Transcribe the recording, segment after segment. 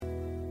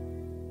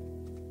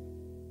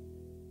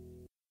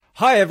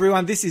Hi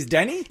everyone, this is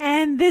Danny.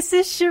 And this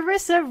is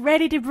Charissa,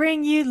 ready to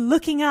bring you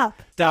Looking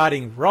Up.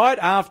 Starting right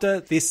after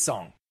this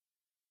song.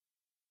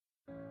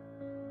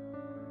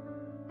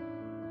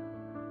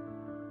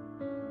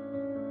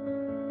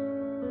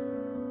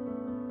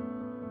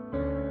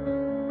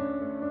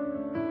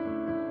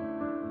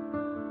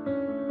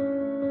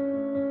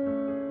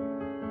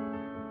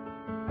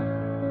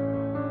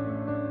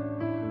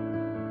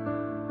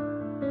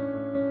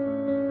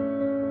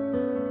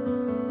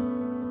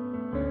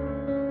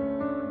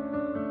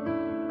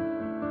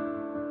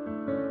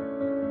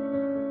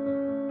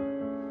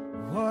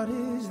 What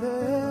is this?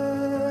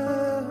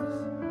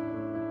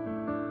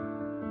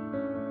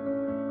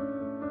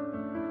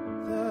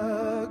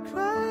 The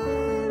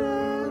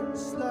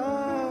greatest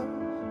love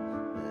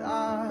that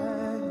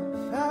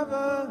I've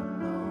ever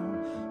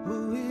known.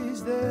 Who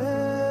is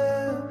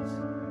this?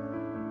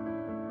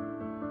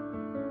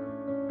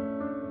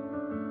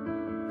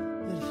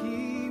 That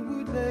he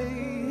would lay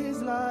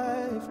his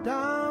life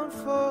down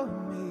for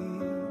me.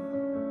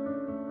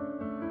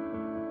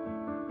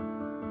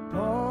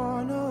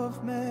 Born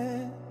of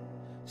man,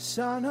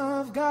 Son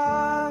of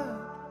God,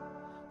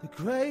 the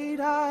great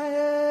I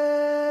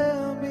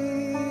am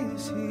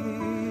is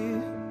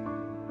here.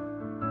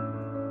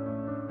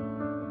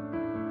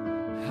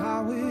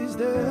 How is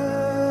this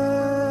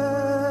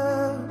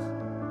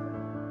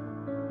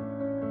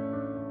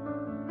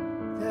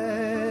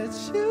that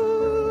you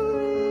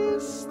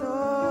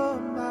restore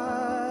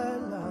my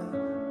life?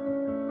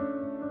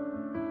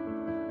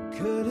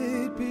 Could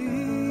it be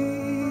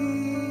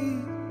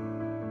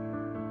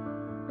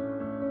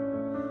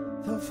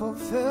the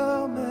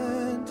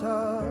fulfillment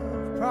of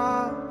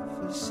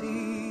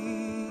prophecy?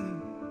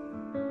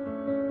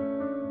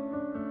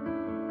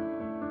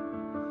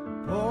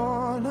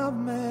 Born of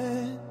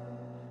man,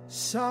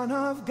 Son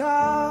of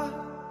God,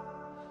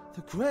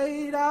 the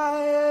great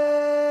I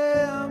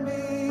am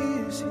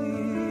is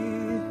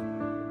here.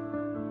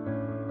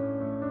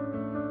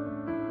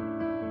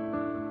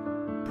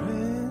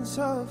 Prince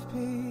of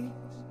peace,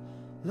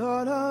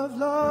 Lord of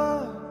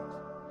lords,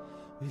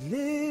 we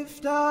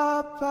lift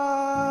up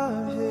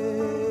our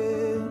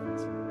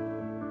heads.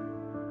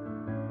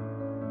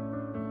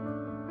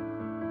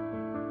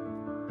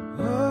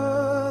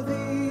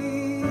 Worthy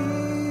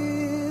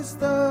is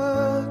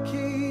the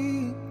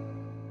King,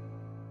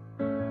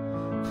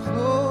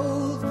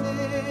 clothed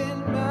in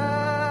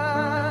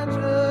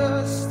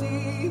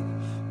majesty.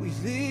 We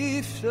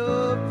lift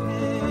up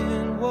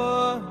in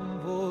one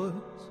voice.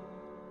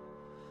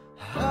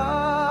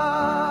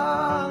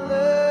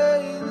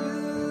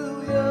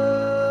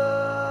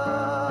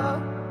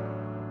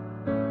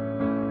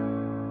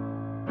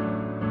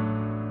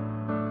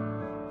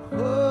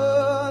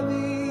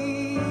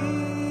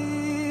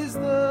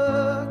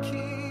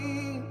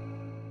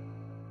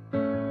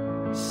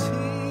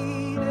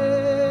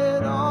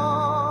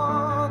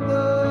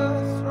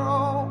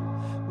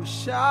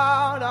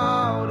 Shout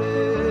out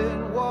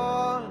in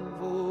one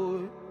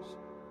voice,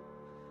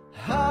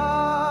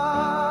 hallelujah.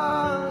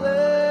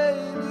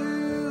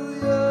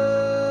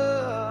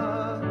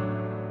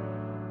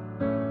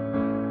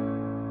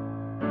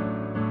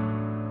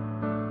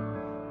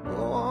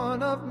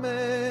 Born of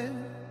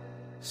man,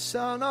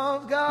 Son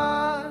of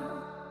God,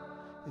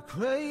 the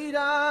great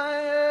I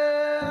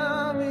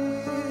am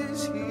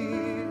is here.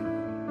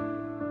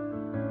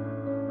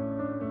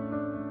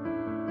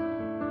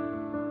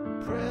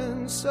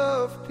 Prince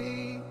of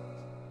peace,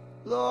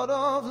 Lord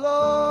of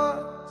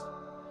lords,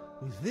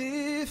 we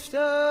lift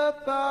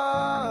up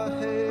our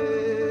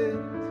heads.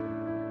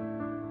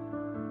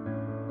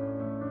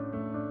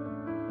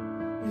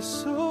 You're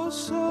so,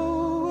 so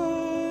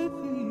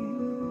worthy.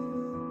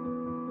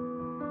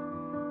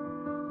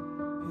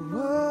 You're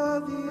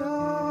worthy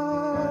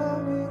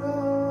of it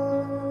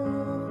all.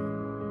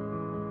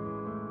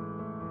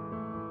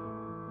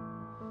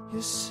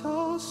 You're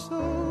so, so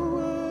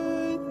worthy.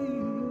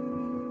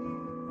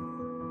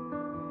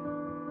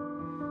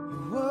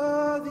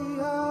 Worthy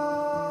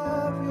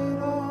of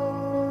it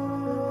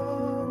all.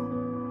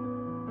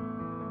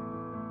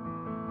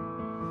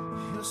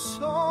 You're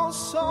so,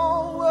 so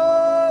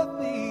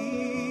worthy.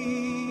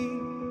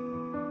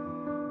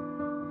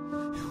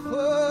 You're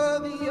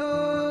worthy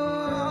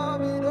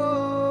of it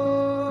all.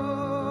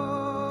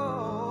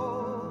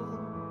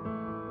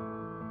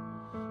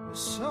 You're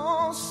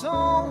so, so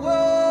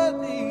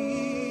worthy.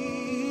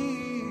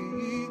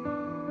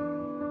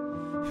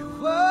 You're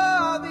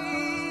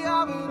worthy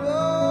of it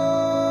all.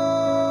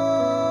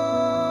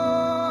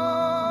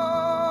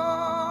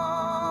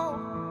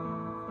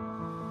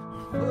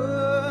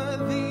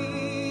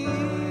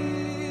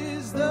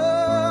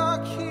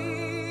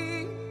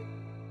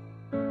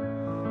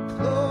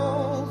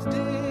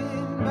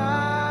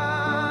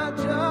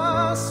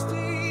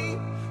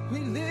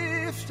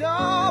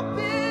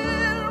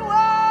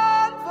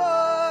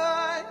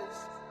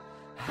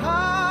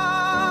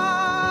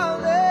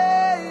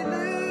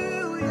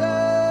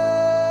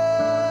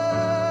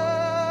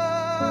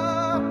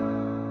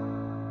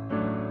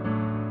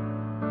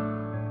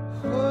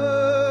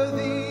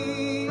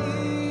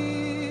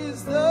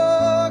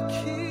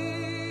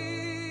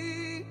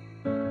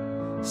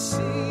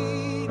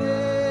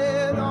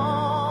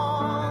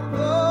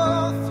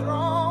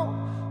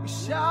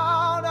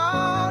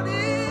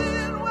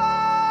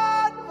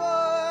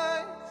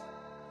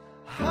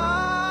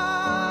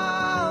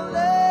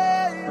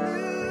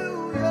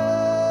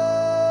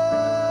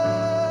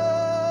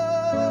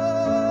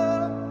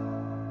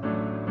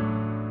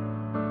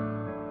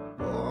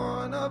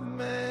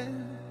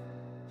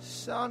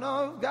 Son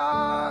of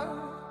God,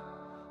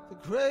 the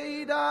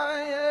great I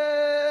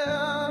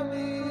am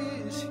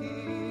is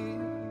here.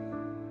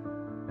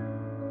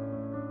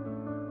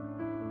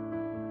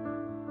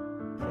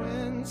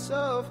 Prince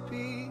of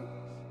Peace,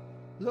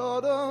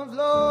 Lord of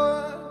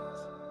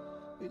Lords,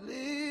 we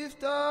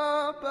lift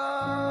up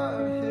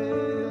our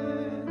heads.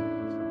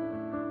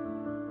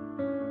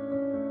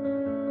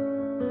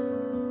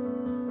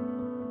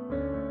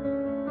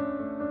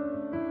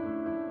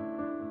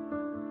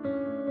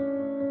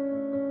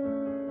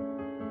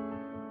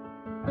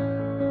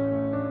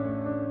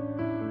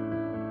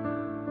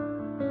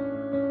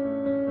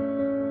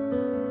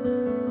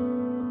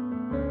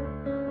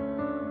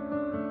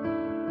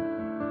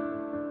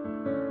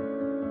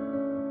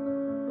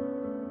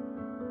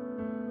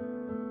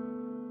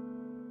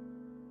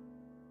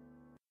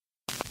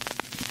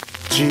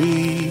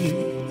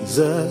 Jesus,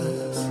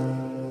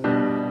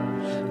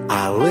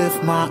 I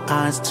lift my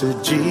eyes to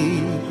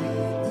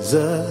Jesus.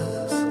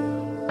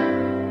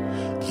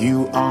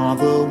 You are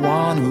the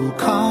one who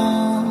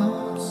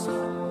calms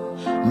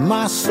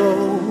my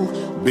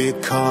soul,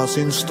 because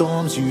in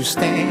storms you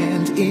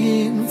stand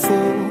in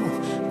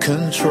full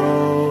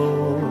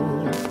control.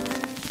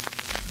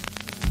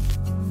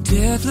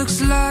 Death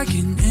looks like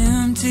an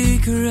empty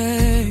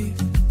grave.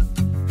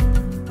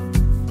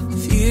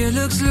 Fear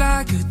looks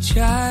like a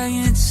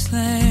giant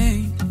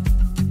slain.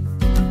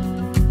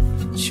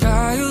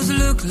 Trials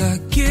look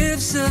like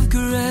gifts of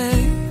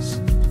grace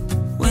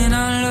when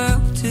I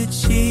look to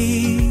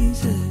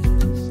Jesus.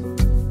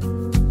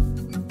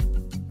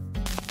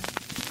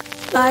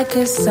 Like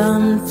a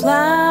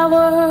sunflower,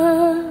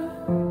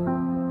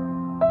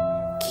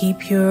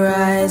 keep your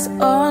eyes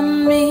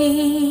on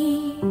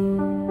me.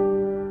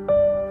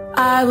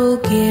 I will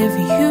give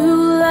you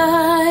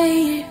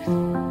life.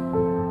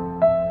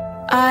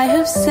 I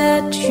have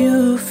set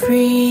you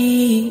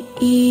free.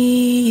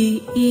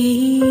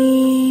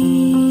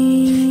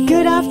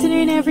 Good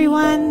afternoon,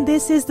 everyone.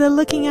 This is the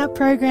Looking Up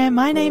program.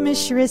 My name is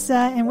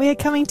Charissa, and we are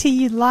coming to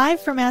you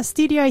live from our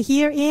studio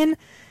here in,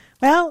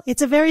 well,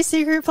 it's a very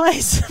secret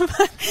place.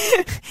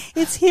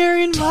 It's here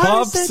in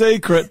Top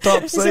secret.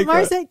 Is it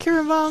Morisset,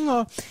 Currambong?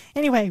 Or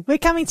anyway, we're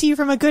coming to you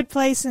from a good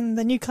place in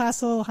the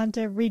Newcastle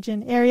Hunter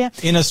region area.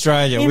 In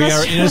Australia. We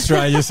are in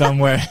Australia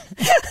somewhere.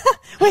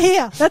 We're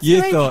here. That's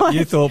the main point.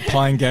 You thought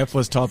Pine Gap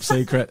was top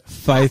secret.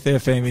 Faith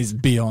FM is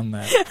beyond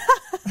that.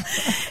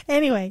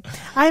 Anyway,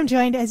 I'm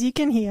joined, as you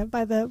can hear,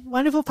 by the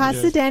wonderful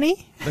Pastor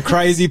Danny. The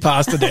crazy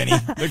Pastor Danny.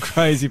 The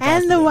crazy Pastor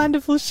And the Danny.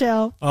 wonderful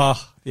Shell.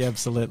 Oh, yeah,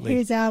 absolutely.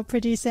 Who's our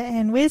producer,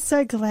 and we're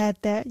so glad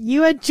that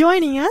you are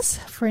joining us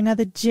for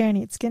another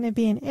journey. It's going to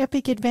be an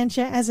epic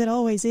adventure, as it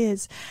always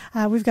is.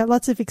 We've got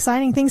lots of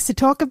exciting things to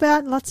talk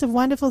about, lots of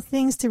wonderful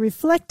things to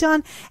reflect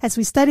on as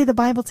we study the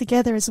Bible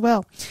together as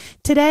well.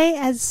 Today,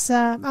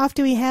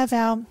 after we have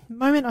our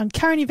moment on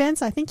current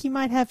events, I think you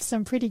might have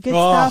some pretty good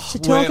stuff to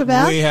talk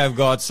about. We have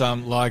got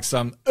some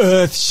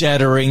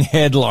earth-shattering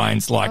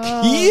headlines,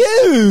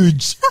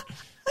 huge.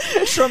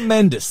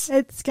 Tremendous.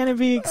 It's going to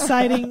be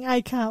exciting.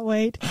 I can't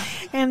wait.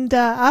 And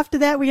after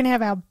that, we're going to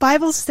have our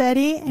Bible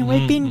study, and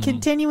we've been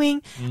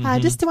continuing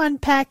just to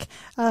unpack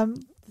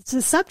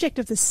the subject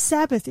of the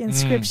Sabbath in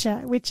Scripture,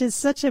 which is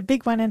such a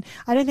big one, and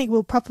I don't think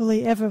we'll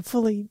probably ever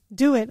fully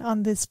do it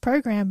on this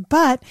program.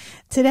 But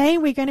today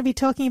we're going to be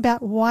talking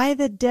about why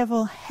the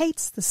devil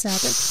hates the Sabbath.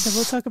 So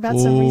we'll talk about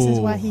some reasons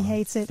why he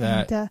hates it,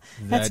 and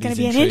that's going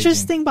to be an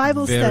interesting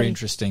Bible study. Very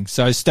interesting.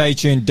 So stay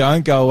tuned.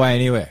 Don't go away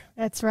anywhere.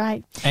 That's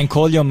right. And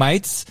call your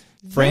mates,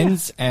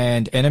 friends,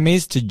 and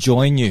enemies to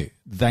join you.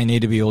 They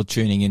need to be all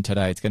tuning in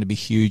today. It's going to be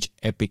huge,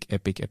 epic.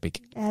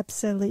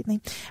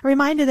 Absolutely. A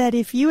reminder that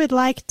if you would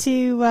like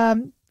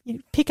to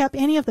pick up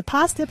any of the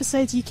past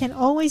episodes, you can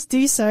always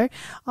do so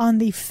on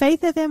the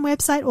Faith FM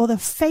website or the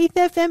Faith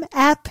FM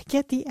app.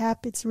 Get the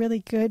app. It's really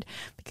good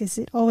because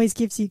it always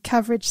gives you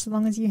coverage so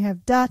long as you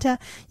have data.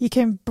 You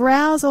can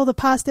browse all the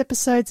past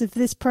episodes of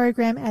this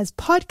program as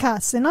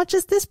podcasts, and not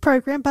just this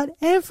program, but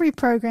every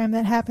program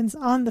that happens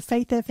on the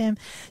Faith FM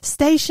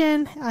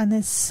station. And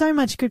there's so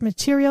much good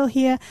material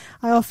here.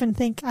 I often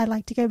think I'd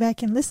like to go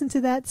back and listen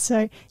to that.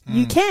 So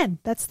you can.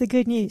 That's the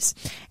good news.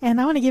 And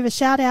I want to give a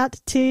shout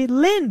out to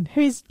Lynn,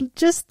 who's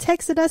just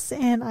texted us,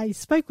 and I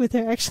spoke with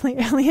her actually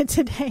earlier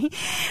today.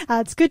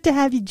 It's good to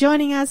have you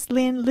joining us,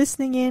 Lynn,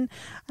 listening in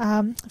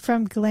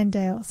from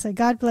Glendale. So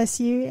God bless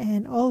you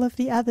and all of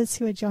the others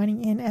who are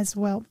joining in as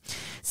well.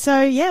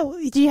 So yeah,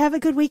 do you have a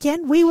good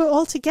weekend? We were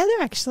all together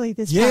actually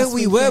this past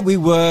weekend.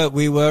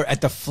 We were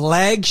at the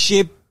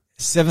flagship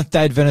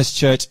Seventh-day Adventist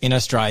Church in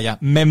Australia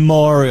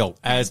Memorial,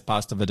 as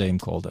Pastor Vadim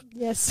called it.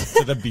 Yes.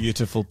 To the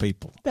beautiful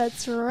people.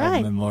 That's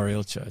right.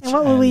 Memorial Church. And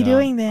what were we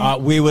doing there?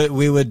 We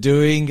were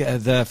doing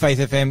the Faith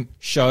FM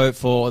show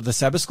for the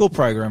Sabbath School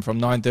program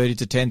from 9:30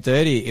 to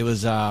 10:30. It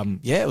was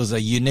it was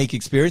a unique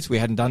experience. We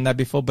hadn't done that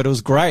before, but it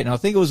was great, and I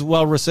think it was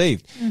well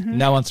received. Mm-hmm.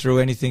 No one threw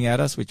anything at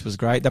us, which was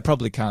great. They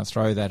probably can't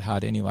throw that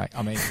hard anyway.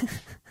 I mean.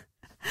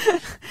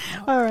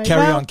 All right.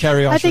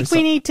 Carry on. I think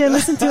we need to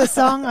listen to a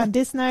song on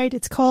this note.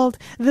 It's called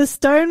 "The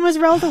Stone Was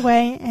Rolled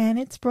Away," and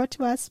it's brought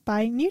to us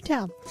by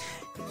Newtown.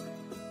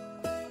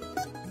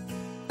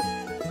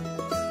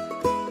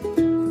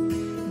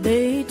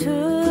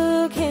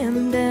 took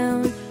him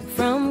down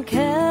from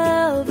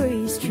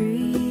Calvary's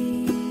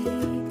tree.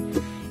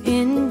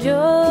 In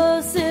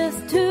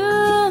Joseph's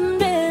tomb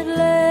did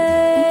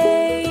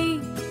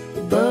lay,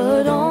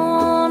 but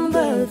on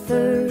the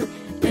third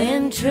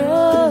and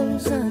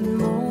chosen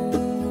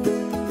morn,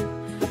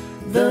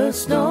 the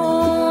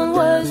stone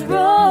was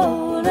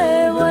rolled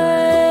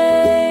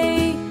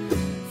away.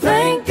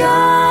 Thank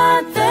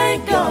God,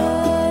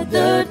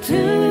 the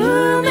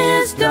tomb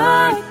is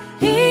dark.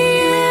 He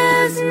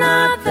is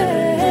not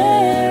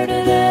there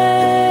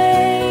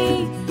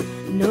today.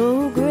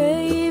 No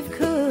grave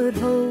could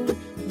hold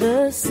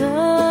the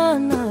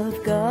Son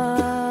of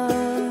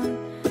God.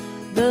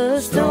 The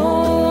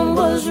stone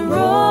was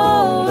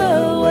rolled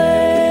away.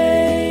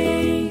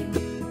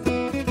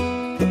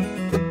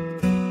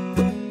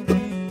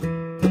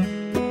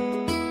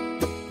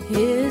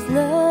 His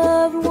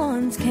loved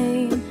ones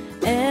came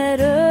at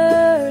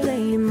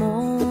early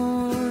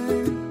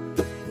morn.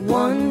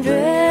 One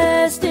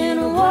dressed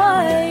in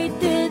white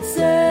did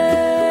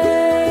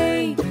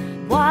say,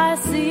 why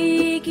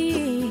seek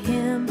ye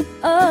him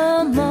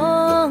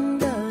among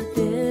the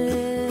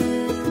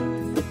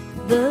dead?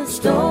 The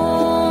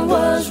stone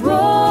was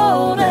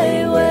rolled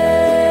away.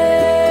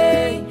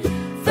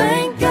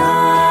 Thank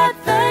God,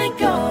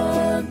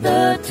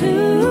 the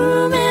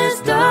tomb is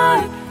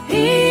dark.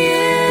 He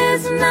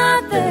is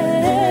not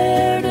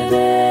there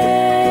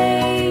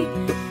today.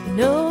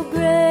 No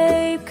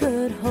grave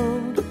could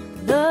hold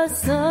the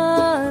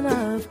Son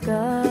of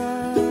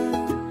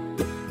God.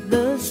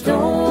 The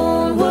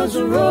stone was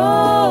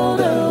rolled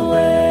away.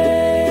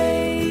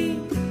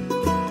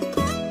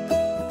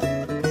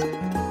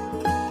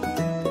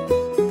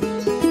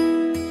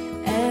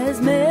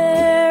 As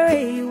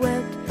Mary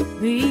wept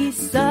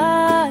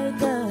beside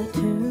the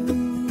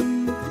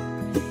tomb,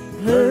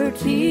 her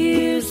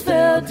tears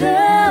fell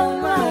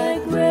down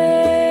like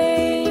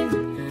rain.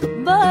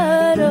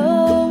 But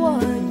oh,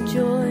 what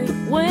joy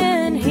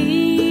when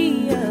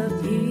he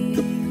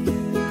appeared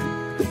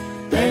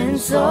and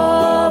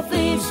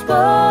softly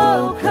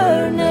spoke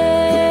her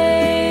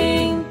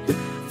name.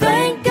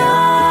 Thank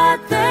God,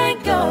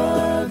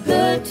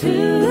 the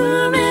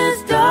tomb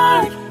is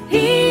dark.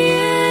 He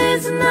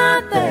is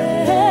not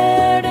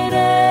there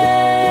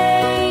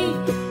today.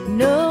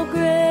 No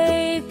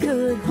grave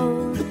could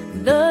hold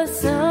the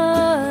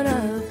Son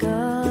of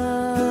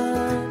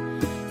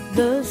God.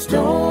 The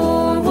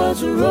stone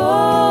was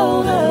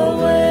rolled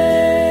away.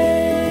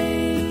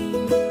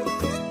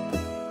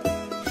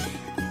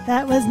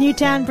 That was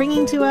Newtown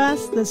bringing to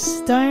us The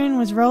Stone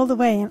Was Rolled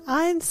Away. And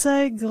I'm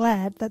so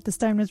glad that the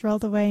stone was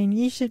rolled away, and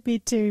you should be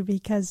too,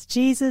 because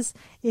Jesus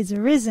is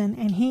risen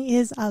and he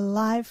is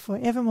alive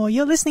forevermore.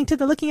 You're listening to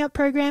the Looking Up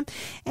program.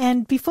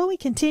 And before we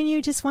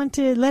continue, just want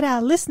to let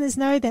our listeners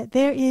know that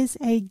there is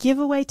a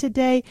giveaway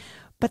today,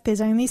 but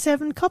there's only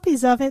 7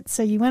 copies of it.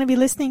 So you want to be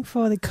listening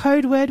for the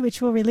code word,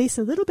 which we'll release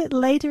a little bit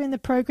later in the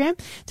program.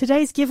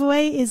 Today's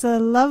giveaway is a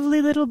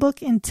lovely little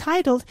book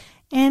entitled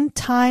End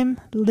Time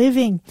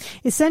Living,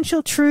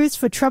 Essential Truths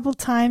for Troubled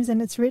Times,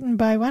 and it's written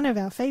by one of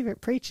our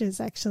favorite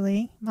preachers,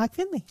 actually, Mark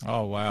Finley.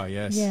 Oh, wow,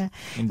 yes. Yeah.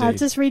 Indeed. I'll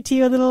just read to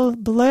you a little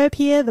blurb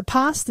here. The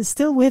past is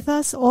still with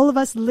us. All of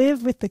us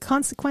live with the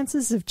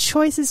consequences of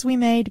choices we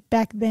made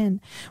back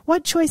then.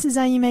 What choices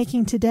are you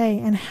making today,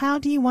 and how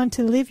do you want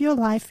to live your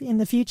life in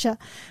the future?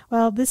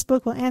 Well, this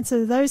book will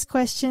answer those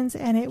questions,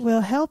 and it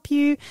will help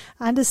you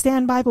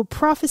understand Bible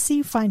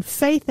prophecy, find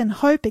faith and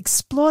hope,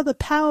 explore the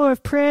power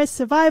of prayer,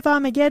 survive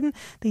Armageddon.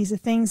 These are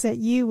things that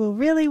you will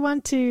really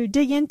want to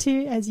dig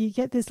into as you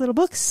get this little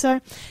book. So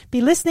be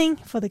listening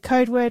for the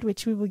code word,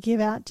 which we will give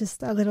out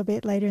just a little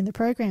bit later in the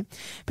program.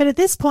 But at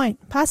this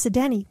point, Pastor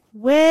Danny,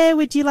 where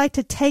would you like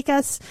to take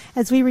us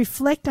as we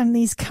reflect on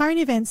these current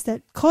events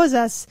that cause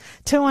us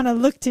to want to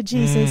look to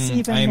Jesus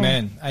even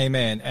more?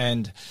 Amen.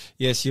 And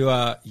yes, you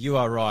are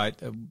right.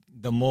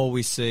 The more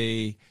we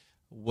see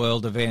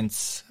world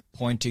events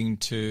pointing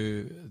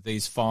to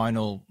these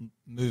final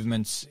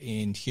movements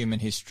in human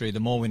history, the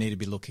more we need to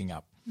be looking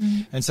up.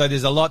 And so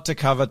there's a lot to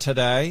cover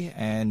today,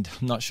 and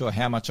I'm not sure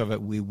how much of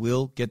it we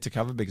will get to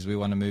cover because we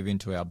want to move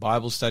into our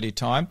Bible study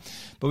time.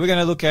 But we're going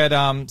to look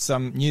at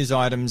some news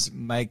items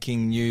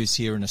making news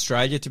here in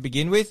Australia to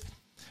begin with,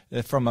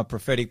 from a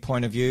prophetic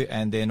point of view,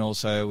 and then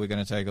also we're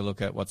going to take a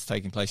look at what's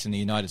taking place in the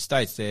United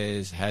States.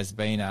 There has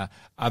been a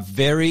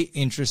very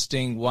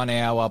interesting 1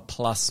 hour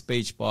plus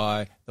speech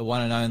by the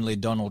one and only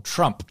Donald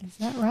Trump. Is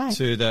that right?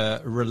 To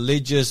the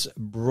Religious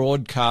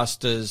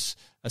Broadcasters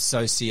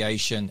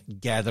Association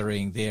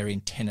gathering there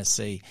in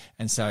Tennessee.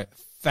 And so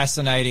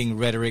fascinating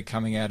rhetoric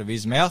coming out of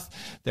his mouth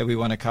that we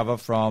want to cover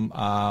from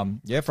a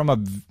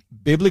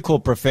biblical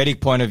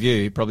prophetic point of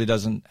view. He probably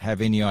doesn't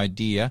have any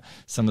idea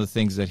some of the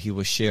things that he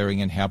was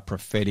sharing and how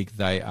prophetic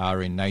they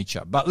are in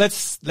nature. But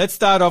let's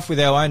start off with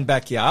our own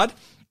backyard.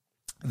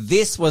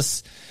 This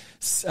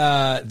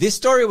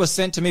story was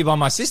sent to me by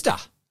my sister,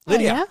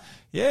 Lydia. Oh, yeah?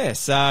 Yeah,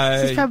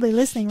 so she's probably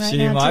listening right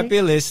now. She might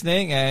be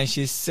listening, and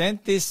she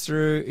sent this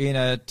through in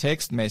a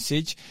text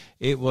message.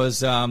 It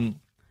was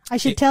I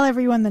should tell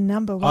everyone the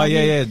number. Oh,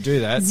 yeah, do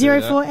that.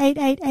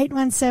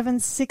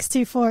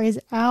 0488817624 is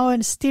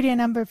our studio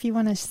number if you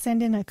want to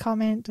send in a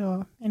comment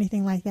or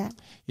anything like that.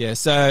 Yeah,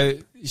 so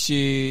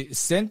she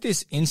sent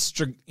this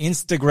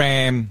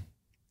Instagram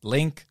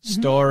link,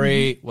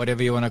 story,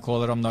 whatever you want to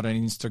call it. I'm not on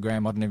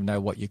Instagram. I don't even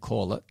know what you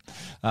call it.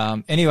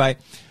 Anyway,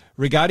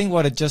 regarding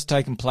what had just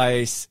taken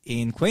place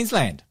in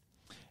Queensland,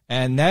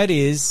 and that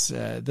is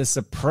the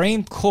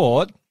Supreme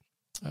Court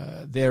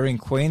there in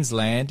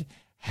Queensland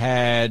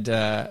had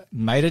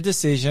made a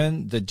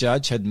decision, the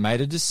judge had made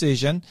a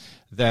decision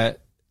that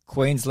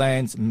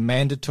Queensland's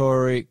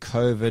mandatory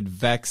COVID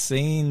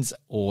vaccines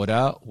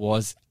order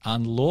was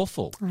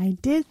unlawful. I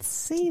did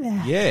see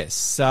that. Yes,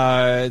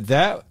 so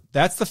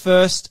that's the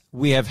first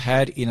we have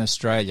had in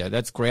Australia.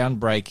 That's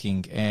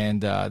groundbreaking,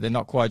 and they're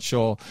not quite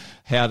sure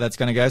how that's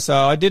going to go. So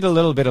I did a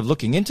little bit of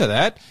looking into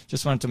that.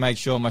 Just wanted to make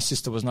sure my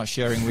sister was not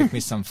sharing with me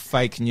some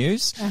fake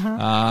news,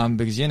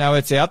 because,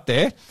 it's out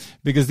there.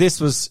 Because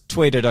this was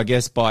tweeted, I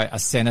guess, by a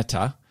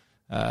senator,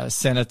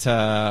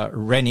 Senator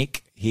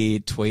Rennick. He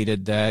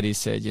tweeted that. He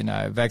said,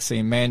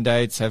 vaccine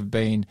mandates have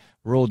been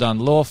ruled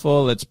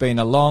unlawful. It's been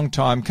a long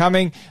time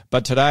coming,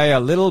 but today a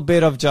little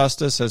bit of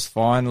justice has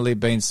finally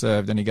been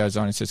served. And he goes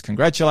on and says,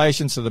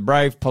 congratulations to the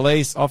brave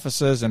police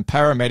officers and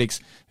paramedics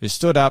who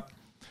stood up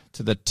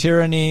to the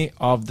tyranny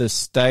of the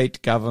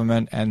state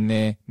government and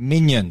their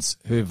minions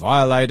who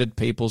violated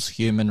people's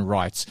human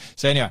rights.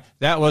 So anyway,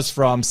 that was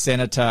from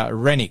Senator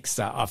Rennick.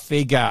 So I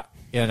figure,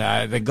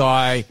 the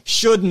guy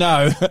should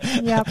know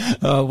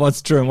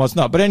what's true and what's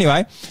not. But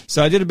anyway,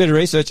 so I did a bit of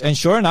research, and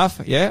sure enough,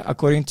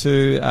 according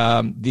to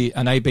an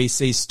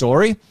ABC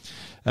story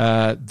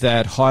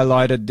that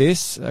highlighted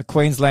this, a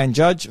Queensland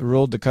judge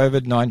ruled the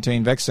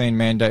COVID-19 vaccine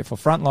mandate for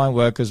frontline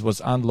workers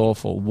was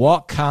unlawful.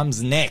 What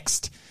comes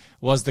next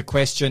was the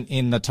question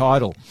in the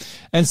title.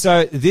 And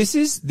so this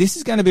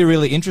is going to be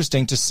really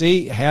interesting to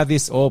see how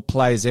this all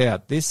plays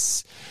out.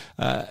 This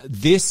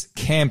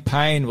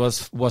campaign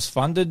was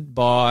funded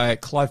by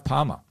Clive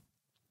Palmer.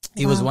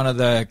 He was one of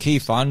the key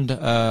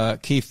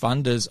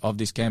funders of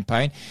this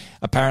campaign.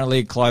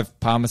 Apparently, Clive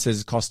Palmer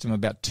says it cost him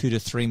about $2 to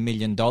 $3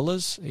 million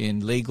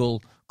in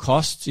legal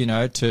costs,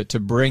 to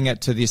bring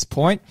it to this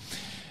point.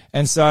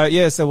 And so,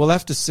 so we'll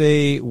have to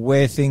see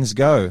where things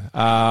go.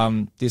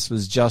 This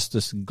was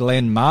Justice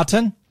Glenn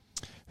Martin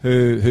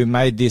who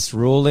made this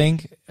ruling,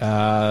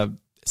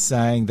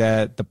 saying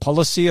that the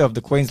policy of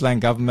the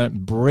Queensland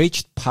government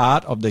breached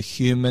part of the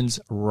Human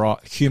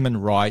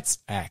Rights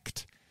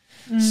Act.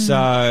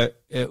 So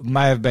it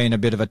may have been a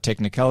bit of a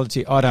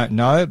technicality. I don't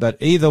know, but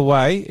either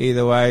way,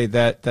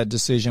 that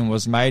decision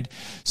was made.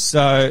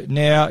 So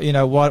now,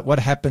 what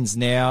happens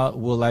now?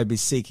 Will they be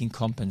seeking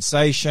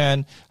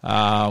compensation?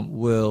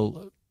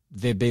 Will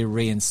there be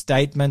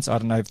reinstatements? I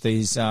don't know if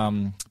these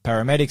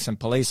paramedics and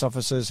police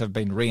officers have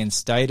been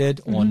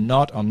reinstated or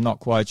not. I'm not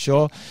quite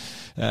sure.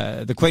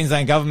 The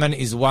Queensland government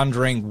is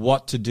wondering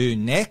what to do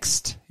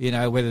next,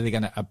 whether they're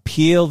going to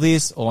appeal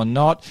this or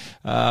not.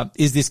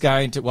 Is this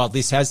going to,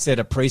 this has set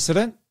a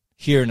precedent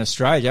here in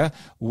Australia.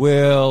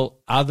 Will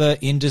other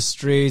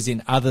industries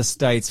in other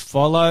states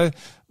follow?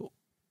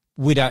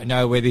 We don't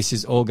know where this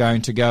is all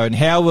going to go, and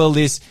how will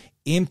this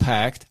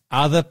impact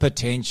other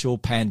potential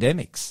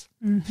pandemics.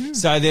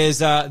 So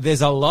there's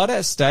a lot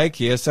at stake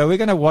here. So we're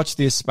going to watch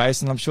this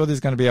space, and I'm sure there's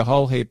going to be a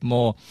whole heap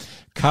more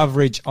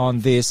coverage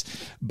on this.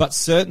 But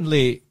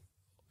certainly,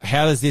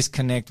 how does this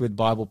connect with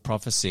Bible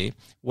prophecy?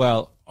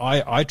 Well,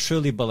 I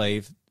truly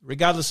believe,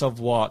 regardless of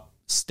what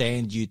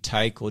stand you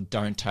take or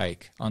don't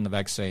take on the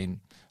vaccine,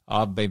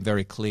 I've been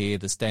very clear.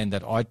 The stand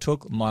that I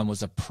took, mine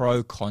was a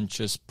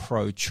pro-conscious,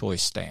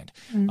 pro-choice stand.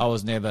 I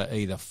was never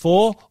either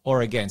for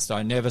or against.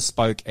 I never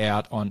spoke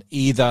out on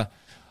either.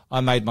 I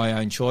made my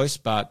own choice,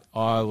 but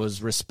I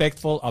was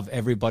respectful of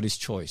everybody's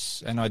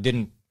choice, and I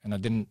didn't,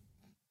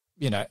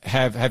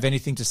 have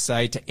anything to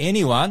say to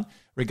anyone,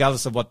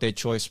 regardless of what their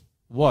choice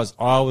was.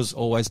 I was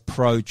always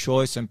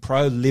pro-choice and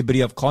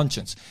pro-liberty of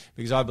conscience,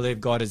 because I believe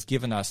God has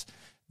given us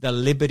the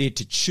liberty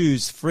to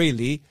choose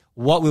freely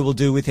what we will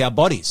do with our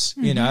bodies,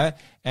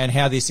 and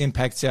how this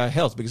impacts our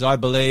health, because I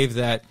believe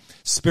that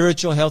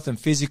spiritual health and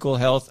physical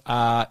health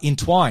are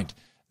entwined.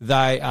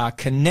 They are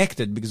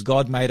connected, because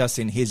God made us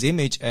in his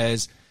image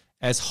as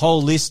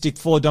holistic,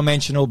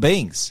 four-dimensional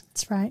beings.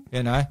 That's right.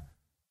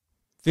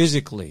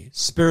 Physically,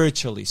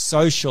 spiritually,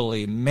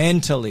 socially,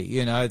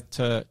 mentally,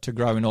 to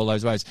grow in all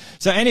those ways.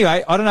 So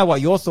anyway, I don't know what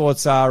your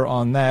thoughts are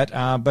on that,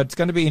 but it's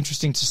going to be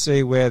interesting to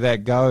see where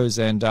that goes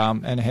and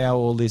how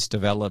all this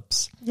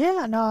develops.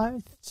 Yeah,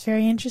 no, it's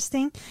very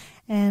interesting.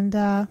 And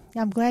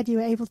I'm glad you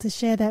were able to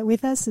share that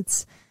with us.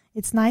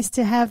 It's nice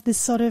to have this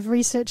sort of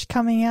research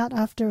coming out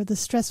after the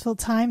stressful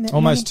time. That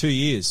almost 2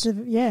 years. 2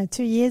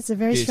 years, a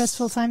very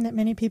stressful time that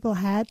many people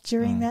had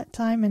during that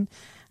time. And,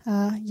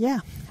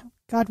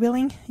 God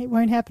willing, it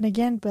won't happen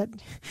again. But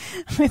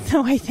with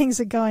the way things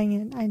are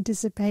going, I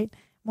anticipate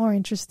more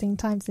interesting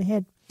times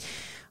ahead.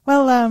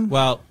 Well,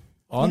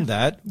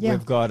 that,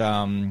 we've got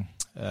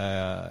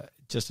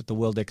just at the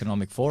World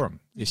Economic Forum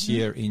this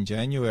year in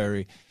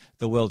January,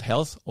 the World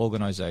Health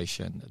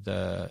Organization,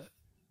 the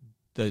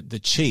the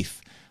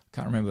chief.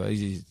 Can't remember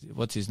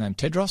what's his name.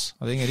 Tedros,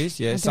 I think it is.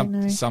 Yeah,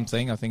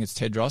 something. I think it's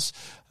Tedros.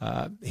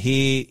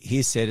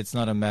 He said it's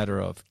not a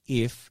matter of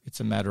if, it's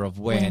a matter of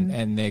when.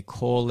 And they're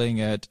calling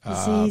it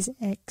Disease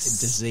X.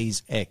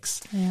 Disease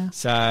X. Yeah.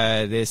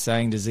 So they're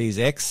saying Disease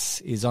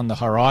X is on the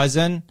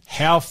horizon.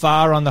 How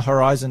far on the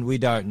horizon, we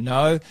don't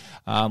know.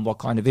 What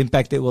kind of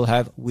impact it will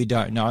have, we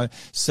don't know.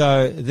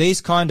 So these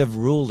kind of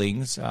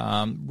rulings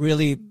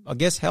really, I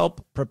guess,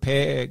 help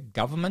prepare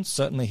governments,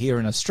 certainly here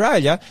in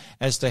Australia,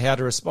 as to how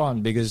to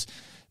respond, because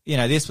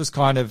this was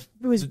kind of...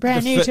 It was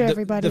brand new to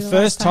everybody. The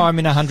first time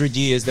in 100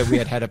 years that we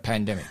had a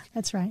pandemic.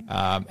 That's right.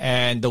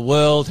 And the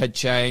world had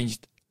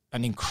changed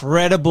an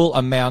incredible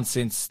amount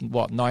since,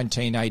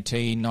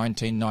 1918,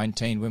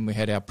 1919, when we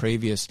had our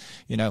previous,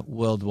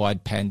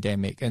 worldwide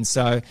pandemic. And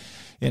so,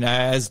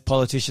 as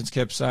politicians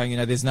kept saying,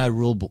 there's no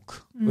rule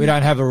book. We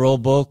don't have a rule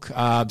book.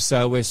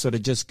 So we're sort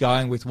of just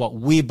going with what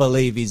we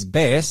believe is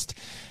best.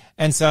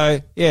 And so,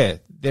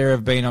 there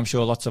have been, I'm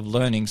sure, lots of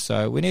learning.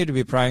 So we need to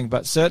be praying,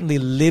 but certainly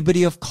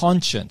liberty of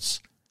conscience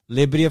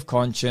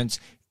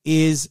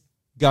is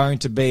going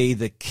to be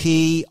the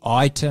key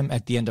item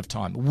at the end of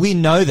time. We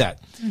know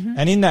that.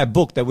 And in that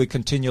book that we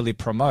continually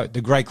promote,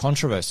 The Great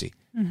Controversy,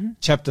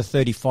 chapter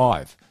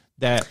 35,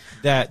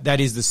 that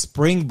is the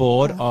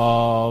springboard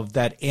of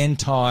that end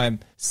time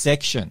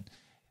section.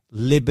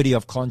 Liberty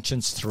of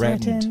conscience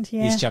threatened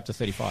is chapter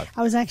 35.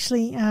 I was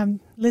actually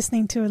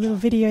listening to a little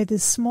video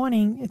this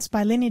morning. It's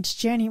by Lineage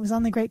Journey. It was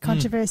on the Great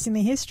Controversy and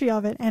the history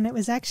of it. And it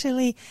was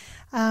actually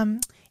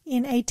in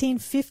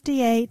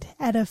 1858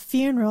 at a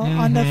funeral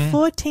on the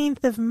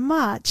 14th of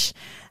March.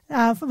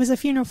 It was a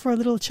funeral for a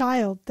little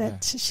child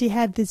that she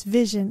had this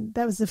vision.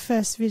 That was the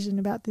first vision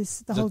about this,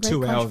 the whole Great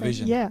 2-hour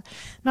vision. Yeah.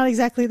 Not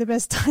exactly the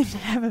best time to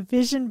have a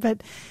vision,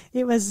 but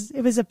it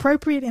was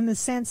appropriate in the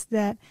sense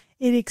that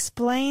it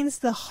explains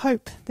the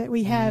hope that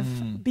we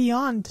have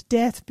beyond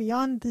death,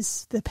 beyond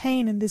the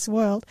pain in this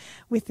world,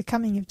 with the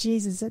coming of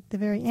Jesus at the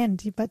very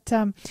end. But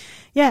I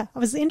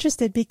was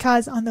interested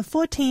because on the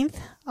 14th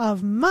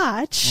of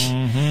March,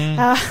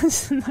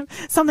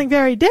 something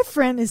very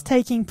different is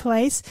taking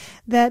place,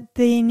 that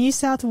the New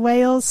South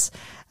Wales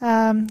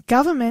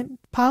Parliament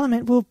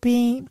will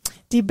be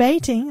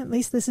debating, at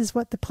least this is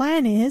what the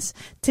plan is,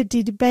 to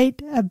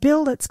debate a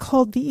bill that's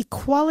called the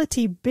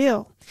Equality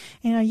Bill.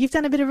 You've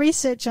done a bit of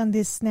research on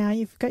this now.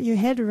 You've got your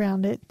head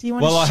around it. Do you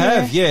want to share? Well,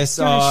 I have, yes.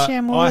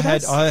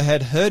 I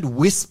had heard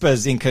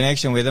whispers in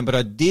connection with them, but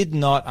I did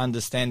not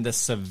understand the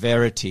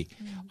severity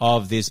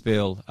of this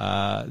bill.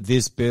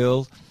 This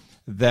bill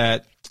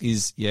that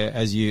is,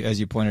 as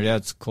you pointed out,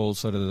 it's called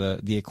sort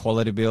of the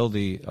Equality Bill.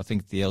 I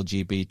think the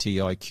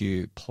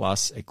LGBTIQ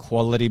plus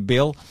Equality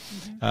Bill,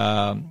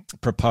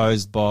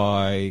 proposed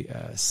by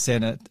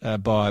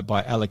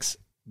by Alex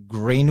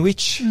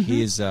Greenwich.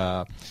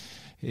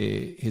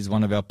 He's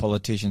one of our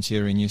politicians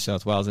here in New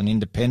South Wales, an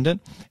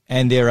independent,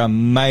 and there are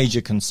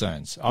major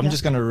concerns. I'm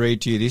just going to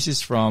read to you. This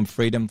is from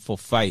Freedom for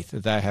Faith.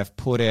 They have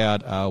put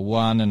out a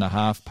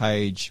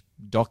 1.5-page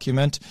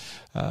document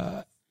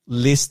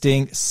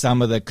listing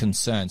some of the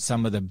concerns,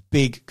 some of the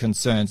big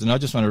concerns. And I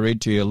just want to read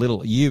to you a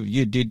little.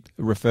 You did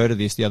refer to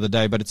this the other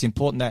day, but it's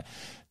important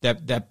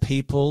that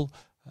people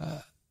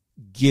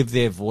give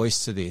their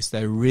voice to this.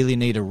 They really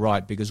need a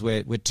right, because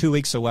we're 2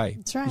 weeks away.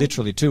 That's right.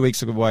 Literally 2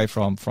 weeks away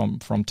from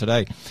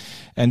today.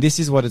 And this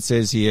is what it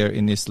says here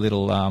in this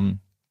little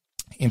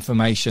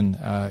information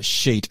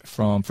sheet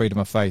from Freedom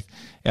of Faith.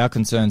 Our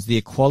concerns: the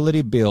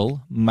Equality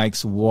Bill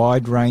makes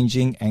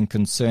wide-ranging and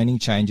concerning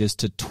changes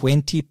to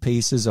 20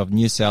 pieces of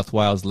New South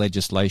Wales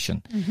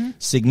legislation.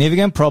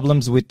 Significant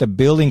problems with the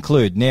bill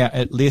include, now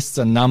it lists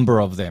a number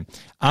of them: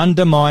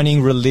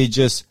 undermining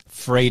religious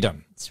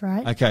freedom. That's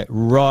right. Okay,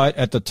 right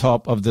at the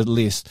top of the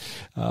list.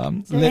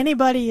 So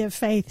anybody of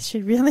faith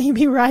should really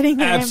be writing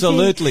their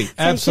Absolutely, MP.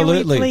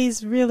 absolutely. Can we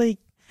please really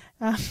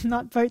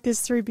not vote this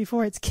through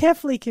before it's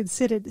carefully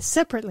considered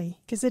separately,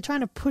 because they're trying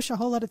to push a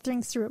whole lot of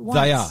things through at once.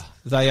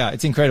 They are.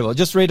 It's incredible. I'll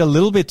just read a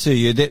little bit to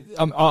you.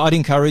 I'd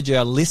encourage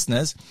our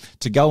listeners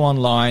to go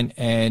online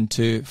and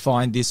to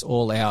find this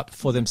all out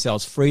for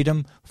themselves.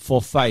 Freedom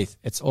for Faith.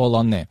 It's all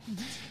on there.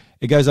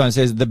 It goes on and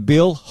says, the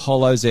bill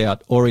hollows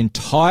out or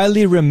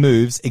entirely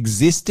removes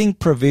existing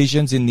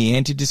provisions in the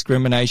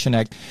Anti-Discrimination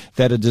Act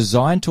that are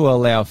designed to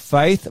allow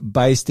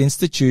faith-based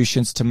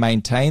institutions to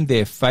maintain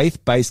their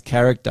faith-based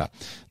character.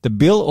 The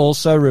bill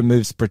also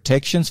removes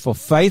protections for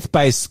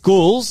faith-based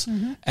schools,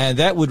 and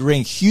that would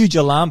ring huge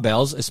alarm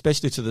bells,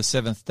 especially to the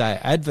Seventh-day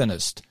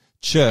Adventist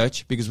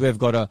Church, because we've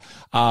got a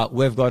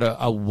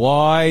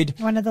wide,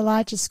 one of the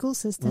largest school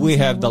systems. We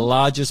have the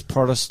largest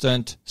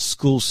Protestant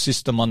school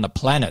system on the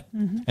planet,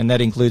 and that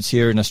includes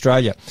here in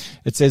Australia.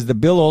 It says the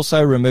bill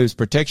also removes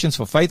protections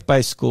for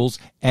faith-based schools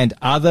and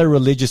other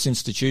religious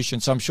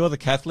institutions. So I'm sure the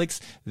Catholics,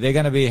 they're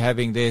going to be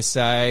having their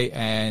say,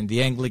 and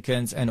the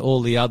Anglicans and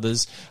all the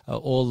others,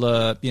 all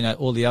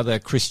the other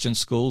Christian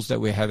schools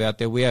that we have out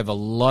there. We have a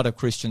lot of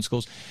Christian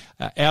schools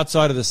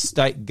outside of the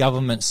state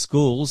government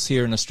schools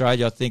here in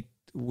Australia. I think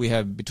we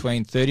have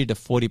between 30 to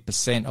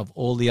 40% of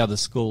all the other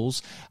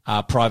schools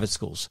are private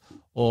schools.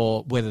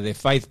 or whether they're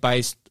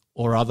faith-based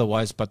or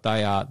otherwise, but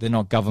they're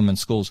not government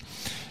schools.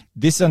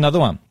 This is another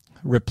one,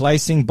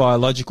 replacing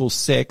biological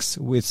sex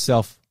with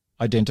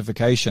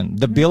self-identification.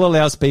 The bill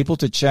allows people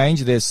to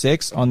change their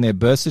sex on their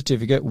birth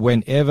certificate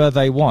whenever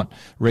they want,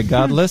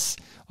 regardless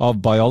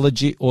of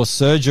biology or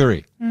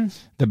surgery.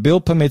 The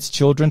bill permits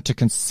children to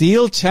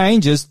conceal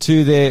changes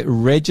to their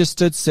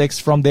registered sex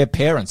from their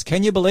parents.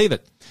 Can you believe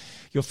it?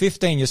 Your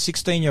 15, your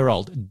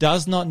 16-year-old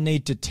does not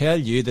need to tell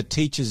you. The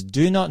teachers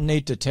do not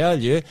need to tell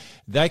you.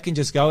 They can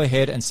just go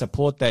ahead and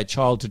support that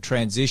child to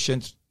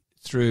transition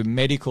through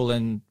medical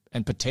and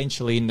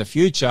potentially in the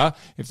future,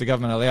 if the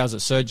government allows it,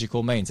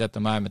 surgical means. At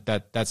the moment,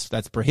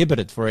 that's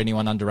prohibited for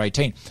anyone under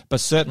 18. But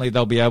certainly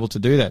they'll be able to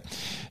do that.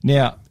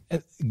 Now,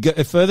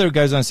 further it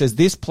goes on and says,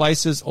 this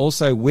places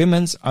also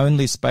women's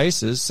only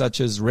spaces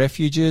such as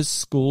refuges,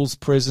 schools,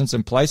 prisons,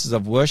 and places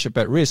of worship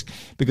at risk,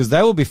 because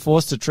they will be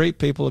forced to treat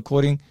people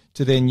according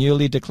to their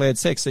newly declared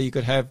sex. So you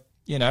could have,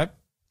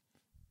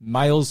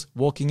 males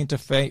walking into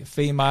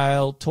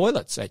female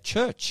toilets at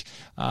church,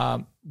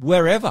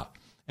 wherever.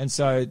 And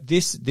so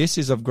this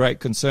is of great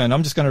concern.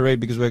 I'm just going to read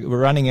because we're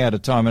running out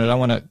of time, and I don't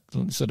want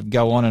to sort of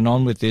go on and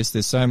on with this.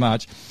 There's so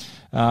much.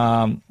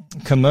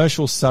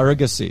 Commercial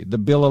surrogacy. The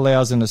bill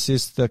allows and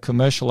assists the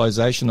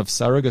commercialization of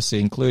surrogacy,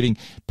 including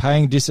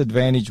paying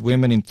disadvantaged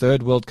women in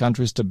third world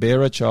countries to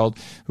bear a child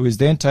who is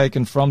then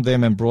taken from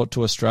them and brought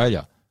to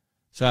Australia.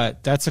 So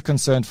that's a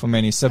concern for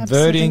many.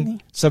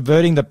 Subverting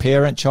the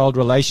parent-child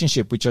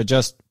relationship, which I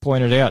just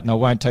pointed out, and I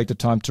won't take the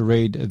time to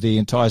read the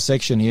entire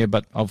section here,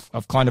 but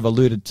I've kind of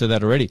alluded to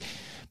that already.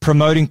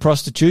 Promoting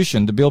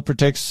prostitution. The bill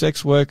protects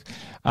sex work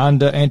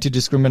under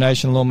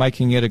anti-discrimination law,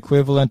 making it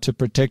equivalent to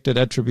protected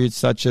attributes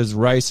such as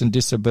race and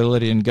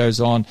disability, and goes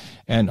on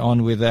and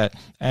on with that.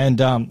 And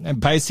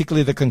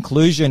basically the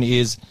conclusion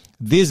is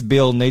this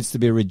bill needs to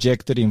be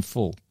rejected in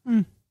full.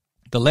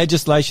 The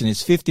legislation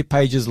is 50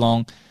 pages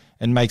long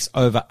and makes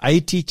over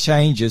 80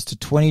 changes to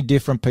 20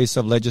 different pieces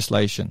of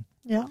legislation.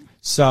 Yeah.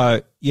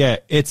 So, yeah,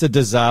 it's a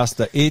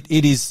disaster. It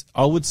is,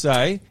 I would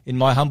say, in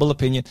my humble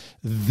opinion,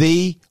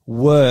 the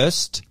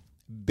worst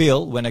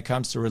bill when it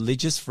comes to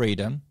religious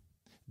freedom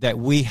that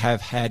we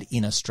have had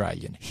in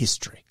Australian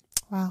history.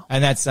 Wow.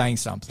 And that's saying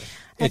something.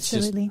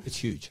 Absolutely. It's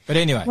huge. But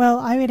anyway. Well,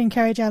 I would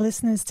encourage our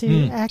listeners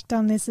to act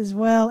on this as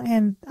well.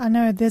 And I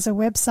know there's a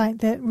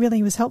website that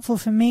really was helpful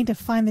for me to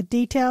find the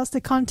details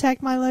to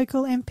contact my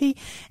local MP,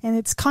 and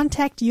it's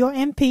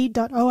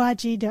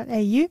contactyourmp.org.au.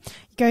 You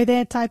go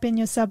there, type in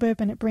your suburb,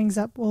 and it brings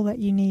up all that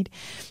you need.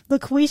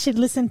 Look, we should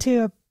listen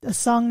to a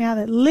song now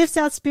that lifts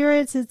our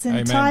spirits. It's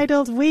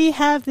entitled We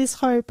Have This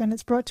Hope, and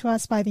it's brought to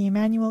us by the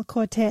Emmanuel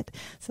Quartet.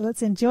 So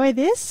let's enjoy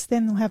this.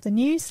 Then we'll have the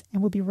news,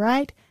 and we'll be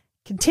right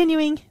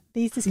continuing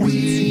these discussions.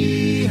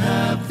 We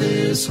have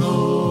this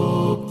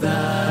hope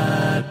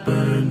that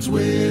burns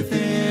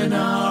within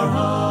our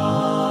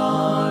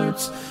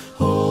hearts,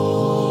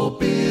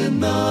 hope in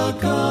the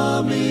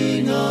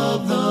coming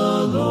of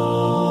the Lord.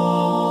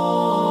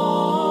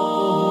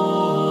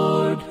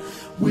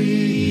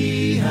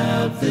 We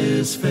have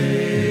this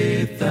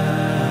faith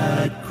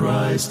that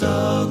Christ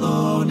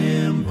alone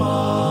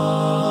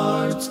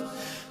imparts,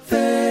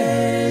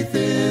 faith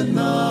in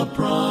the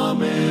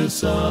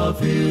promise of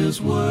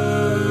His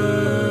word.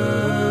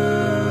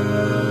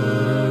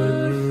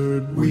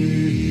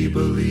 We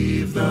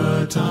believe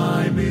the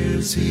time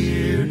is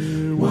here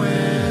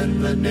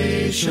when the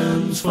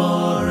nations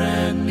far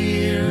and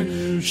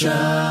near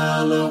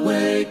shall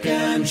awake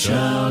and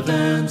shout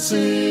and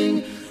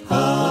sing,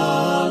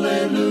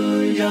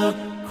 Hallelujah,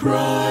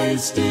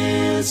 Christ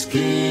is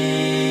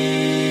King.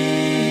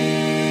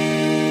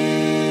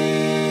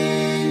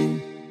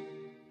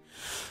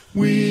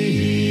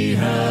 We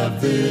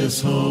have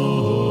this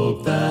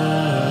hope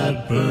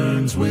that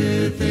burns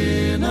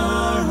within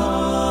our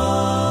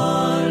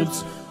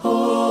hearts,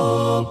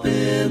 hope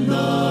in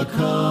the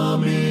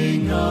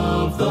coming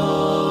of the Lord.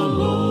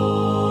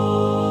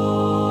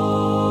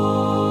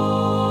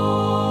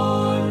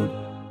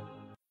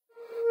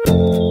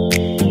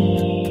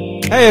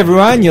 Hey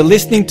everyone, you're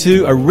listening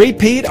to a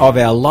repeat of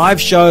our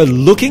live show,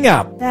 Looking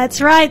Up.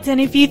 That's right.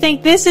 And if you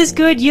think this is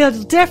good,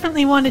 you'll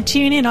definitely want to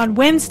tune in on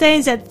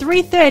Wednesdays at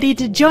 3:30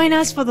 to join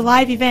us for the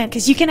live event,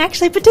 because you can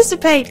actually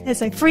participate.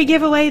 There's a free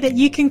giveaway that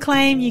you can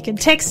claim. You can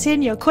text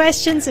in your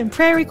questions and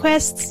prayer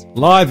requests.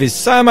 Live is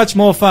so much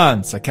more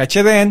fun, so catch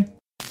you then.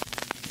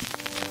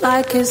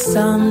 Like a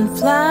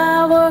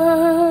sunflower,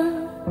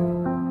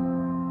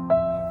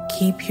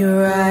 keep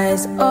your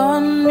eyes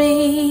on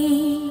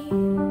me.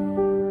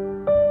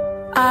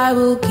 I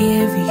will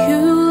give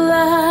you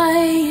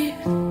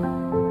life.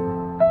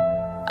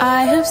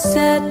 I have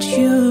set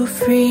you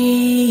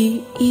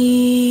free.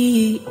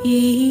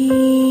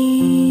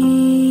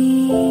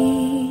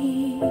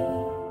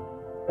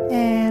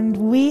 And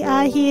we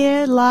are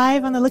here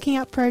live on the Looking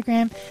Up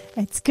program.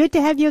 It's good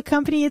to have your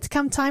company. It's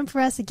come time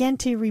for us again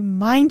to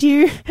remind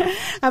you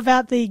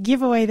about the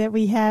giveaway that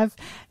we have.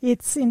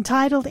 It's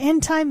entitled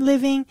End Time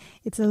Living.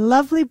 It's a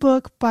lovely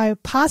book by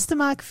Pastor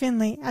Mark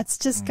Finley. It's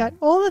just got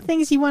all the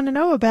things you want to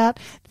know about,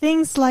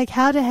 things like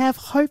how to have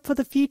hope for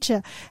the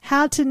future,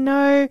 how to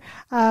know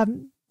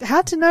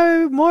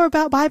more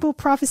about Bible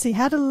prophecy,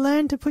 how to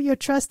learn to put your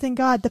trust in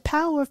God, the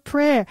power of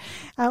prayer.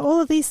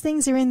 All of these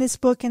things are in this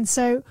book. And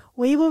so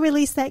we will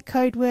release that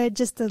code word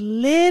just a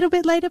little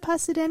bit later,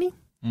 Pastor Danny.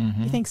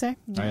 Mm-hmm. You think so?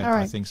 Yeah, all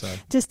right. I think so.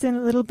 Just in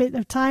a little bit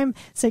of time.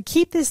 So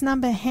keep this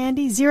number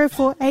handy,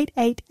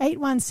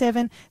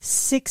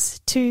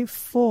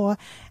 0488-817-624.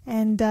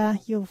 And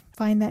you'll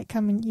find that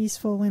coming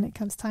useful when it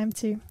comes time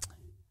to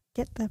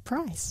get the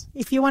prize.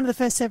 If you're one of the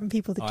first 7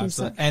 people that do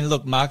so. And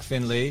look, Mark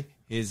Finley,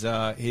 he's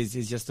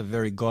just a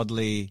very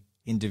godly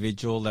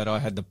individual that I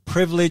had the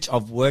privilege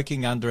of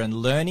working under and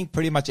learning.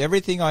 Pretty much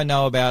everything I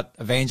know about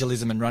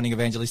evangelism and running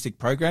evangelistic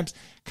programs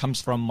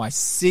comes from my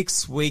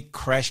 6-week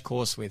crash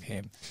course with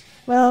him.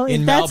 Well,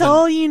 if that's Melbourne,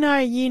 all you know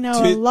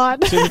a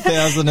lot.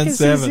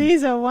 2007.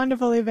 He's a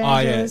wonderful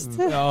evangelist.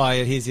 Oh,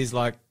 yeah. He's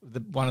like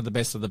one of the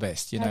best of the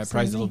best. You know, Absolutely.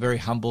 praise the Lord. Very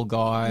humble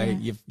guy.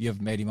 Yeah. You've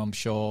met him, I'm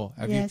sure.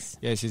 Have Yes.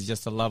 you? Yes, he's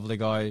just a lovely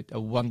guy, a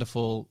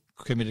wonderful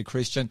committed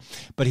Christian,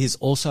 but he's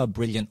also a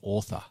brilliant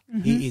author.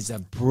 Mm-hmm. He is a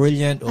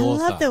brilliant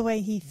author. I love the way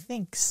he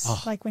thinks,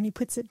 like when he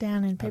puts it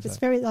down in paper. It's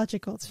very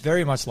logical. It's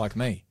very much like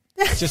me.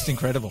 It's just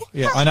incredible.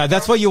 Yeah, I know.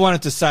 That's what you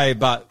wanted to say,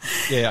 but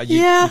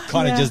you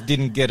kind of just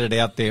didn't get it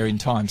out there in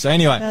time. So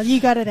anyway. Well,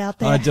 you got it out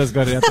there. I just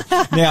got it out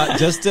there. Now,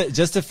 just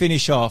to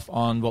finish off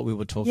on what we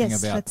were talking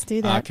about. Yes, let's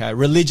do that. Okay,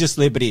 religious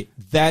liberty.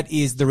 That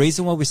is the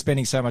reason why we're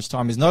spending so much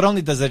time is not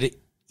only does it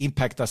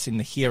impact us in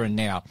the here and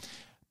now,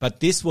 but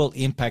this will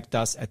impact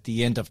us at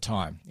the end of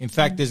time. In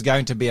fact, there's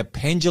going to be a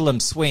pendulum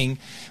swing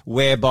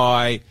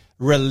whereby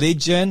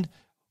religion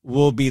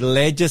will be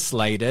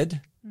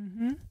legislated,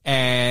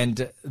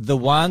 and the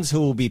ones who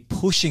will be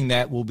pushing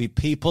that will be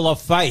people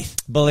of faith,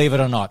 believe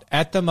it or not.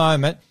 At the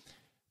moment,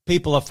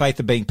 people of faith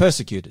are being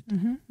persecuted.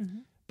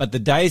 But the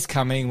day is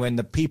coming when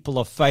the people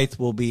of faith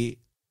will be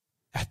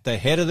at the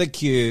head of the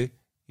queue,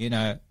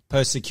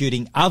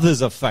 persecuting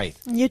others of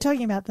faith. You're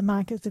talking about the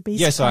mark of the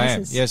beast. Yes,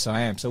 crisis.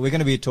 I am. So we're going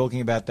to be talking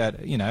about that,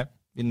 from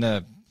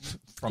now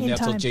till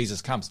time.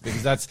 Jesus comes,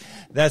 because that's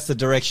the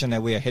direction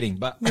that we are heading.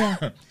 But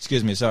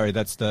excuse me, sorry,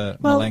 that's the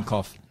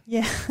Milenkov.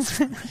 Yeah.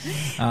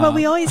 Well,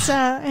 we always,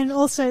 and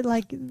also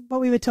like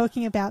what we were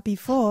talking about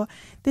before,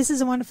 this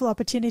is a wonderful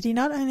opportunity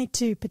not only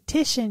to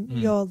petition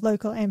your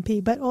local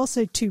MP, but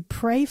also to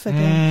pray for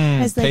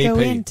them as they go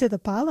into the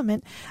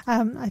parliament.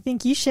 I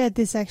think you shared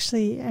this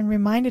actually and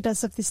reminded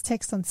us of this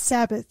text on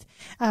Sabbath,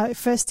 1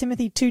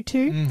 Timothy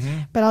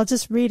 2:2, but I'll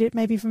just read it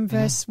maybe from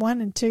verse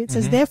 1 and 2. It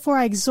says, "Therefore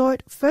I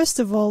exhort, first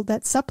of all,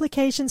 that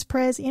supplications,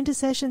 prayers,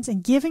 intercessions,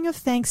 and giving of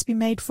thanks be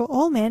made for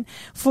all men,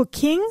 for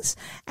kings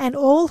and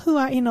all who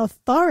are in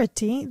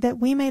authority, that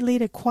we may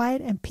lead a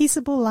quiet and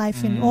peaceable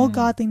life in all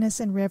godliness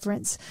and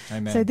reverence."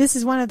 Amen. So this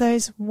is one of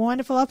those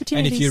wonderful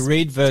opportunities. And if you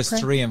read verse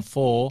 3 and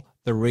 4,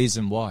 the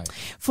reason why.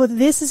 "For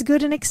this is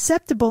good and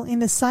acceptable in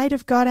the sight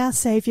of God our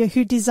Savior,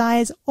 who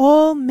desires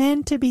all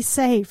men to be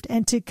saved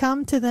and to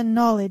come to the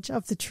knowledge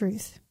of the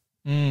truth."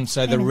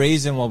 So the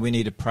reason why we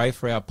need to pray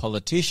for our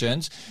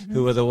politicians,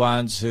 who are the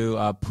ones who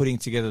are putting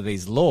together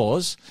these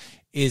laws,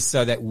 is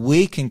so that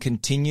we can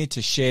continue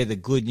to share the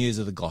good news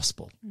of the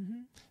gospel.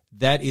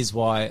 That is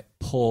why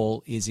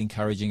Paul is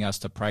encouraging us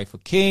to pray for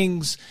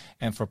kings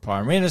and for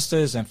prime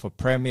ministers and for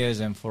premiers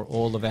and for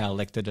all of our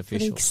elected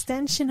officials. The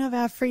extension of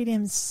our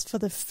freedoms for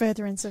the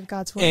furtherance of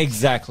God's word.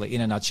 Exactly,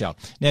 in a nutshell.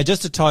 Now,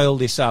 just to tie all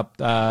this up,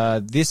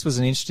 this was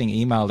an interesting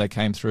email that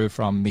came through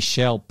from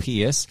Michelle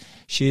Pearce.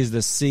 She is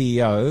the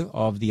CEO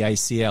of the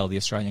ACL, the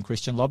Australian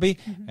Christian Lobby,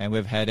 and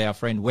we've had our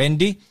friend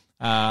Wendy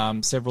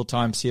several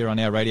times here on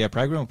our radio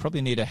program. We'll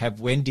probably need to have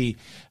Wendy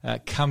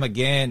come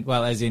again.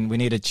 Well, as in we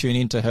need to tune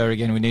into her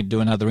again. We need to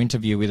do another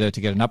interview with her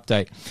to get an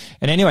update.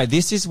 And anyway,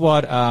 this is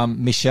what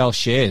Michelle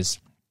shares.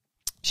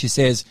 She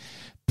says,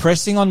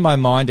 "Pressing on my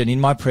mind and in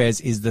my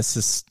prayers is the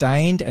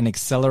sustained and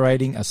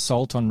accelerating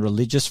assault on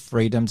religious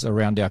freedoms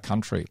around our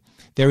country.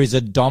 There is a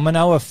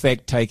domino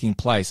effect taking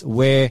place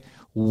where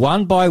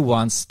one by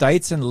one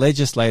states and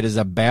legislators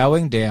are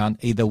bowing down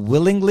either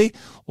willingly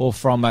or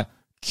from a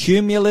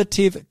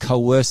cumulative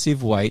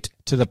coercive weight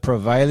to the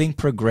prevailing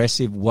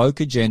progressive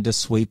woke agenda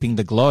sweeping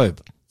the globe."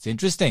 It's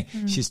interesting.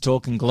 She's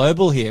talking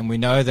global here, and we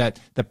know that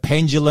the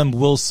pendulum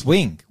will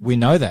swing. We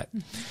know that.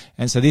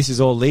 And so this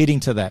is all leading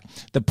to that.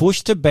 The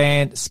push to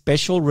ban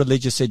special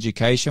religious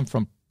education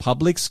from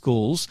public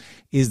schools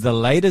is the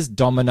latest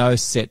domino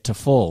set to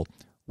fall,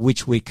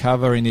 which we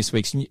cover in this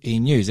week's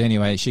news.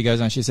 Anyway, she goes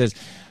on, she says,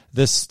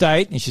 the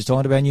state, and she's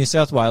talking about New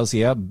South Wales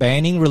here,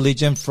 banning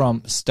religion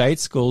from state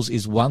schools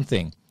is one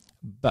thing.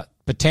 But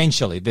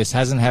potentially, this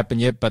hasn't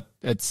happened yet, but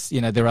it's,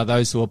 there are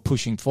those who are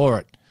pushing for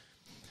it.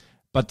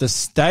 But the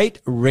state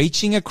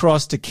reaching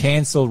across to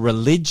cancel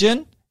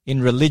religion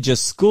in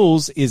religious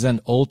schools is an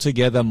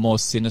altogether more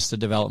sinister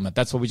development.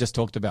 That's what we just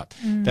talked about.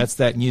 That's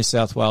that New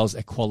South Wales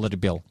Equality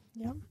Bill.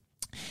 Yep.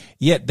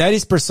 Yet that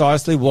is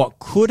precisely what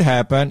could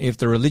happen if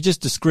the religious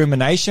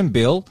discrimination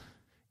bill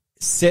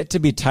set to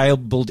be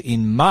tabled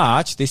in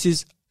March. This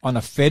is on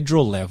a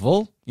federal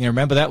level. You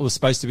remember that was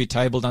supposed to be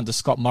tabled under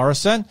Scott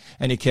Morrison,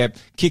 and he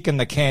kept kicking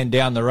the can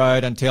down the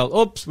road until,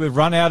 oops, we've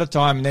run out of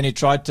time. And then he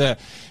tried to,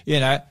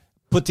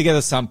 put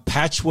together some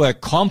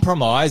patchwork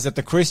compromise that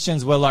the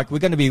Christians were like, we're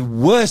going to be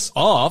worse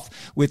off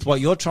with what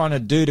you're trying to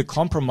do to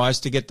compromise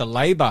to get the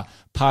Labor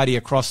Party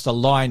across the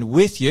line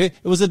with you.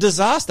 It was a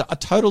disaster, a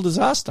total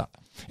disaster.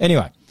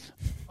 Anyway,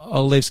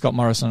 I'll leave Scott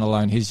Morrison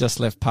alone. He's just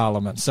left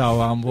Parliament.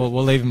 So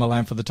we'll leave him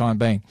alone for the time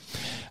being.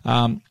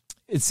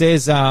 It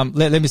says, let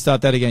me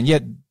start that again.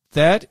 Yet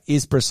that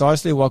is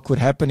precisely what could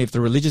happen if the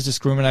religious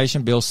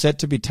discrimination bill set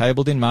to be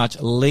tabled in March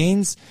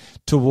leans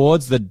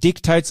towards the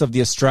dictates of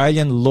the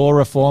Australian Law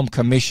Reform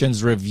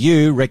Commission's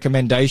review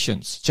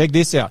recommendations. Check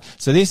this out.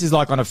 So this is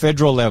like on a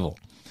federal level.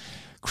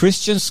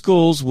 Christian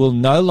schools will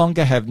no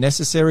longer have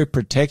necessary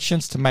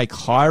protections to make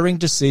hiring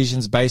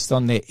decisions based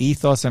on their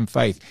ethos and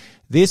faith.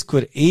 This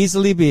could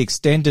easily be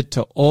extended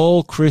to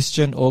all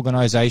Christian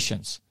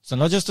organizations. So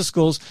not just the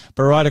schools,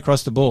 but right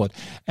across the board.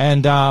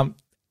 And,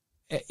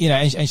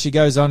 and she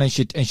goes on and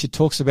she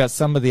talks about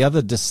some of the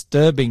other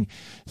disturbing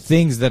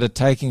things that are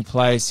taking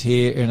place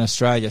here in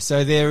Australia.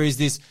 So there is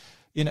this,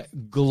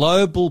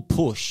 global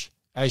push,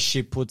 as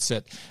she puts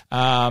it,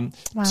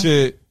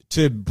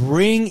 to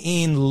bring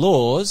in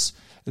laws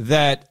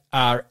that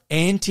are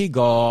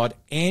anti-God,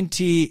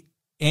 anti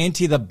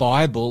the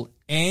Bible,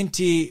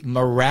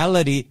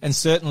 anti-morality, and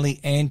certainly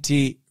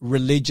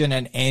anti-religion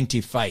and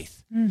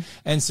anti-faith.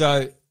 And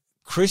so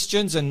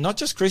Christians, and not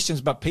just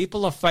Christians, but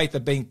people of faith, are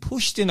being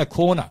pushed in a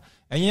corner.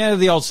 And you know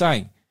the old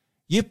saying,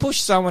 you push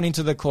someone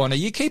into the corner,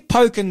 you keep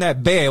poking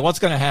that bear, what's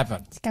going to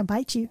happen? It's going to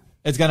bite you.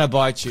 It's going to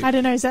bite you. I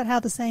don't know. Is that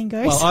how the saying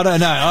goes? Well, I don't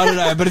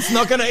know, but it's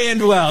not going to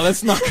end well.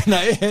 It's not going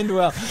to end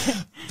well.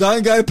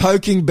 Don't go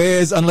poking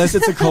bears unless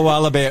it's a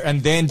koala bear,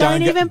 and then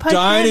don't even poke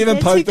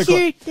the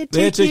koala.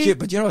 They're too cute.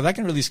 But you know what? They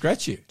can really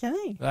scratch you. Can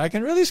they? They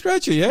can really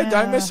scratch you, yeah.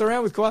 Don't mess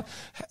around with koala.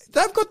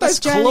 They've got those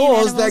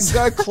claws that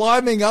go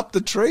climbing up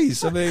the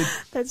trees. I mean,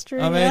 that's true.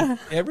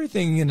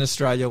 Everything in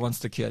Australia wants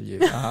to kill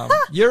you.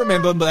 You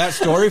remember that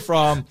story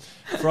from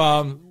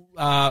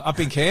up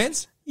in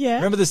Cairns? Yeah.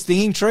 Remember the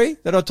stinging tree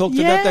that I talked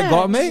about that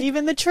got me?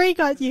 Even the tree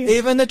got you.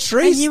 Even the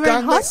tree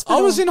stung me.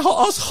 I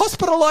was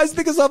hospitalized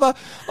because of a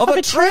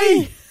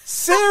tree.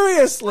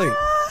 Seriously.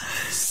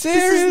 This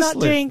is not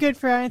doing good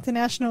for our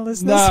international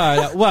listeners.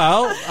 No.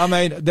 Well, I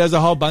mean, there's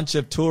a whole bunch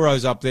of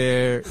Toros up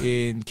there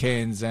in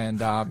Cairns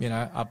and, up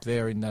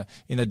there in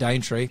the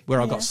Daintree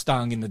where I got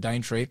stung in the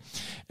Daintree.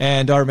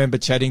 And I remember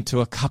chatting to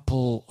a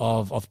couple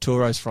of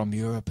Toros from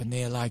Europe, and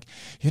they're like,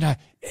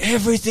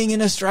 everything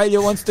in Australia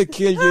wants to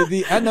kill you.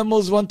 The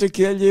animals want to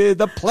kill you.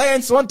 The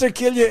plants want to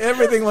kill you.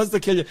 Everything wants to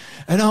kill you.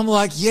 And I'm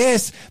like,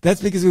 yes,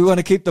 that's because we want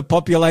to keep the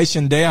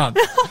population down.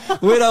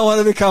 We don't want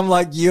to become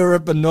like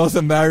Europe and North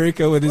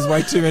America where there's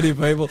way too many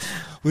people.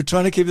 We're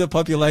trying to keep the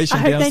population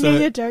down. I hope they knew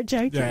you're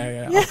joking.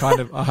 Yeah.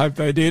 I hope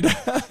they did.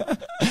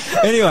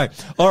 Anyway,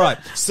 all right.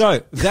 So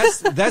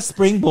that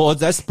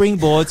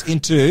springboards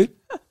into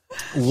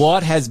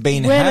what has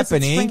been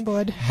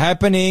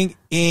happening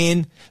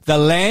in the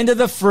land of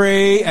the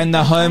free and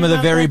the home of the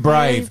very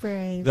brave.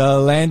 The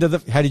land of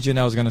the... How did you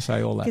know I was going to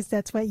say all that? Because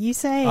that's what you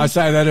say. I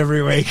say that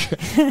every week.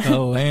 The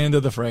land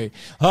of the free.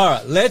 All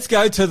right, let's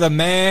go to the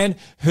man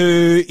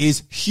who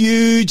is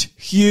huge.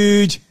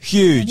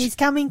 And he's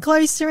coming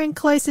closer and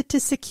closer to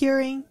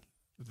securing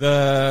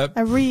the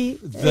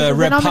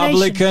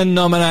Republican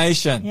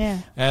nomination. Yeah.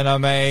 And I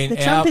mean, the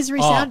Trump is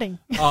resounding.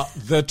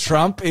 The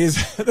Trump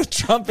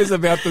is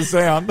about to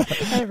sound.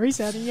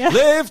 Resounding, yeah.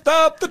 Lift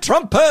up the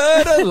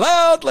trumpet and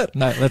loudly.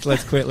 No,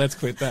 let's quit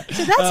that.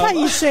 So that's how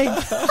you sing.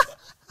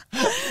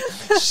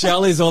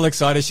 Shelley's all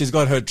excited. She's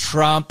got her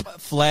Trump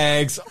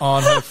flags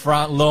on her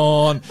front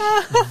lawn.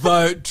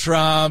 Vote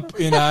Trump,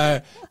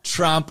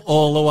 Trump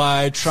all the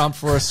way, Trump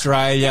for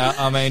Australia.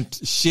 I mean,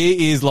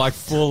 she is like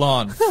full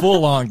on.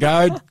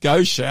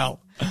 Go Shell.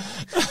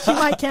 She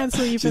might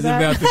cancel you for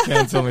that.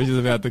 She's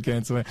about to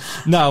cancel me.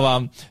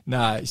 No,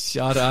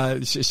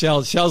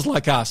 Shell's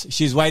like us.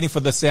 She's waiting for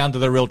the sound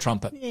of the real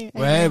trumpet.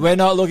 Yeah, we're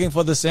not looking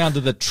for the sound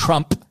of the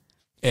trumpet.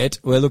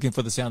 We're looking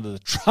for the sound of the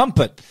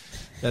trumpet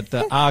that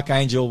the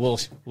archangel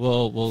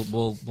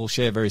will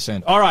share very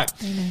soon. All right.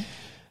 Amen.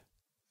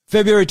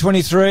 February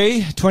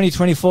 23,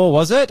 2024,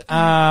 was it?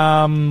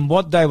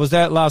 What day was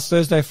that? Last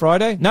Thursday,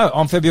 Friday? No,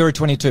 on February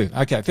 22.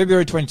 Okay,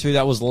 February 22,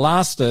 that was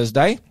last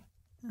Thursday.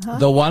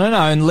 The one and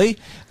only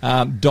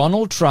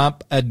Donald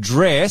Trump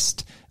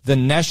addressed the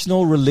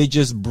National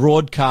Religious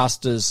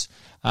Broadcasters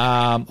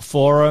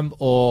Forum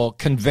or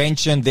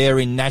convention there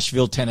in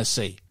Nashville,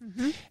 Tennessee.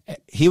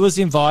 He was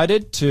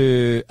invited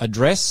to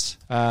address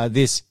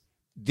this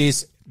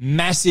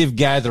massive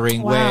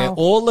gathering where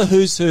all the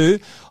who's who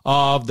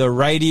of the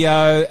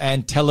radio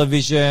and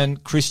television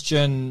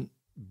Christian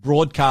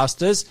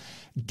broadcasters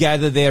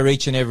gather there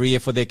each and every year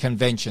for their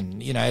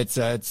convention. You know, it's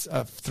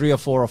 3 or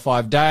 4 or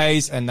 5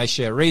 days, and they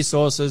share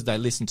resources, they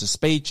listen to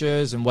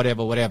speeches and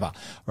whatever,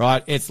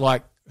 right? It's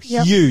like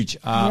huge.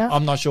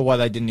 I'm not sure why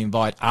they didn't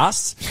invite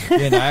us.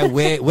 You know,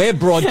 we're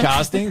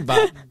broadcasting,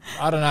 but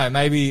I don't know.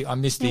 Maybe I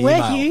missed the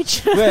email. We're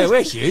huge.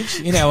 We're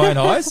huge in our own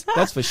eyes.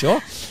 That's for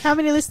sure. How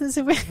many listeners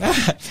have we?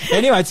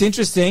 Anyway, it's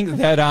interesting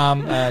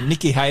that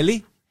Nikki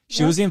Haley,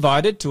 she was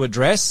invited to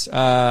address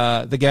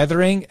the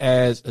gathering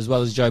as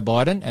well as Joe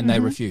Biden, and they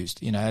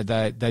refused. You know,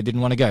 they didn't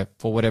want to go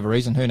for whatever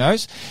reason. Who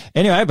knows?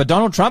 Anyway, but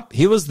Donald Trump,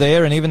 he was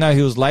there, and even though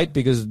he was late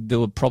because there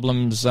were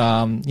problems,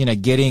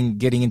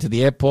 getting into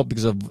the airport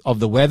because of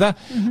the weather,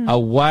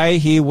 away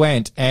he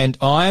went. And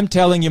I am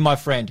telling you, my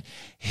friend,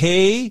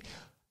 he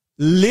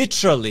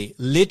literally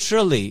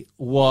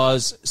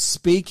was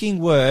speaking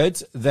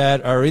words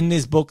that are in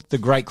this book, The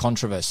Great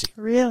Controversy.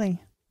 Really?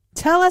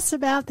 Tell us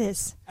about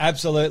this.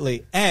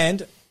 Absolutely.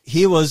 And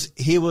he was,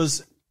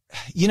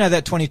 you know,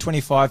 that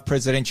 2025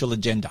 presidential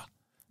agenda,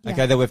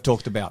 okay, that we've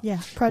talked about. Yeah,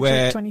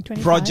 Project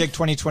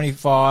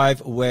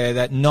 2025, where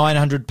that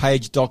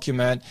 900-page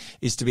document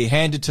is to be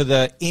handed to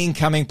the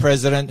incoming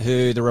president,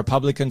 who the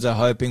Republicans are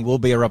hoping will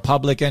be a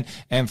Republican.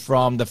 And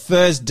from the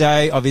first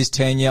day of his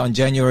tenure on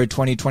January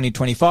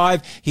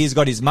 2025, he's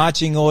got his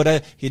marching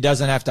order. He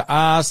doesn't have to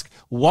ask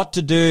what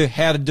to do,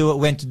 how to do it,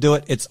 when to do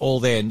it. It's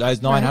all there in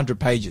those 900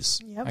 pages.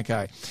 Yep.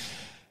 Okay.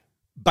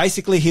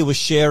 Basically, he was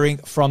sharing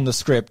from the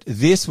script.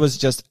 This was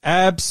just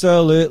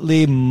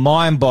absolutely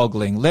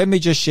mind-boggling. Let me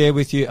just share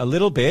with you a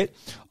little bit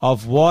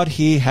of what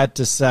he had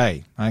to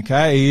say.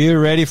 Okay, are you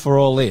ready for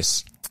all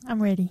this?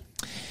 I'm ready.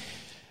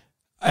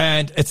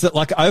 And it's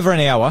like over an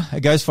hour.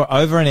 It goes for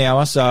over an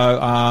hour. So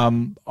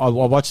I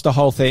watched the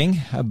whole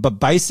thing. But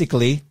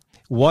basically,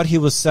 what he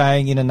was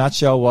saying in a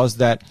nutshell was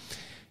that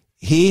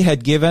he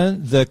had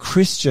given the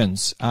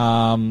Christians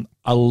a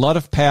lot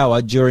of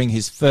power during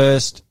his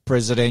first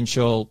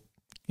presidential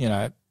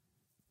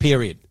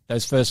period,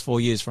 those first 4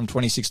 years from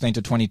 2016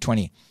 to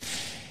 2020.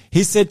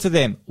 He said to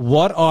them,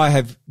 what I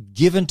have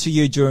given to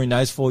you during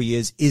those 4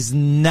 years is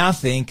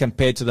nothing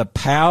compared to the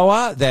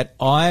power that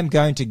I am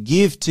going to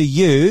give to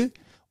you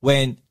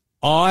when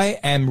I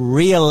am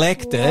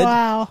re-elected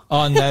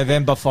on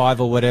November 5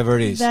 or whatever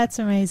it is. That's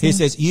amazing. He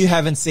says, you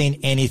haven't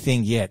seen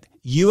anything yet.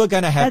 You are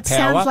going to have power.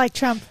 That sounds like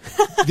Trump.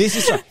 This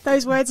is right.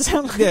 Those words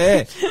sound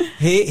like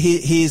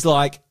He's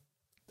like,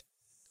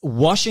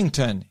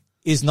 Washington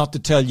is not to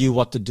tell you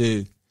what to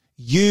do.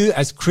 You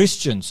as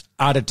Christians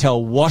are to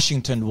tell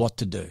Washington what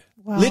to do.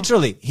 Wow.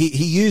 Literally,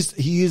 he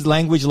used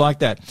language like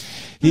that.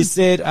 He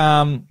said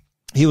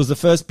he was the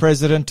first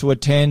president to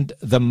attend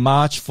the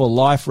March for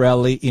Life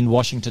rally in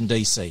Washington,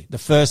 D.C., the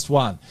first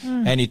one.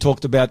 And he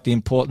talked about the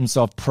importance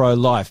of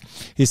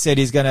pro-life. He said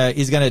he's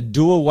gonna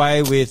do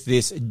away with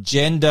this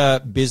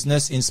gender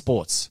business in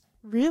sports.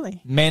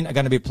 Really? Men are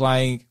going to be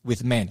playing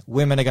with men.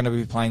 Women are going to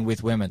be playing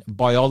with women.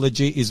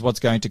 Biology is what's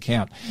going to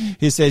count.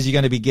 He says you're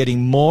going to be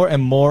getting more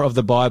and more of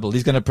the Bible.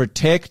 He's going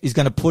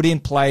to put in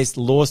place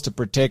laws to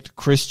protect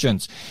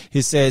Christians.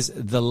 He says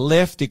the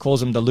left, he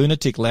calls them the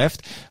lunatic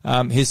left.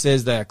 He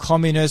says they're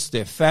communists,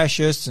 they're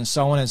fascists, and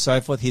so on and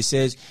so forth. He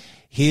says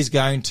he's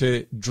going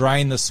to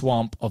drain the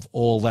swamp of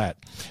all that.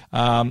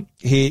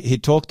 He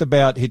talked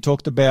about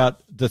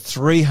the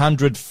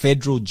 300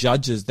 federal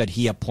judges that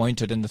he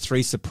appointed and the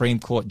 3 Supreme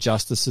Court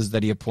justices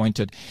that he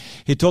appointed.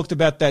 He talked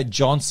about that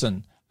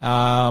Johnson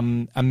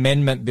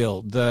amendment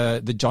bill,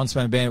 the Johnson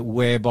amendment,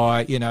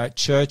 whereby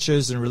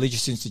churches and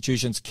religious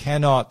institutions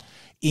cannot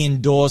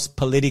endorse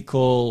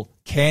political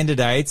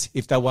candidates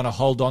if they want to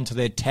hold on to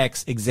their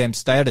tax exempt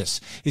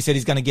status. He said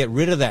he's going to get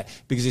rid of that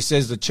because he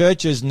says the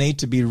churches need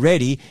to be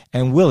ready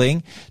and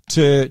willing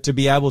to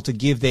be able to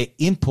give their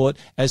input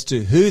as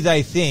to who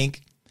they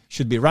think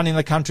should be running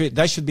the country.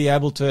 They should be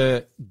able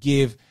to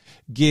give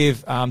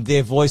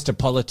their voice to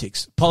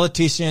politics.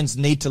 Politicians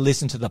need to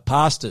listen to the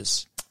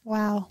pastors.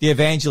 Wow. The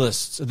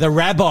evangelists, the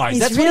rabbis. He's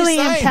That's really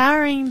what he's saying.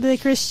 empowering the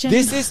Christian.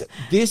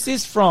 This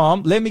is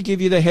from, let me give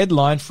you the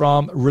headline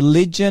from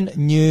Religion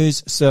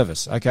News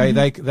Service. Okay.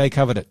 They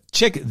covered it.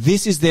 Check.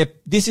 This is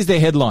their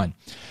headline.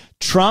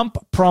 Trump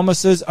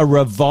promises a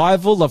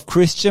revival of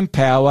Christian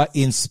power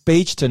in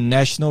speech to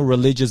national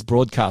religious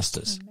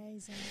broadcasters.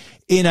 Amazing.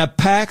 In a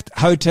packed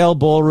hotel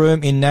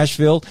ballroom in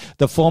Nashville,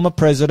 the former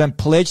president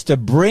pledged to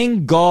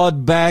bring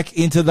God back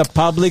into the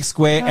public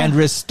square and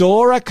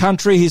restore a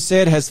country he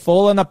said has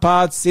fallen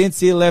apart since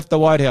he left the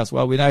White House.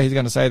 Well, we know he's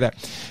going to say that.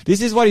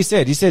 This is what he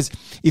said. He says,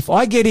 if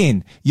I get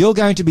in, you're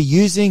going to be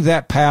using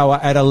that power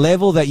at a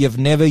level that you've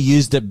never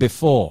used it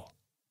before.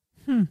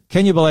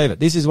 Can you believe it?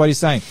 This is what he's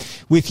saying.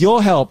 With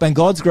your help and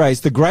God's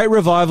grace, the great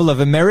revival of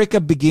America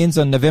begins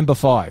on November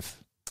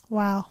 5.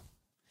 Wow.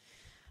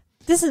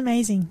 This is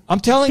amazing. I'm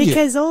telling you.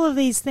 Because all of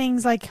these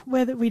things, like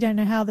whether we don't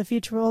know how the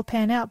future will all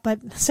pan out, but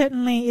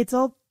certainly it's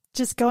all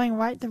just going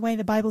right the way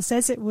the Bible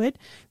says it would,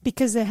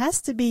 because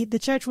the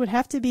church would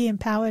have to be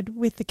empowered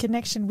with the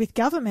connection with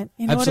government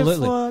in order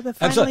for the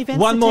final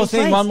events One to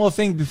take place. more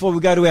thing before we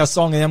go to our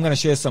song, and I'm going to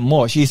share some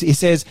more. He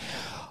says,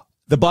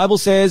 the Bible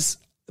says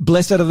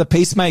Blessed are the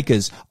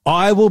peacemakers.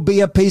 I will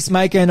be a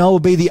peacemaker, and I will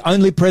be the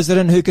only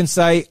president who can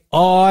say,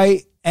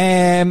 I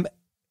am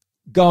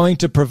going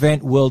to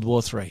prevent World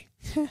War III.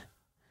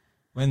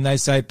 When they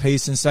say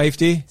peace and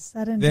safety,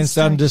 then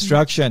sudden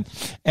destruction.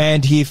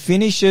 And he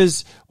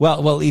finishes,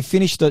 he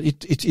finished,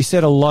 he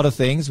said a lot of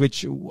things,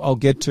 which I'll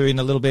get to in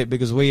a little bit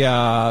because we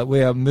are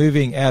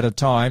moving out of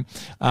time.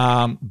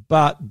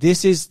 But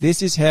this is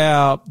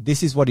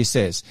what he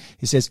says.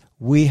 He says,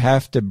 we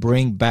have to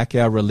bring back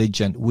our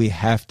religion. We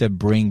have to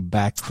bring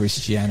back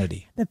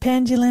Christianity. The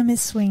pendulum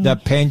is swinging. The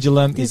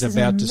pendulum is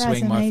about to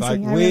swing, my folk.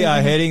 We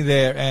are heading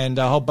there, and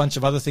a whole bunch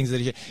of other things that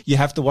you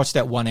have to watch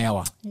that 1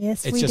 hour.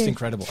 Yes, it's just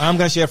incredible. I'm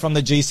going to share from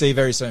the GC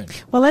very soon.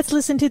 Well, let's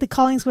listen to the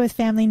Collingsworth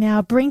family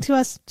now. Bring to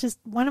us just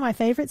one of my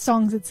favorite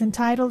songs. It's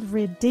entitled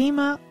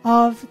Redeemer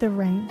of the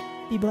Rain.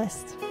 Be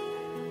blessed.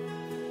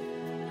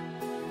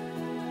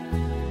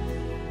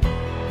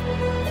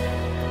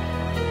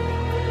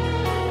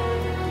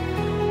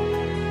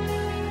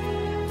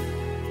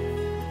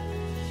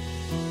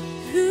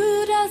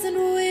 Who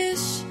doesn't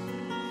wish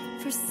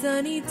for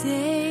sunny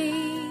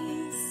days?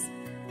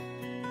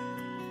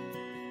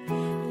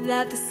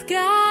 That the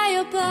sky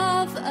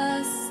above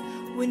us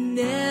would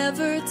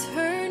never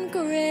turn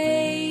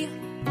gray.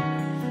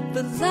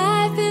 But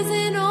life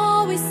isn't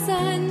always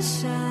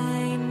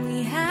sunshine.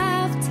 We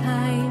have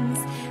times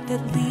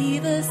that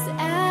leave us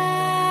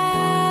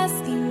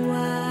asking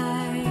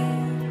why.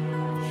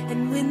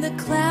 And when the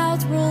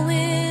clouds roll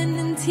in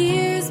and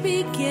tears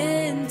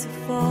begin to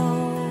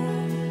fall,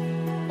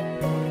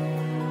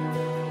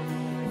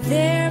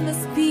 there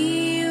must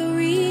be a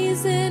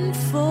reason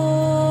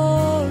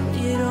for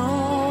it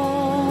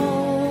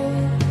all.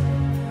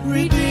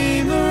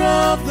 Redeemer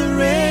of the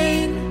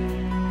rain,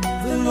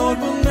 the Lord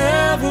will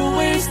never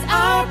waste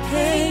our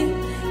pain.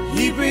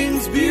 He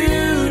brings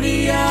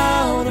beauty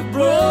out of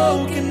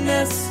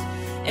brokenness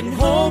and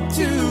hope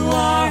to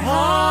our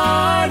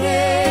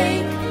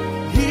heartache.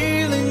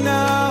 Healing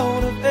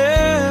out of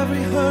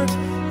every hurt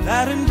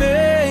that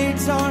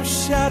invades our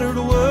shattered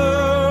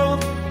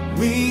world.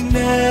 We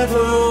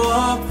never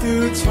walk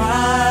through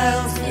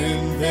trials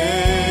in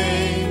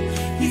vain.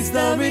 He's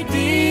the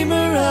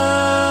Redeemer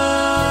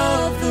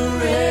of the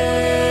rain.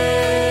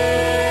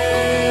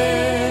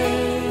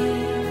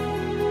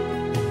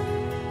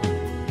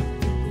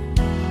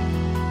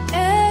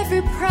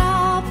 Every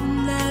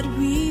problem that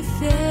we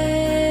face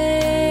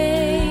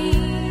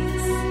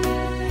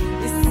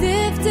is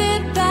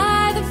sifted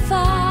by the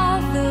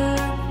Father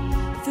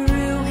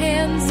through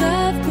hands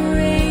of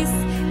grace.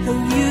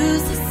 He'll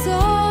use the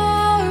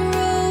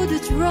sorrow to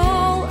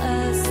draw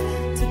us,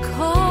 to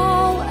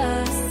call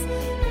us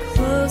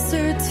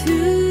closer to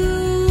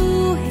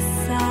His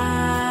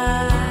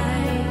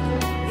side.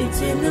 It's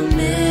in the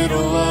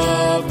middle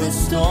of the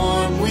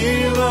storm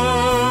we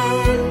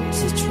learn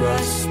to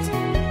trust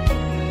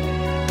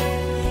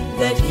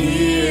that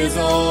He is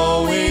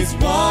always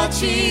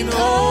watching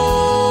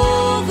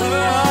over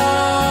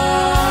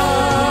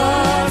us.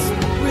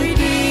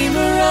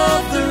 Redeemer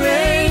of the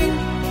rain,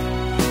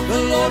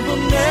 the Lord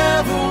will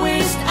never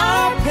waste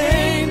our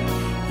pain.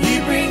 He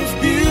brings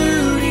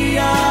beauty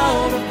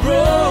out of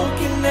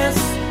brokenness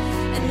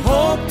and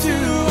hope to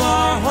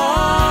our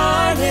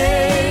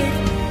heartache.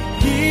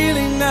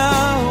 Healing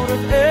out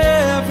of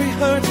every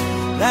hurt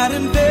that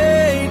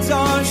invades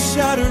our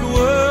shattered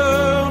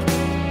world.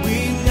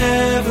 We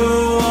never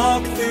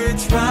walk through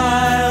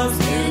trials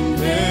in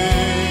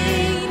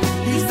vain.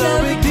 He's the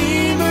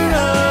Redeemer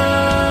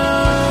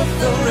of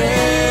the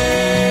rain.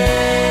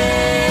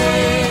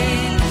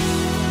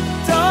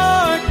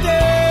 Dark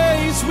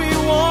days we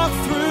walk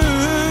through.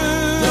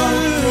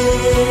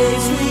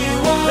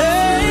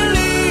 They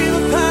leave a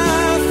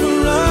path for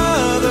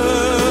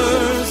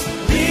others,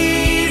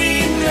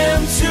 leading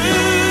them to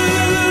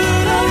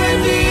the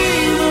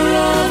Redeemer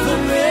of the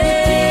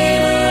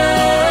rain.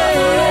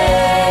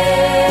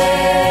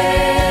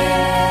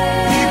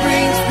 He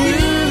brings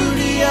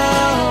beauty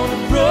out of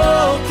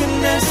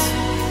brokenness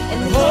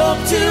and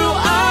hope to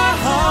our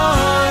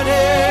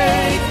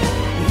heartache.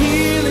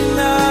 Healing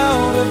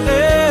out of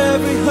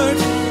every hurt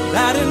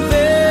that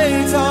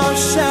invades our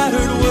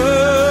shattered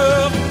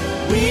world.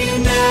 We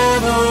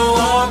never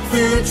walk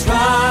through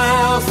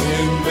trials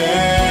in vain.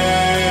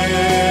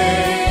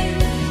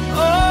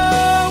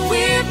 Oh,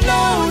 we've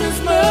known His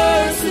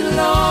mercy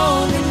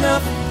long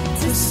enough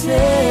to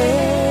say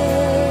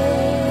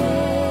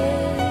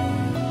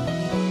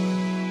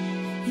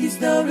He's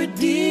the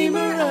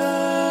Redeemer of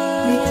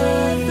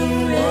the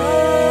rain.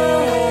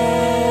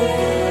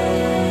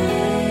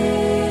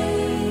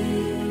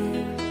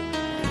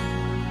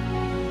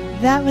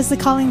 That was the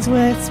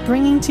Collingsworths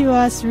bringing to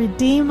us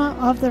Redeemer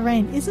of the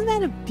Rain. Isn't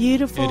that a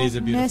beautiful, It is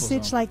a beautiful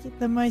message? song. Like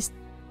the most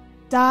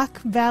dark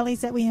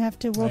valleys that we have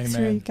to walk Amen.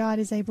 through, God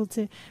is able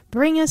to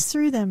bring us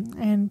through them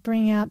and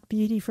bring out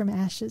beauty from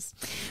ashes.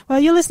 Well,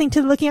 you're listening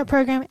to the Looking Up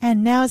program,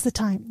 and now is the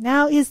time.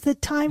 Now is the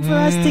time for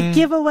us to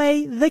give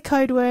away the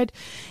code word.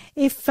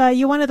 If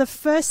you're one of the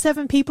first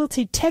 7 people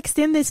to text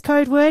in this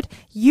code word,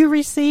 you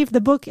receive the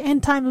book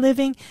End Time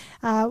Living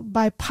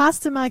by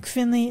Pastor Mike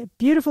Finley. A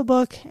beautiful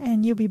book,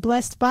 and you'll be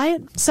blessed by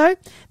it. So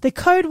the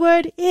code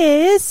word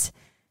is,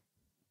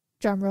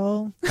 drum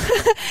roll,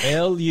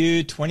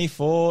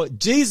 LU24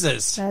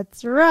 Jesus.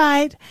 That's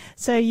right.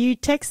 So you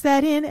text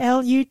that in,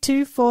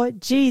 LU24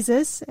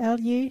 Jesus,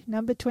 LU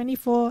number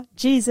 24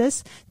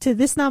 Jesus, to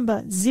this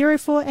number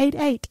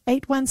 0488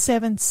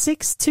 817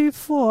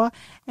 624.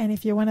 And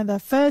if you're one of the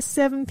first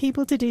 7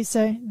 people to do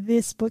so,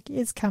 this book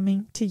is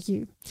coming to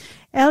you.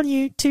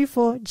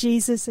 LU24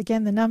 Jesus,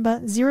 again the number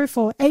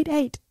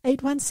 0488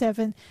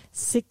 817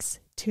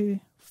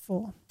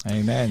 624.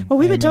 Amen. Well,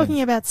 we were Amen.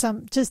 talking about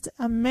some just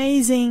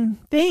amazing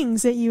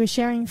things that you were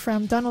sharing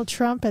from Donald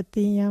Trump at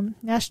the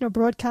National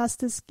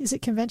Broadcasters, is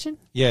it convention?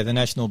 Yeah, the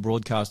National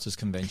Broadcasters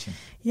Convention.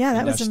 Yeah,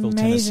 that in was Nashville,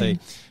 amazing.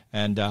 Tennessee.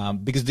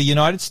 And because the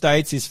United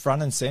States is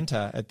front and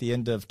center at the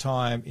end of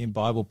time in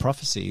Bible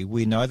prophecy.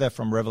 We know that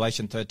from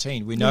Revelation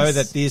 13. We know Yes.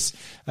 that this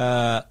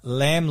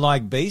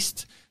lamb-like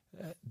beast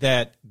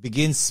that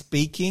begins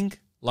speaking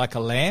like a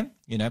lamb,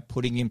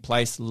 putting in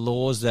place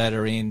laws that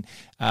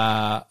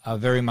are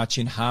very much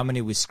in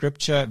harmony with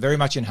Scripture, very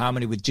much in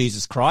harmony with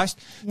Jesus Christ,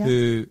 Yeah.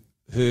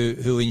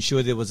 who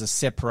ensured there was a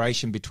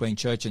separation between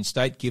church and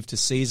state. Give to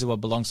Caesar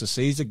what belongs to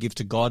Caesar. Give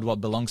to God what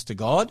belongs to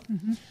God.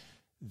 Mm-hmm.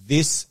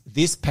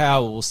 This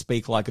power will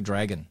speak like a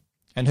dragon.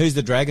 And who's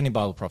the dragon in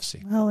Bible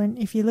prophecy? Well, and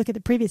if you look at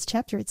the previous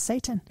chapter, it's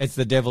Satan. It's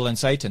the devil and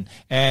Satan.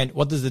 And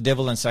what does the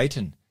devil and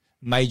Satan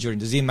major in?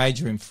 Does he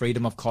major in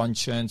freedom of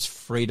conscience,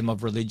 freedom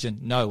of religion?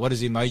 No. What does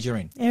he major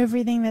in?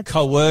 Everything that's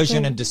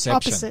Coercion the and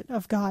deception. opposite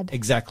of God.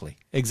 Exactly.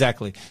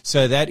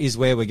 So that is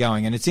where we're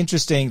going. And it's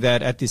interesting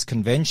that at this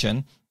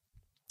convention,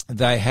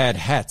 they had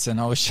hats,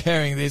 and I was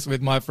sharing this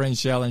with my friend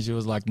Shell, and she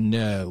was like,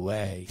 "No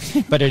way!"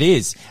 But it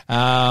is. They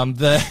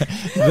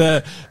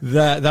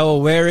were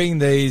wearing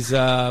these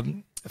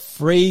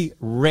free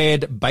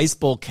red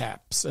baseball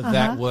caps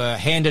that were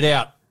handed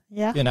out,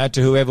 Yeah.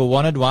 to whoever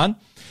wanted one,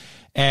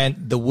 and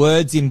the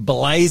words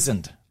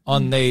emblazoned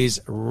on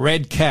these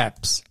red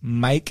caps: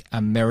 "Make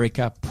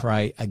America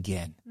Pray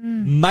Again."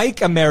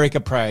 Make America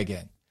Pray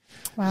Again.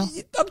 Wow.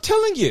 I'm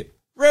telling you.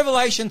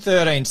 Revelation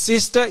 13,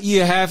 sister,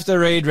 you have to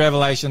read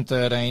Revelation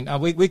 13.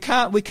 We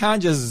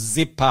can't just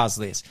zip past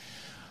this.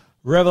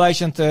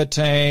 Revelation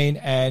 13,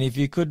 and if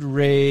you could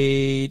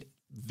read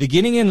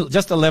beginning in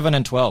just 11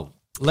 and 12.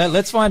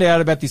 Let's find out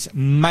about this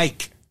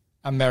Make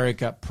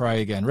America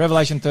Pray Again.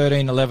 Revelation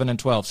 13, 11 and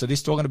 12. So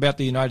this is talking about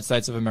the United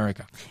States of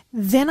America.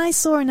 Then I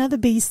saw another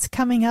beast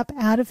coming up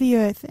out of the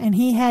earth, and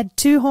he had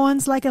 2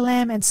 horns like a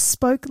lamb and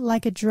spoke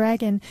like a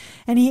dragon.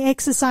 And he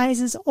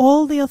exercises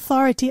all the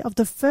authority of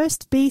the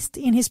first beast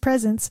in his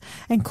presence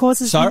and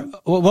causes... So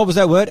what was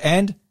that word?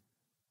 And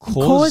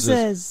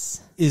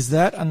causes. Is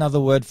that another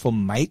word for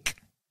make?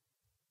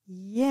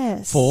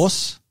 Yes.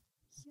 Force?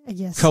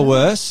 Yes.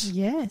 Coerce?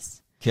 Yes.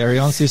 Carry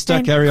on, sister,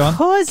 And carry on.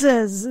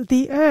 causes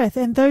the earth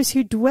and those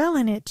who dwell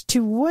in it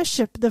to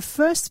worship the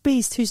first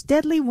beast whose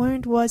deadly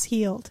wound was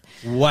healed.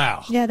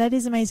 Wow. Yeah, that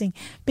is amazing.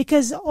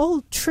 Because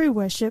all true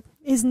worship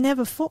is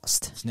never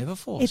forced. It's never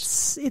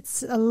forced.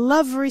 It's a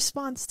love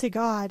response to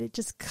God. It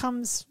just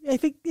comes,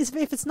 if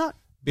it's not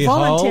Behold,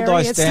 voluntary, I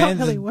it's not stand.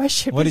 really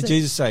worship. What is did it?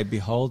 Jesus say?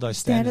 Behold, I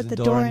stand at the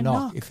door and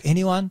knock. knock. If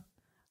anyone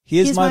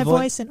hears Hears my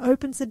voice, voice and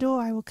opens the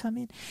door, I will come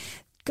in.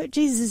 God,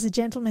 Jesus is a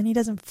gentleman. He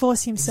doesn't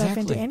force himself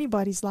into Exactly.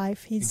 anybody's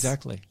life. He's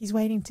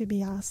waiting to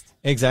be asked.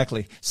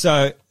 exactly.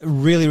 So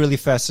really, really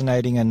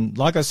fascinating. And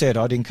like I said,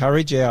 I'd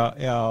encourage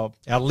our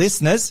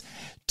listeners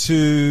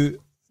to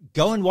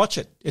go and watch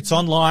it. It's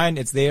online.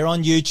 It's there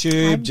on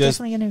YouTube. I'm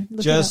definitely going to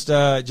look just it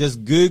up.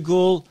 just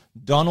Google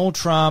Donald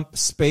Trump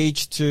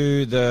speech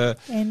to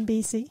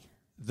NBC.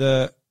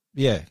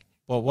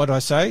 Well, what do I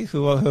say?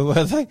 Who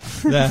were they?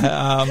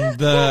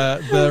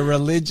 The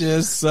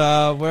religious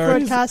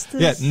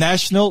Broadcasters.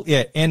 national.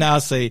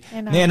 NRC,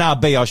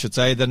 NRB, I should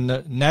say, the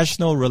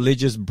National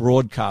Religious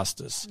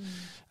Broadcasters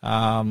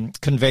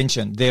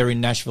Convention there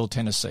in Nashville,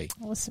 Tennessee.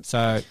 Awesome.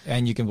 So,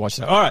 and you can watch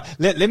that. All right,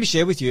 let me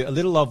share with you a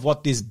little of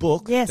what this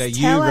book Yes, that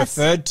you tell us.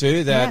 referred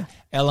to that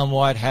Ellen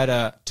White had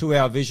a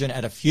 2-hour vision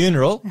at a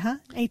funeral.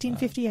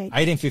 1858.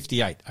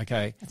 1858,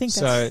 okay. I think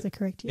that's the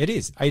correct year. It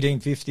is,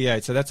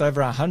 1858. So that's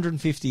over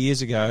 150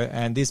 years ago.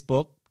 And this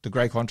book, The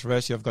Great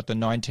Controversy, I've got the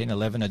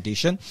 1911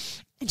 edition.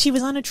 And she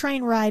was on a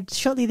train ride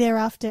shortly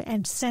thereafter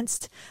and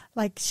sensed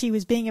like she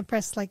was being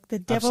oppressed, like the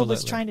devil was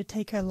Absolutely. trying to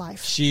take her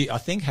life. She, I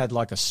think, had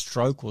like a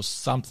stroke or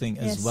something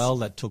as Yes. well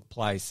that took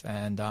place.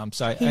 And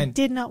He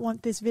did not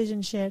want this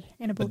vision shared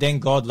in a book. But then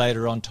God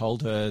later on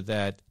told her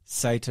that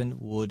Satan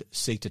would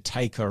seek to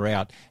take her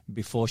out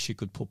before she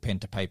could put pen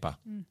to paper.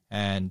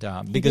 And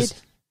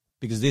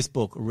because this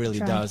book really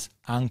does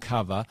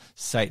uncover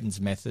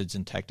Satan's methods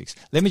and tactics.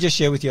 Let me just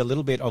share with you a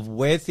little bit of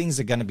where things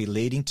are going to be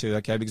leading to,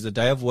 okay, because the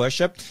day of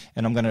worship,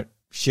 and I'm going to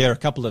share a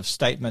couple of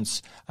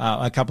statements,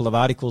 a couple of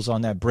articles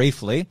on that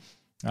briefly.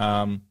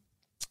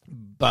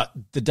 But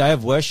the day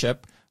of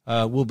worship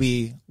will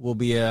be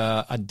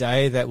a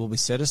day that will be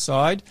set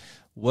aside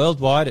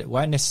worldwide. It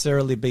won't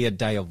necessarily be a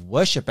day of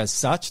worship as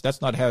such.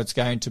 That's not how it's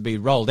going to be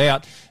rolled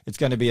out. It's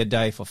going to be a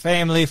day for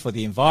family, for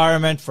the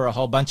environment, for a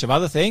whole bunch of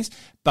other things.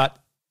 But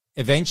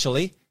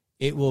eventually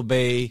it will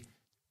be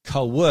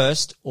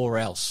coerced, or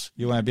else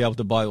you won't be able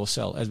to buy or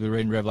sell, as we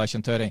read in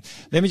Revelation 13.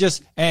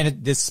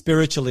 And this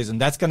spiritualism,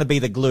 that's going to be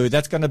the glue.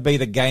 That's going to be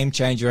the game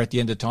changer at the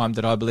end of time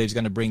that I believe is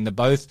going to bring the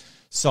both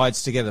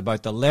sides together.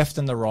 Both the left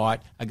and the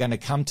right are going to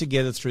come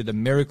together through the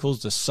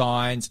miracles, the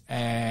signs,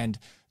 and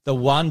the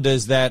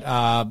wonders that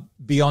are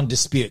beyond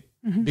dispute,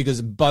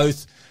 because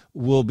both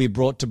will be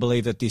brought to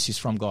believe that this is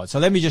from God. So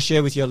let me just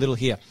share with you a little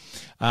here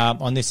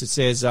on this. It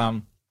says,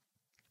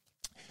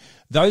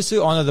 those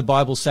who honour the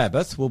Bible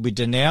Sabbath will be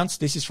denounced.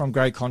 This is from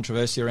Great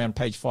Controversy around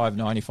page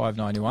 590,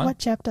 591. What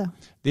chapter?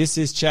 This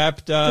is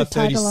chapter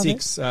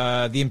 36,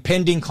 the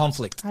impending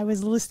conflict. I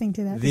was listening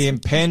to that. The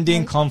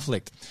impending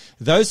conflict.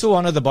 Those who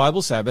honour the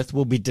Bible Sabbath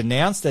will be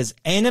denounced as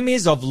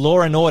enemies of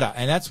law and order.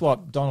 And that's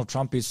what Donald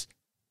Trump is,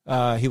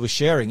 he was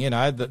sharing.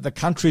 The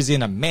country's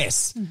in a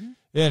mess.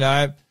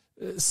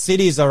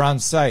 Cities are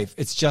unsafe.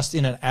 It's just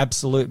in an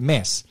absolute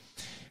mess.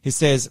 He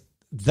says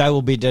they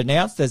will be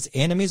denounced as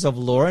enemies of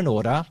law and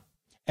order,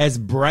 as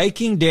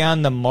breaking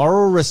down the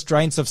moral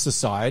restraints of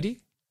society,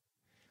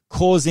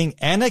 causing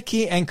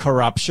anarchy and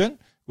corruption,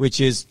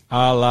 which is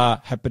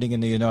happening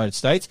in the United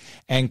States,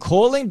 and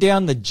calling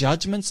down the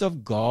judgments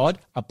of God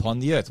upon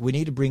the earth. We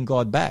need to bring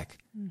God back.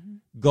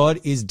 God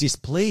is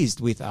displeased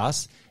with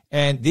us,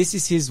 and this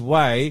is his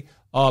way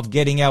of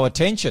getting our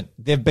attention.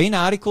 There have been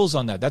articles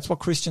on that. That's what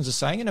Christians are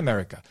saying in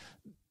America.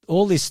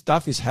 All this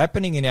stuff is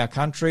happening in our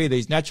country,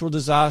 these natural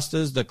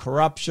disasters, the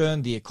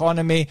corruption, the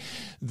economy,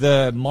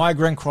 the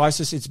migrant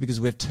crisis. It's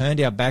because we've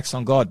turned our backs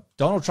on God.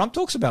 Donald Trump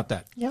talks about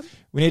that. Yep.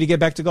 We need to get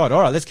back to God.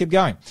 All right, let's keep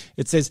going.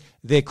 It says,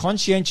 their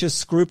conscientious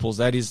scruples,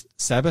 that is,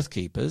 Sabbath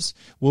keepers,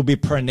 will be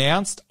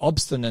pronounced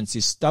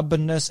obstinacy,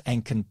 stubbornness,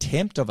 and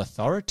contempt of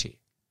authority.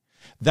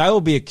 They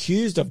will be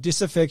accused of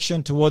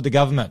disaffection toward the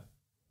government.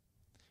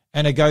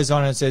 And it goes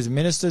on and says,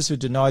 ministers who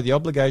deny the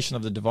obligation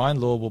of the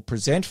divine law will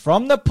present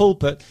from the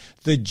pulpit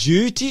the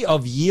duty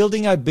of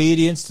yielding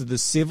obedience to the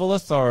civil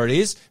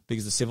authorities,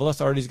 because the civil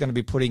authorities are going to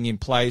be putting in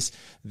place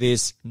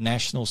this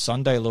national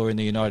Sunday law in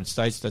the United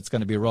States that's going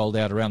to be rolled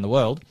out around the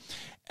world,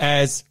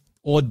 as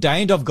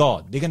ordained of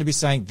God. They're going to be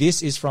saying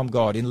this is from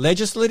God. In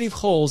legislative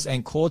halls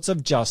and courts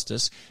of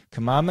justice,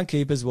 commandment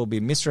keepers will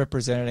be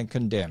misrepresented and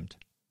condemned.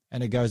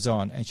 And it goes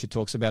on, and she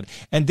talks about it.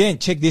 And then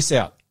check this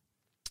out.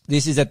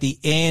 This is at the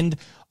end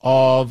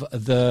of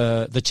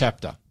the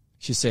chapter.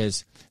 She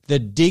says, the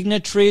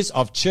dignitaries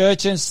of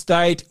church and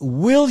state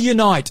will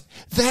unite.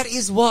 That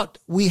is what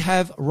we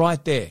have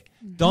right there.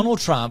 Donald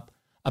Trump,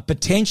 a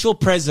potential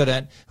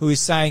president who is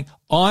saying,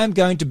 I'm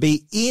going to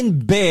be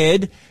in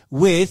bed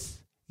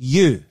with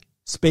you.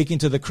 Speaking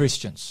to the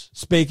Christians,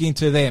 speaking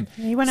to them.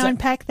 You want to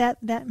unpack that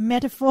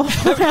metaphor?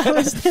 We're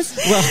going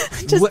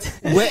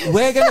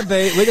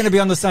to be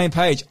on the same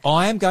page.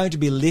 I am going to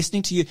be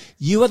listening to you.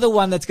 You are the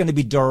one that's going to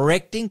be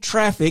directing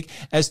traffic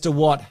as to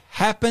what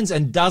happens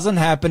and doesn't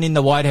happen in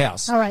the White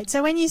House. All right.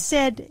 So when you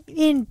said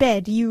in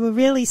bed, you were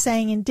really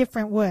saying in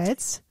different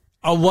words.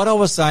 What I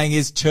was saying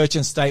is church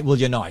and state will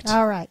unite.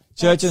 All right.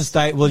 Church and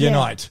state will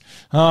unite.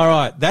 All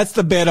right. That's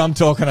the bed I'm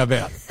talking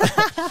about.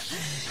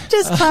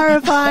 Just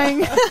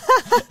clarifying.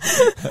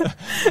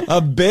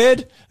 A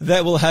bed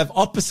that will have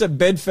opposite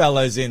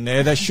bedfellows in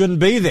there that shouldn't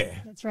be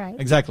there. That's right.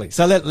 Exactly.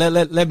 So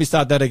let me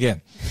start that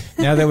again.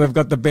 Now that we've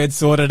got the bed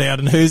sorted out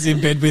and who's in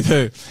bed with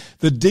who.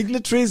 The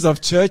dignitaries of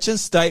church and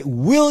state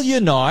will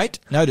unite,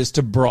 notice,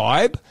 to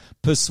bribe,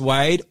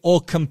 persuade, or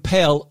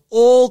compel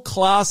all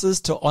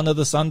classes to honor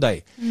the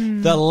Sunday.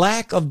 The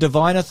lack of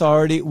divine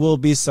authority will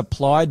be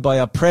supplied by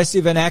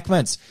oppressive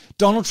enactments.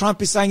 Donald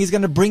Trump is saying he's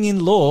going to bring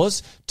in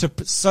laws to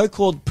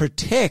so-called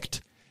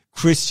protect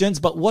Christians,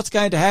 but what's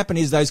going to happen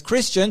is those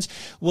Christians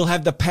will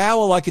have the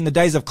power like in the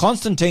days of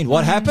Constantine.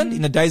 What happened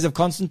in the days of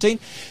Constantine?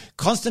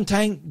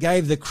 Constantine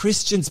gave the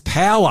Christians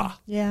power.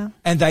 Yeah.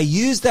 And they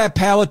used that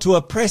power to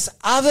oppress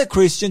other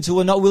Christians who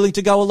were not willing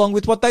to go along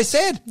with what they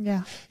said.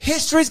 Yeah.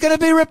 History's going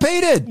to be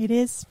repeated. It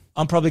is.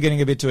 I'm probably getting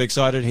a bit too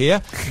excited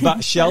here,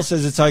 but Shell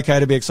says it's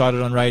okay to be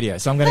excited on radio,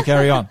 so I'm going to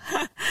carry on.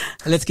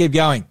 Let's keep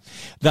going.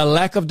 The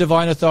lack of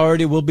divine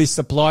authority will be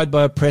supplied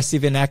by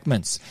oppressive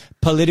enactments.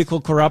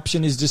 Political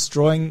corruption is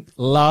destroying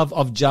love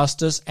of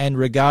justice and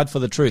regard for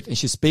the truth. And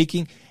she's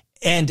speaking,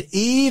 and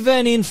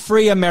even in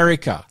free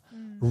America,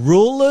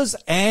 rulers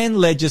and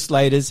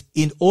legislators,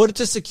 in order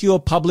to secure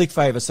public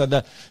favor, so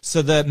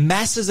the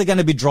masses are going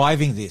to be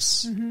driving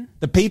this.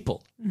 The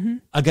people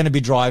are going to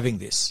be driving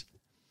this.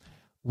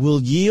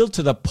 Will yield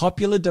to the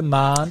popular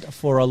demand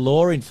for a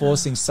law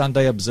enforcing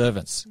Sunday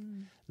observance.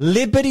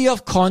 Liberty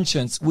of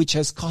conscience, which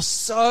has cost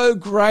so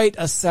great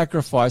a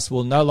sacrifice,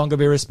 will no longer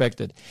be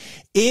respected.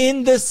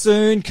 In the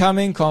soon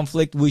coming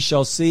conflict, we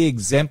shall see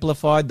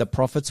exemplified the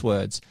prophet's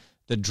words.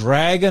 The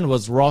dragon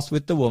was wroth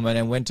with the woman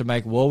and went to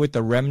make war with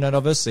the remnant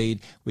of her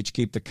seed, which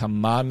keep the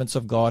commandments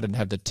of God and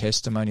have the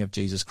testimony of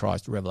Jesus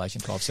Christ.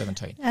 Revelation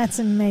 12:17. That's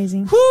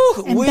amazing.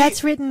 Whew, And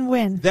that's written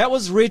when? That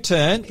was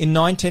written in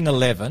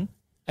 1911,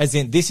 as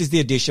in this is the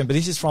edition, but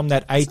this is from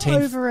that It's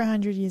over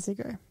 100 years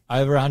ago.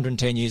 over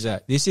 110 years ago.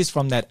 This is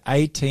from that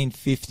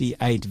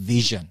 1858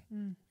 vision.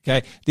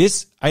 Okay,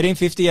 this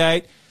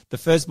 1858. The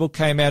first book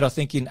came out, I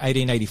think, in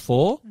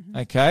 1884.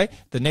 Okay,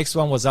 the next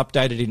one was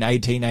updated in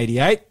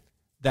 1888.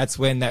 That's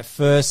when that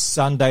first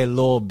Sunday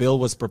law bill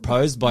was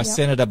proposed by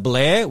Senator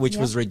Blair, which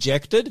was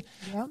rejected.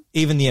 Yep.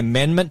 Even the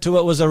amendment to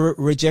it was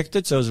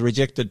rejected, so it was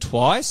rejected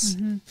twice.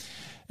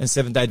 And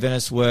Seventh-day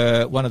Adventists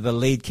were one of the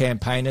lead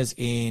campaigners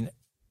in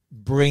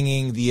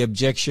bringing the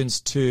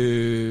objections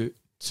to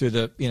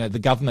the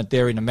government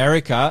there in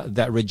America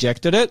that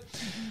rejected it.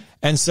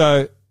 And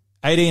so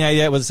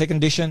 1888 was the second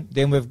edition.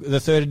 Then we've the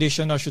third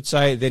edition, I should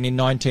say. Then in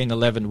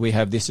 1911 we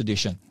have this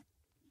edition.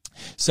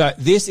 So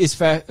this is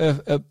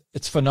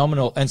it's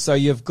phenomenal, and so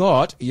you've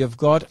got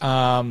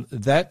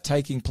that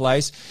taking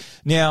place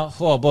now.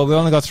 Oh boy, we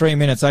only got 3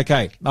 minutes.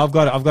 Okay, I've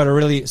got to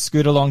really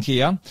scoot along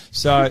here.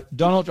 So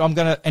Donald,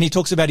 and he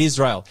talks about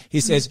Israel.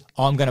 He says,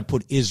 I'm going to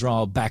put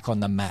Israel back on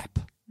the map.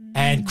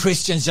 And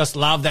Christians just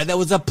love that. There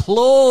was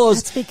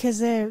applause. That's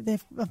because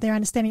of their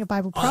understanding of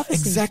Bible prophecy.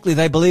 Exactly.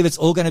 They believe it's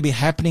all going to be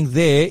happening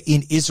there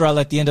in Israel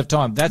at the end of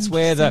time. That's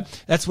where the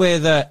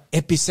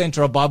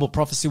epicenter of Bible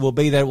prophecy will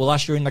be. That will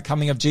usher in the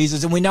coming of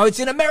Jesus. And we know it's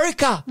in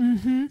America.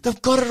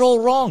 They've got it all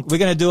wrong. We're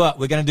going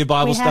to do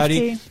Bible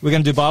study. We're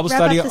going to do Bible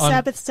study up the on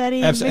Sabbath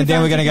study, and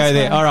then we're going to go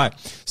there. All right.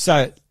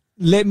 So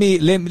let me,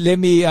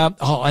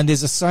 and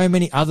there's so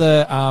many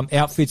other,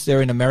 outfits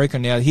there in America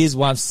now. Here's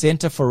one,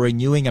 Center for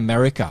Renewing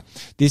America.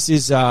 This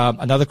is,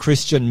 another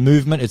Christian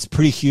movement. It's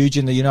pretty huge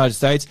in the United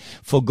States.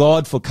 For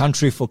God, for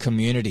country, for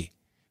community.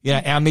 You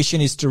know, our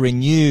mission is to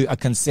renew a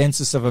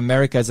consensus of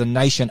America as a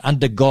nation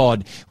under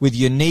God with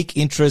unique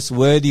interests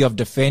worthy of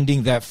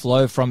defending that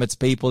flow from its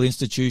people,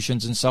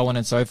 institutions, and so on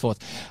and so forth.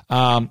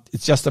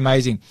 It's just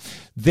amazing.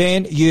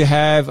 Then you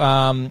have,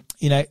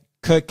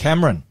 Kirk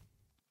Cameron.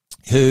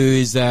 Who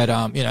is that,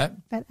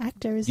 that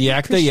actor, is the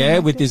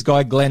actor, with this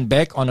guy Glenn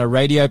Beck on a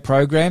radio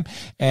program,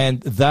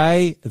 and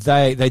they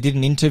did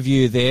an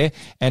interview there,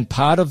 and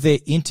part of their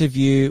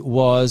interview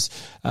was,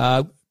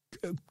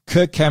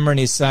 Kirk Cameron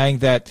is saying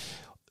that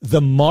the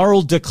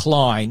moral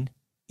decline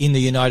in the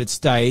United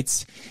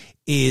States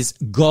is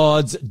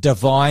God's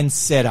divine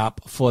setup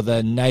for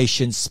the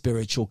nation's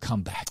spiritual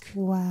comeback.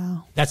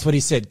 Wow. That's what he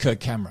said, Kirk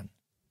Cameron.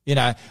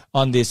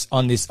 On this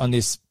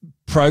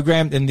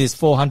program, and there's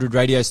 400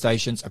 radio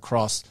stations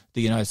across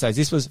the United States.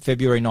 This was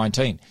February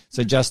 19,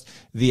 so just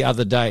the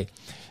other day.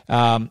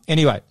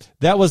 Anyway,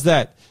 that was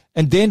that.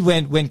 And then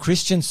when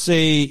Christians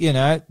see,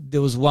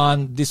 there was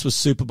one, this was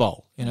Super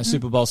Bowl,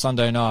 Super Bowl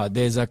Sunday night.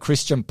 There's a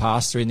Christian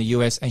pastor in the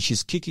US, and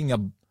she's kicking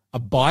a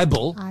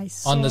Bible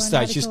on the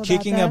stage. She's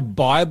kicking a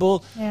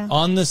Bible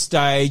on the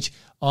stage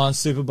on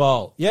Super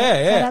Bowl.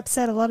 That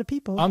upset a lot of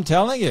people. I'm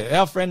telling you,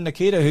 our friend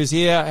Nikita, who's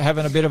here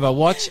having a bit of a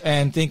watch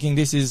and thinking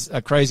this is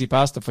a crazy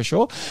pastor for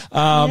sure.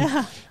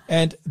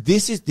 And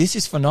this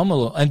is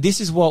phenomenal. And this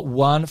is what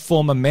one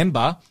former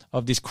member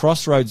of this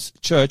Crossroads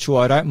church, who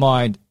I don't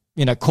mind,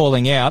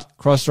 calling out,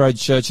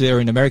 Crossroads Church there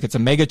in America. It's a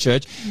mega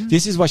church.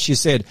 This is what she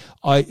said.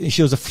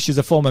 She's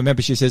a former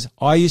member. She says,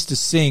 I used to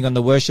sing on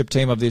the worship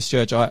team of this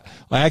church. I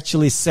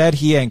actually sat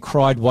here and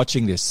cried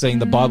watching this, seeing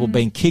the Bible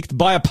being kicked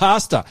by a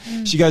pastor.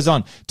 She goes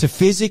on to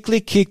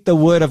physically kick the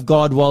word of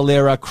God while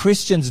there are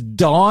Christians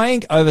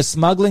dying over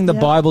smuggling the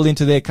Bible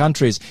into their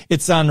countries.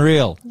 It's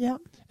unreal.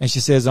 Yep. And she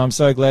says, I'm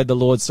so glad the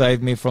Lord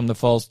saved me from the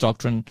false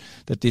doctrine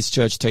that this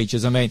church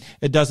teaches. I mean,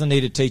 it doesn't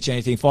need to teach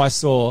anything. If I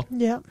saw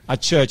a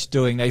church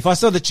doing that, if I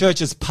saw the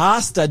church's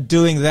pastor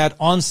doing that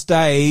on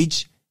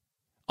stage,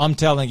 I'm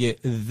telling you,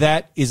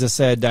 that is a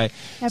sad day.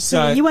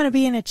 Absolutely. So, you want to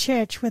be in a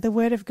church where the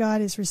word of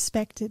God is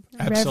respected,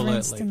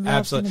 reverenced, and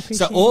loved and appreciated.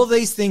 So all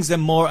these things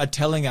and more are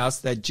telling us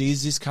that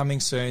Jesus is coming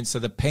soon. So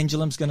the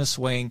pendulum's going to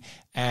swing,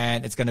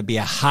 and it's going to be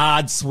a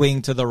hard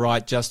swing to the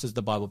right, just as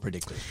the Bible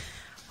predicted.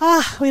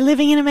 We're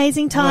living in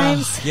amazing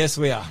times. Yes,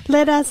 we are.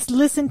 Let us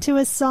listen to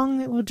a song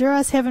that will draw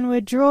us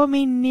heavenward. Draw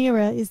Me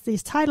Nearer is the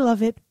title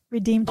of it,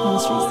 Redeemed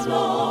Ministries. Oh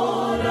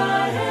Lord,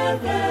 I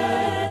have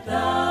heard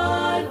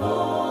thy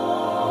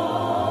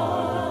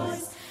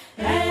voice,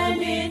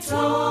 and it's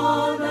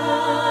all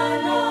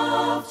thy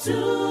love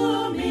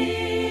to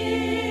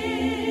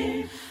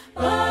me,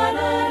 but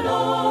I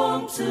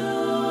long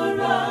to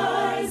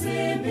rise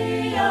in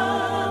the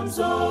arms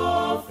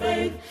of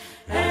faith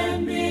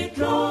and be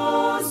drawn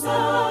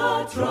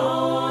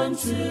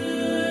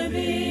to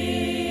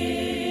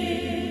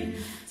thee.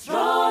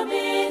 Draw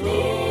me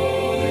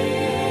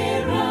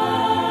nearer,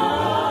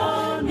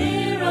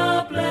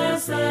 nearer,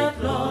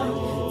 blessed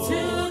Lord,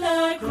 to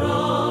thy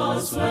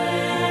cross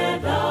where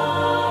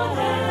thou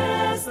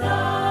hast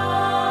died.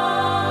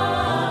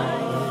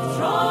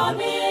 Draw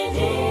me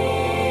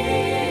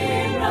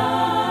nearer,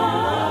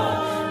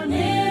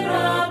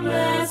 nearer,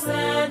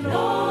 blessed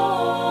Lord,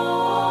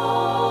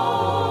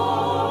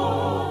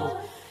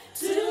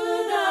 to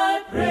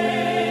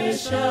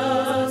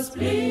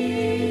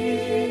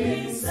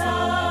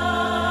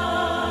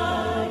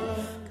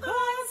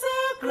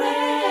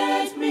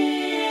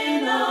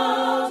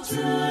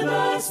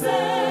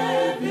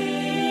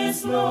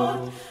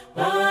Lord,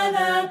 by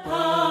the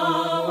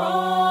power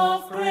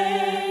of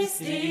grace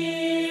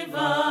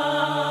divine.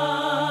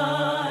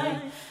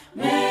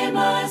 May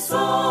my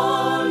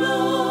soul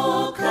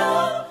look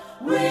up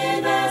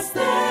with a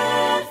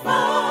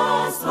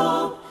steadfast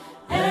hope,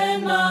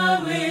 and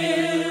my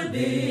will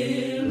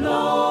be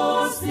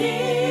lost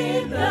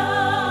in thine.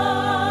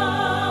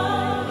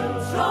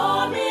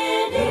 Draw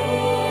me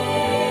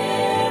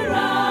nearer,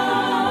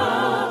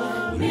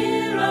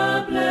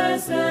 nearer,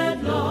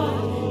 blessed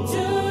Lord,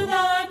 to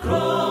thy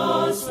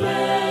cross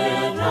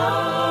where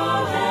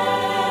thou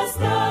hast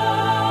died.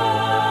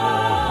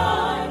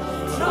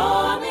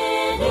 Draw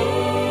me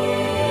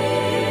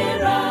nearer,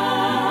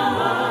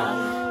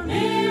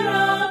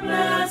 nearer,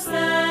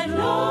 blessed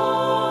Lord,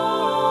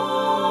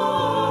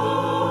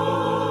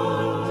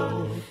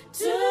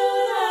 to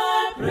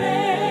thy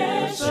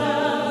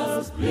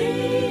precious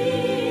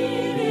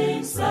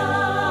bleeding side.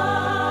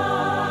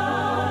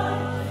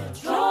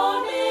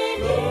 Draw me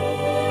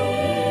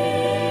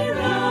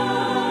nearer,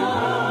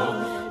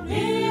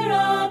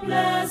 nearer,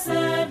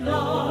 blessed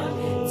Lord,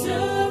 to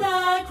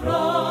thy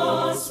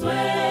cross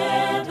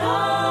where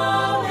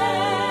thou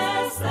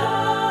hast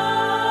died.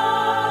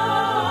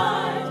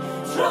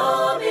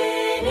 Draw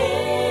me nearer,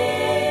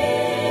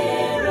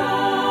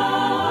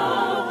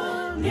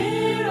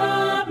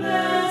 nearer,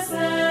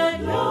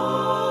 blessed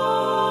Lord,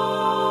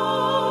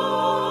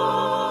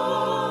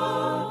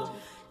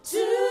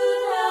 to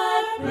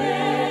thy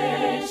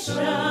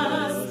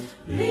precious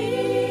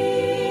bleeding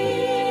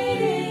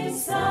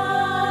side,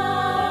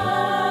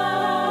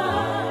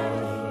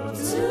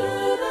 to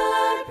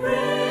thy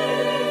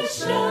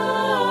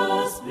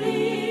precious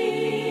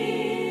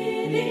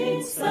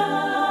bleeding side,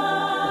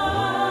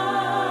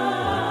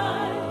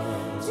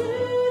 to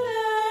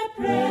thy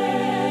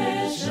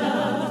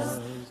precious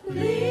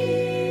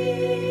bleeding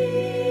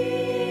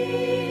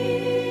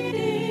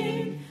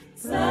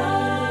side.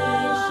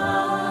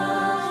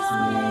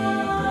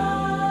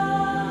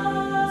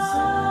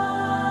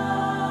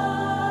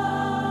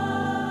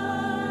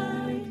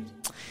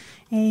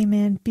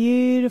 Amen.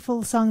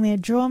 Beautiful song there.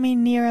 Draw Me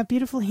Nearer.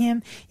 Beautiful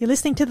hymn. You're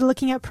listening to the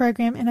Looking Up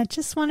program, and I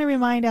just want to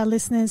remind our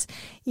listeners,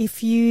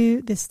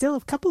 there's still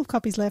a couple of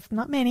copies left,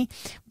 not many,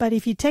 but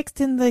if you text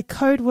in the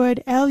code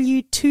word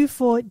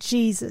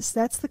LU24Jesus,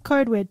 that's the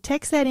code word.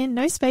 Text that in,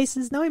 no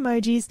spaces, no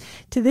emojis,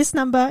 to this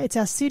number. It's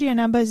our studio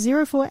number,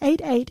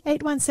 0488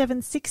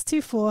 817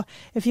 624.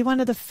 If you're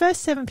one of the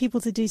first 7 people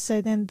to do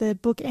so, then the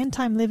book End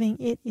Time Living,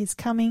 it is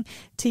coming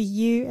to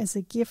you as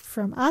a gift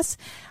from us.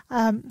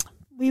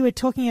 We were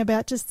talking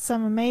about just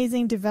some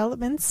amazing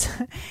developments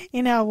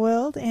in our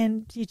world,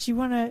 and did you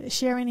want to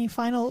share any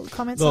final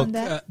comments on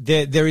that?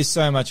 There is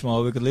so much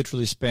more. We could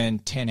literally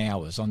spend 10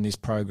 hours on this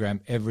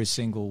program every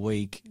single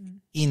week,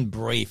 in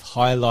brief,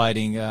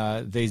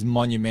 highlighting these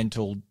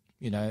monumental,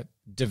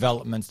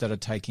 developments that are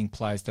taking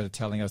place that are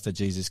telling us that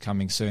Jesus is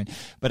coming soon.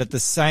 But at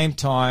the same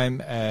time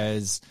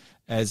as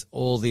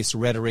all this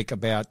rhetoric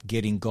about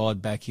getting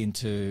God back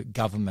into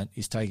government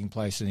is taking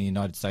place in the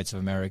United States of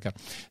America,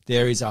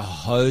 there is a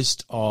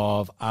host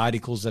of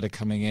articles that are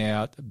coming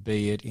out,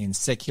 be it in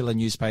secular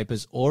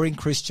newspapers or in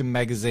Christian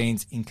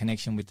magazines, in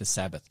connection with the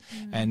Sabbath.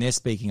 And they're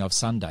speaking of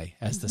Sunday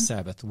as the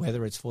Sabbath,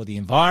 whether it's for the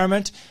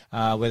environment,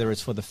 whether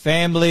it's for the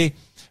family,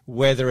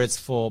 whether it's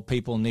for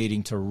people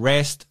needing to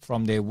rest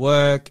from their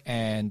work,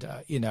 and,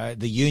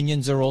 the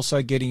unions are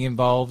also getting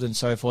involved and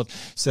so forth.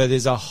 So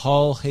there's a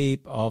whole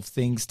heap of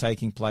things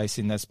taking place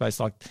in that space.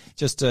 Like,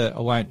 I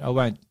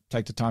won't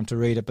take the time to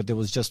read it, but there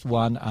was just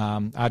one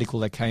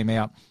article that came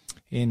out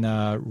in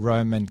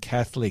Roman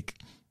Catholic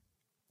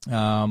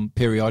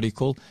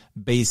periodical,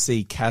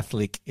 BC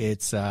Catholic.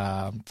 It's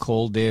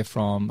called there,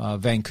 from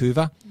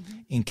Vancouver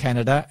in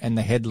Canada, and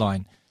the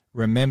headline,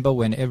 "Remember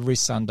when every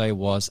Sunday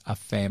was a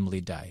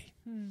family day."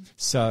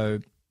 So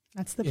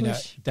That's the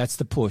push.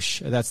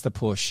 That's the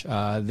push.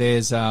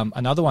 There's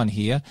another one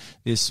here.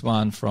 This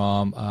one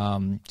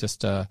from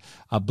just a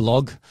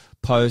blog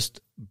post,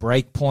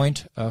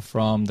 Breakpoint,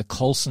 from the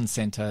Colson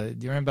Center.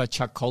 Do you remember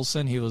Chuck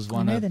Colson? He was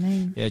I know the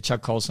name. Yeah,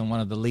 Chuck Colson, one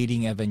of the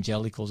leading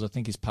evangelicals. I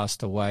think he's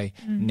passed away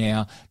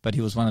now, but he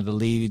was one of the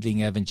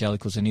leading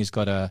evangelicals, and he's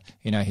got a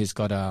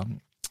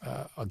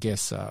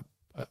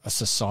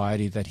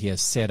society that he has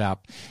set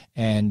up,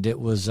 and it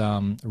was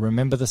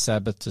remember the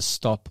Sabbath to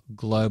stop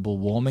global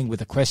warming,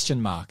 with a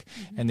question mark.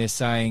 And they're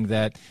saying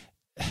that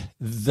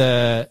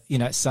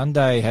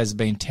Sunday has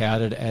been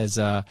touted as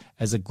a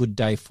good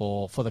day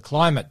for the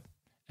climate,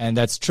 and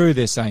that's true,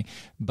 they're saying,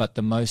 but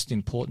the most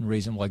important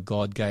reason why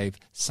God gave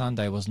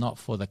Sunday was not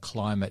for the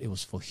climate, it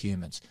was for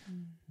humans.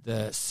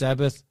 The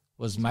Sabbath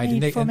was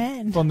made for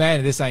man. For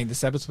man. They're saying the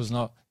Sabbath was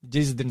not,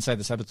 Jesus didn't say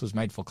the Sabbath was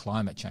made for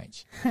climate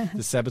change.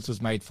 The Sabbath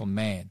was made for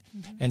man.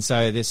 And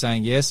so they're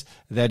saying, yes,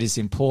 that is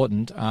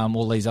important,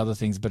 all these other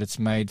things, but it's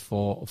made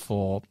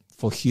for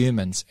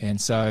humans. And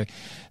so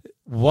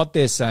what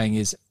they're saying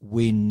is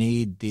we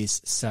need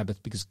this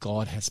Sabbath because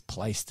God has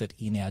placed it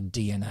in our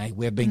DNA.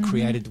 We've been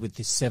created with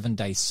this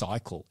 7-day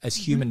cycle as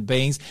human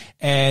beings,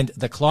 and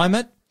the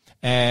climate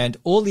and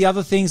all the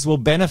other things will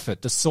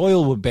benefit. The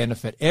soil will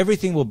benefit.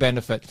 Everything will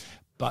benefit.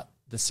 But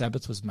the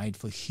Sabbath was made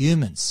for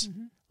humans.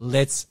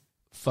 Let's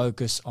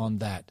focus on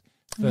that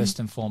first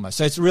and foremost.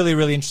 So it's really,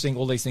 really interesting,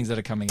 all these things that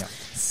are coming up.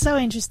 So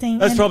interesting.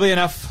 That's probably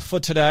enough for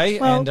today.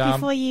 Well, and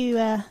before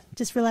you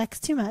just relax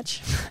too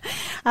much,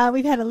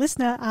 we've had a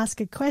listener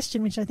ask a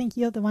question, which I think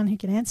you're the one who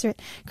can answer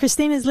it.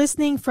 Christina's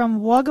listening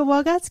from Wagga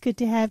Wagga. It's good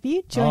to have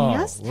you joining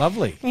us.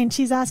 Lovely. And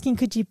she's asking,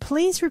 could you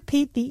please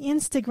repeat the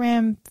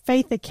Instagram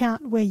faith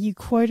account where you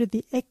quoted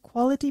the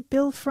equality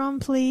bill from,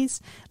 please?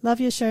 Love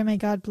your show. May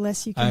God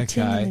bless you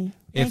continually. Okay.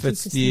 If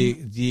it's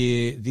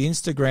the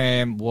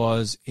Instagram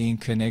was in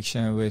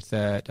connection with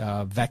that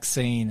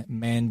vaccine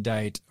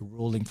mandate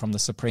ruling from the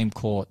Supreme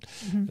Court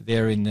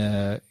there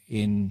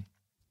in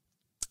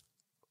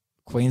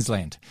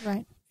Queensland.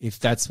 Right. If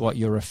that's what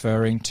you're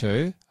referring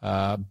to,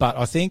 but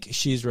I think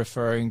she's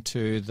referring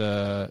to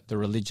the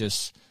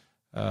religious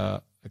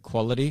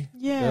equality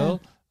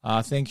bill.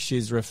 I think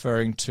she's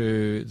referring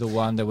to the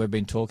one that we've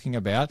been talking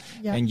about.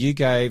 Yep. And you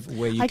gave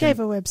where you gave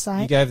a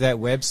website. You gave that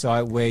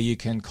website where you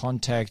can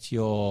contact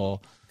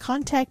your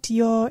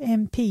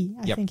MP,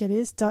 I think it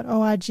is,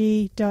 .org.au.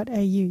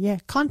 Yeah,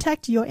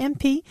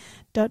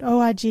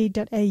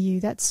 contactyourmp.org.au.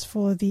 That's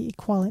for the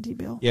equality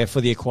bill. Yeah,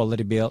 for the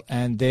equality bill.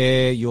 And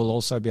there you'll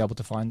also be able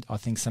to find, I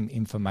think, some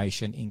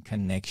information in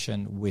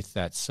connection with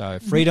that. So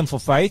Freedom for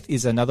Faith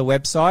is another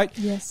website.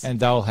 Yes. And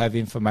they'll have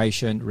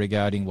information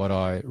regarding what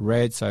I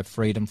read. So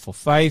Freedom for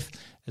Faith,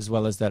 as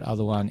well as that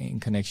other one in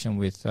connection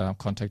with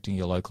contacting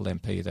your local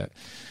MP that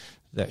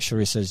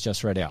Charissa has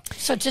just read out.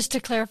 So just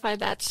to clarify,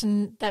 that's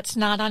not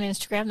on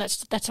Instagram.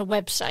 That's a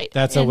website.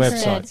 That's a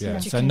website, yeah.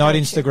 So not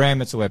Instagram,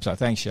 it's a website.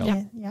 Thanks,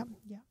 Shelley. Yeah.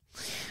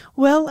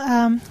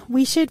 Well,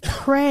 we should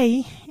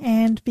pray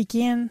and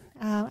begin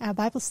our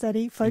Bible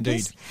study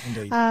focus.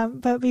 Indeed.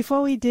 But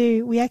before we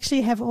do, we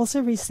actually have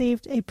also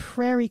received a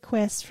prayer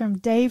request from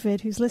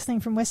David, who's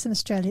listening from Western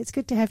Australia. It's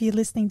good to have you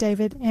listening,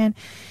 David. And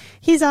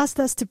he's asked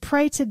us to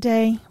pray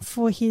today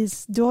for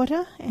his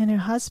daughter and her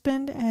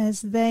husband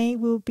as they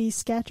will be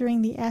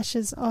scattering the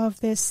ashes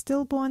of their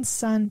stillborn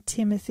son,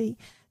 Timothy,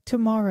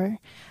 tomorrow.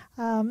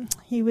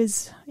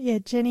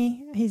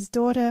 Jenny, his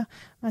daughter,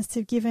 must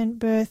have given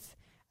birth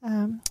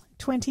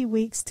 20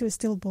 weeks to a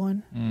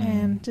stillborn,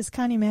 and just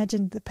can't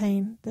imagine the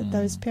pain that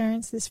those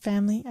parents, this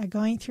family, are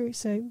going through.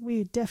 So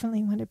we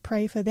definitely want to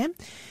pray for them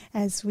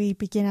as we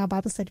begin our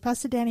Bible study.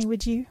 Pastor Danny,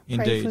 would you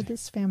pray for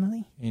this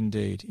family?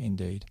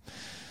 Indeed.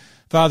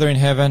 Father in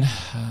heaven,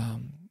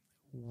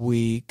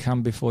 we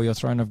come before your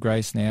throne of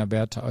grace now,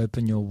 about to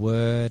open your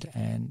word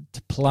and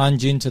to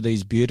plunge into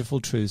these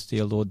beautiful truths,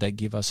 dear Lord, that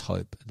give us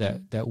hope,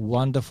 that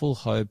wonderful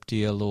hope,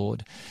 dear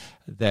Lord,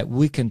 that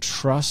we can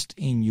trust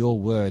in your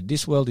word.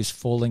 This world is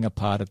falling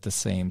apart at the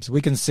seams.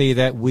 We can see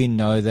that, we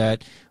know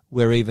that,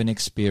 we're even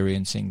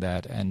experiencing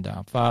that. And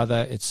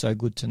Father, it's so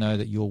good to know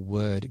that your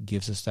word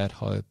gives us that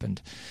hope.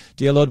 And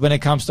dear Lord, when it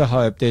comes to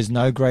hope, there's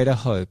no greater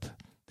hope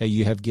that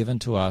you have given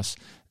to us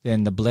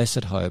than the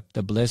blessed hope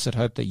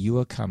that you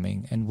are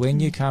coming. And when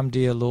you come,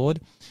 dear Lord,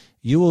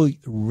 you will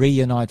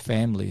reunite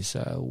families.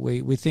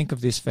 We think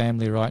of this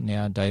family right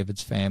now,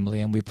 David's family,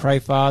 and we pray,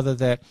 Father,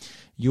 that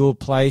you will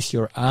place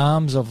your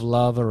arms of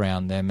love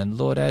around them. And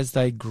Lord, as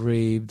they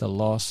grieve the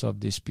loss of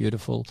this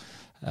beautiful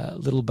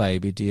little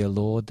baby, dear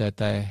Lord, that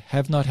they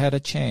have not had a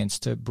chance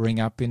to bring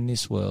up in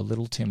this world,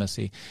 little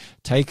Timothy,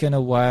 taken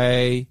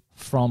away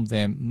from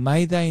them,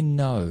 may they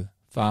know,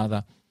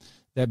 Father,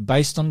 that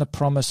based on the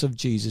promise of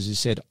Jesus, who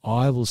said,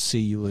 I will see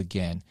you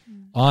again.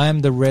 I am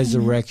the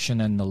resurrection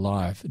and the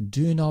life.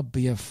 Do not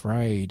be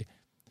afraid,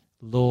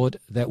 Lord,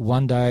 that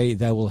one day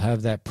they will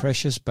have that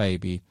precious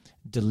baby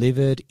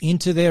delivered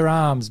into their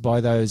arms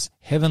by those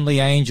heavenly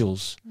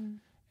angels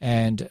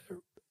and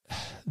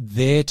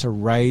there to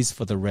raise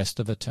for the rest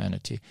of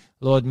eternity.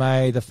 Lord,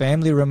 may the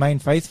family remain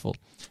faithful.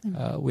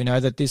 We know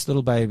that this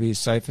little baby is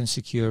safe and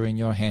secure in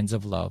your hands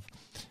of love.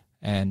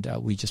 And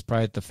we just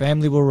pray that the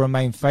family will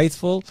remain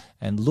faithful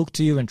and look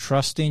to you and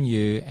trust in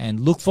you and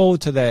look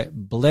forward to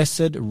that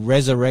blessed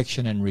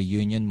resurrection and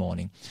reunion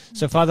morning.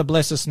 So, Father,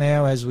 bless us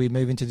now as we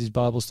move into this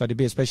Bible study,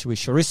 be especially with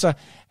Charissa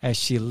as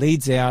she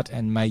leads out,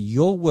 and may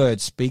your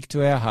word speak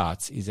to our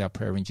hearts is our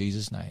prayer in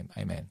Jesus' name.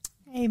 Amen.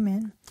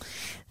 Amen.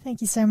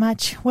 Thank you so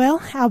much.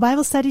 Well, our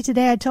Bible study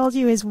today, I told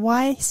you, is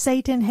why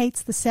Satan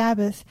hates the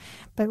Sabbath,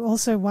 but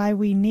also why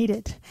we need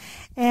it.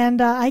 And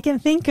I can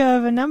think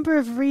of a number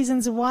of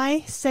reasons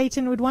why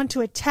Satan would want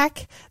to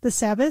attack the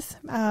Sabbath,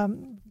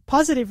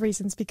 positive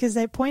reasons, because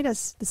they point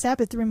us, the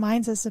Sabbath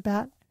reminds us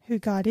about who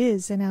God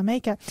is and our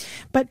Maker.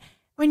 But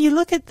when you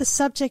look at the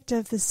subject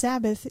of the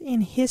Sabbath in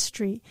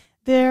history,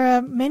 there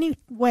are many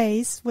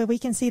ways where we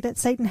can see that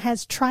Satan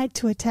has tried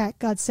to attack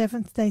God's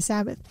seventh-day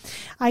Sabbath.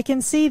 I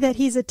can see that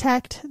he's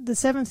attacked the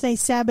seventh-day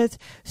Sabbath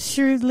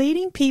through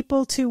leading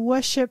people to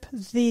worship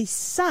the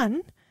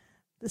sun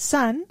the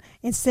Son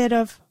instead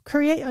of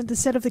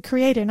the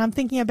Creator. And I'm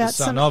thinking about The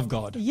Son of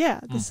God.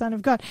 Yeah, the Son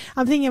of God.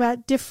 I'm thinking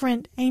about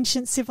different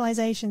ancient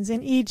civilizations.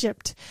 In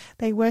Egypt,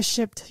 they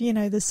worshipped,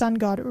 the sun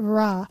god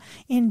Ra.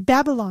 In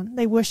Babylon,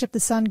 they worshipped the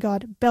sun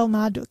god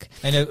Bel-Marduk.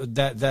 And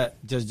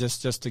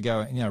just to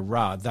go,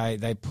 Ra,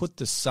 they put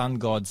the sun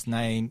god's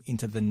name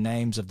into the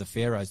names of the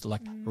pharaohs,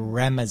 like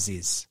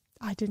Ramesses.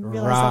 I didn't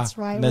realize that's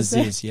right.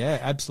 Ramesses, yeah,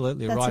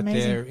 absolutely, That's right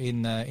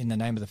amazing. there in the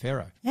name of the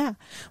pharaoh. Yeah.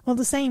 Well,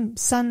 the same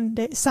sun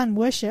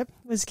worship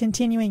was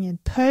continuing in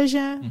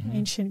Persia,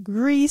 ancient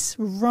Greece,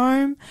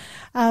 Rome.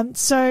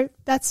 So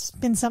that's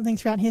been something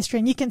throughout history.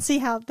 And you can see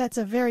how that's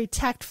a very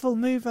tactful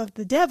move of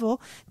the devil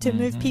to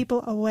move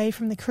people away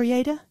from the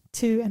Creator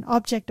to an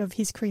object of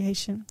his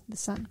creation, the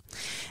sun.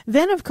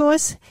 Then, of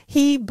course,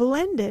 he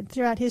blended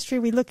throughout history.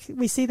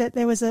 We see that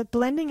there was a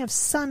blending of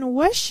sun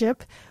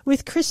worship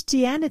with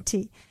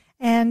Christianity.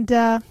 And,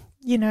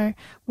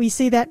 we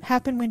see that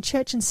happen when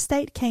church and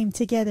state came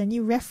together. And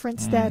you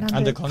referenced that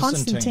under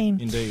Constantine.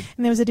 Indeed.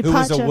 And there was a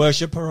departure. Who was a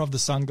worshipper of the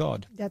sun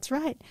god. That's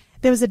right.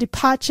 There was a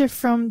departure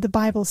from the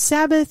Bible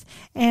Sabbath,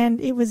 and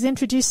it was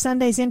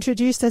Sundays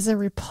introduced as a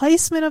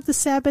replacement of the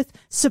Sabbath,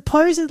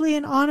 supposedly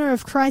in honor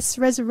of Christ's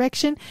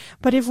resurrection.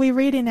 But if we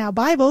read in our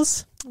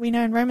Bibles, we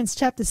know in Romans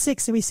chapter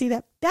 6 that we see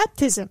that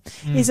baptism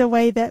is a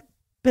way that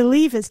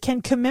believers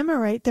can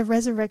commemorate the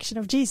resurrection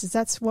of Jesus.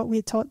 That's what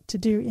we're taught to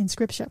do in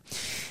Scripture.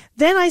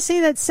 Then I see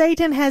that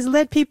Satan has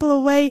led people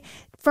away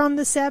from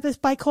the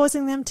Sabbath by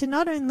causing them to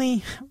not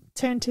only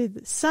turn to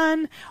the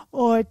sun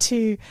or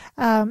to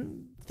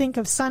think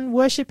of sun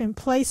worship in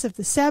place of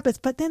the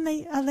Sabbath, but then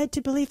they are led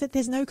to believe that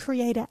there's no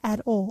Creator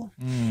at all.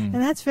 And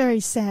that's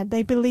very sad.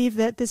 They believe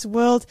that this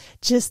world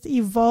just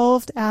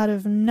evolved out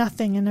of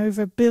nothing and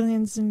over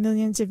billions and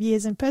millions of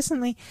years. And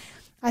personally,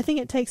 I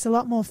think it takes a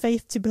lot more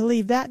faith to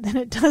believe that than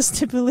it does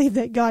to believe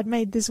that God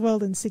made this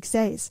world in 6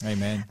 days.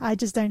 Amen. I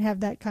just don't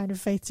have that kind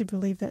of faith to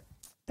believe that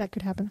that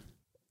could happen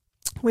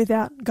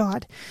without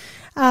God.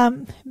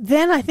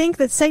 Then I think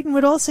that Satan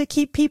would also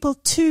keep people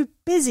too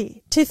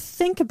busy to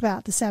think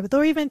about the Sabbath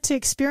or even to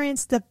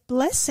experience the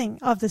blessing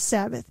of the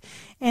Sabbath.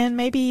 And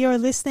maybe you're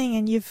listening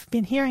and you've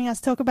been hearing us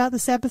talk about the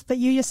Sabbath, but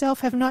you yourself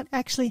have not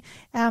actually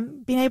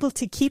been able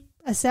to keep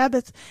a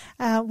Sabbath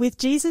with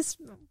Jesus.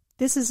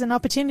 This is an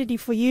opportunity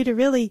for you to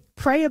really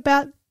pray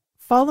about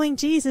following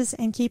Jesus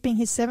and keeping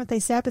his seventh-day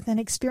Sabbath and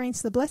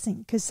experience the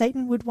blessing, because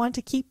Satan would want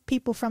to keep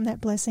people from that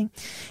blessing.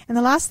 And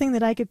the last thing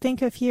that I could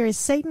think of here is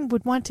Satan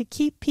would want to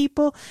keep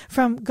people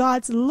from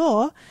God's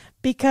law,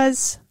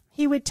 because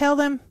he would tell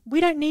them, we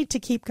don't need to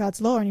keep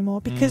God's law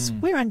anymore because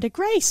we're under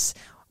grace.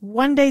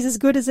 One day's as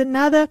good as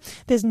another.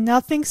 There's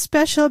nothing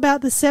special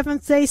about the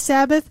seventh-day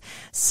Sabbath.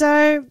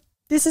 So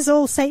this is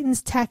all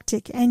Satan's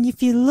tactic. And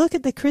if you look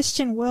at the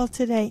Christian world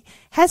today,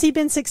 has he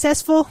been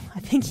successful? I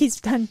think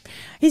he's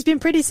been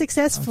pretty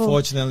successful.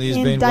 Unfortunately,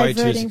 he's been way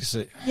too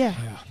successful. Yeah.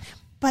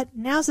 But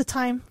now's the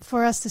time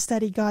for us to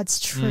study God's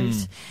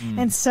truth.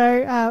 And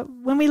so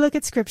when we look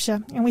at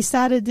Scripture, and we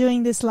started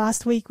doing this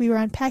last week, we were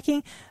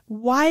unpacking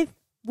why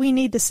we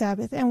need the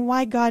Sabbath and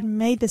why God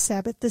made the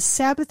Sabbath. The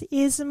Sabbath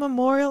is a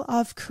memorial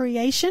of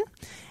creation,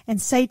 and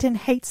Satan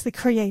hates the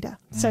Creator.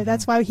 So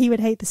that's why he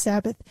would hate the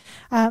Sabbath.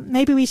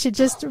 Maybe we should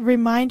just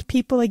remind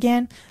people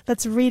again.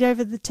 Let's read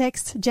over the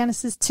text,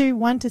 Genesis 2,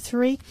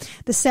 1-3.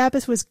 The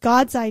Sabbath was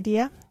God's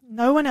idea.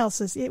 No one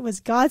else's. It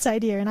was God's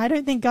idea, and I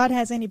don't think God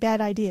has any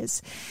bad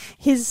ideas.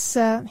 His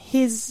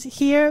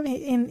here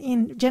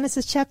in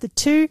Genesis chapter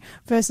 2,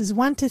 verses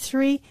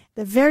 1-3,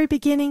 the very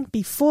beginning,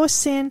 before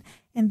sin,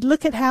 and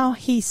look at how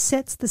he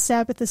sets the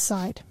Sabbath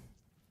aside.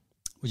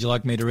 Would you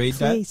like me to read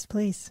that? Please,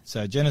 please.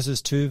 So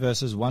Genesis 2,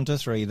 verses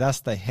 1-3. Thus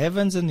the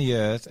heavens and the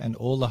earth and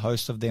all the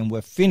hosts of them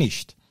were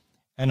finished.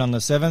 And on the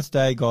seventh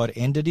day God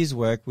ended his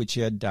work which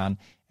he had done,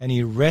 and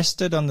he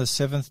rested on the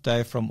seventh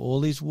day from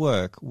all his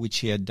work which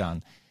he had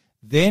done.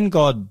 Then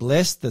God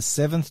blessed the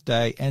seventh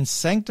day and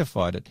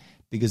sanctified it,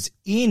 because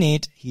in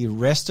it he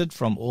rested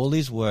from all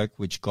his work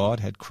which God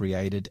had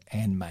created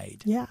and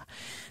made. Yeah.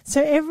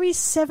 So every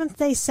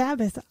seventh-day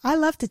Sabbath, I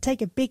love to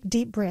take a big,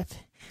 deep breath,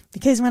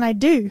 because when I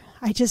do,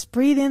 I just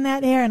breathe in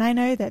that air, and I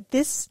know that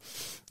this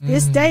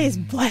day is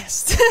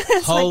blessed.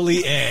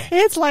 Holy air.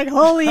 It's like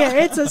holy air.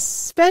 It's a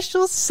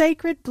special,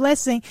 sacred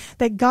blessing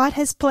that God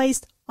has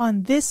placed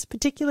on this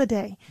particular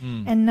day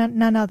and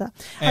none other.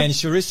 And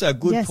Charissa, a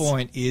good Yes.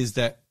 point is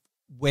that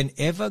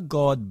whenever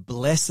God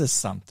blesses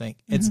something,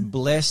 it's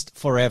blessed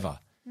forever.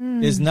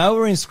 There's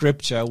nowhere in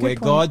Scripture where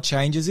point. God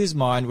changes his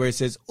mind, where he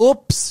says,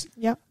 oops,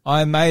 Yep.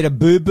 I made a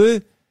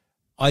boo-boo.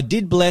 I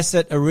did bless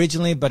it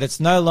originally, but it's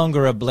no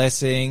longer a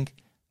blessing.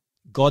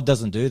 God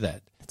doesn't do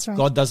that. That's right.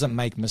 God doesn't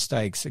make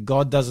mistakes.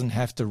 God doesn't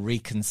have to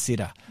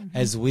reconsider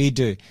as we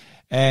do.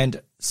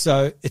 And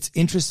so it's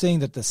interesting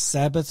that the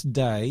Sabbath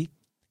day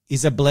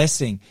is a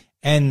blessing.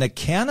 And the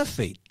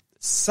counterfeit,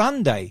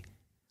 Sunday,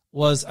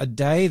 was a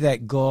day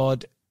that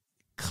God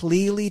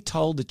clearly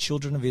told the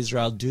children of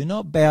Israel, do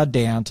not bow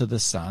down to the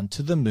sun,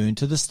 to the moon,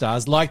 to the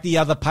stars, like the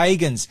other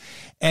pagans.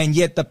 And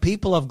yet the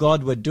people of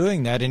God were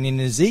doing that. And in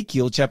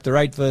Ezekiel chapter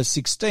 8, verse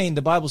 16,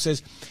 the Bible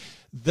says,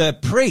 the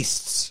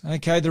priests,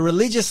 okay, the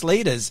religious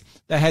leaders,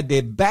 they had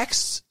their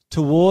backs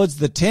towards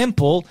the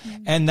temple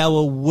and they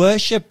were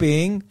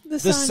worshipping the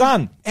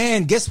sun.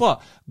 And guess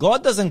what?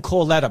 God doesn't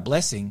call that a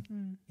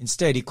blessing.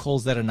 Instead, he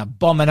calls that an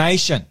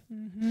abomination.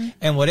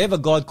 And whatever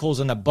God calls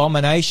an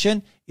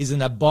abomination is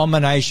an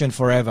abomination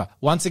forever.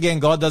 Once again,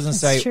 God doesn't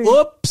say, true.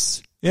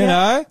 oops, you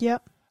know.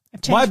 Yep.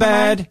 My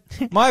bad.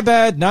 My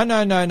bad. No.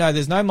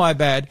 There's no my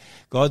bad.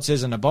 God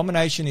says an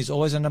abomination is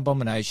always an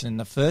abomination. And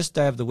the first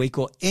day of the week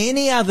or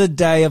any other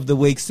day of the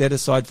week set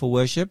aside for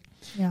worship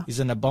is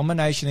an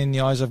abomination in the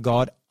eyes of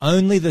God.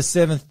 Only the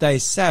seventh day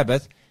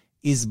Sabbath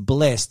is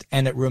blessed,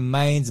 and it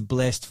remains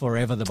blessed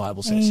forever, the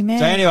Bible says. Amen.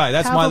 So anyway,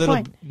 that's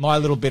Powerful my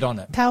little bit on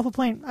it. Powerful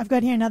point. I've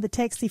got here another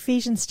text,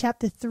 Ephesians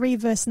chapter 3,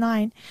 verse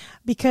 9,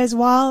 because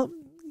while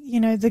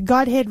the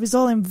Godhead was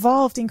all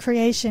involved in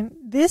creation,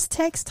 this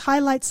text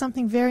highlights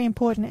something very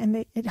important,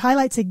 and it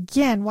highlights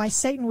again why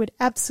Satan would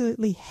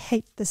absolutely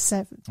hate the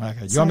seventh.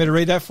 Okay. Do you want me to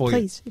read that for you?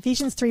 Please.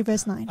 Ephesians 3,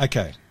 verse 9.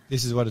 Okay.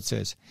 This is what it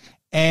says.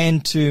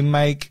 And to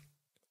make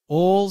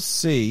all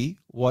see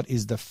what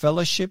is the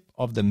fellowship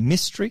of the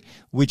mystery,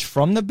 which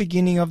from the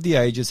beginning of the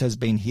ages has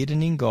been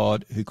hidden in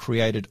God, who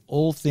created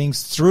all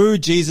things through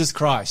Jesus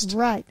Christ.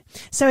 Right.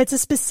 So it's a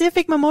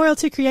specific memorial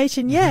to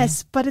creation,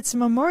 yes, but it's a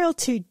memorial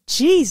to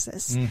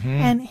Jesus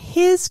and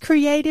his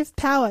creative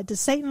power.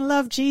 Does Satan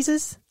love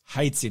Jesus?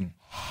 Hates him.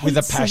 With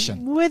a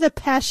passion. With a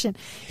passion.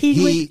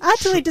 He would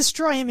utterly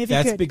destroy him if he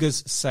could. That's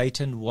because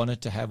Satan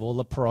wanted to have all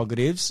the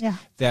prerogatives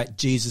that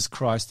Jesus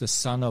Christ, the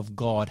Son of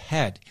God,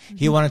 had.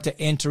 He wanted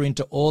to enter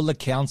into all the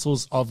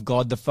counsels of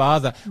God the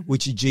Father,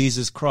 which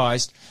Jesus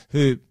Christ,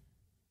 who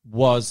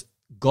was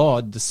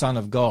God, the Son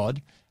of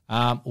God,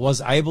 was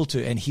able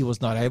to, and he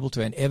was not able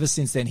to. And ever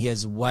since then, he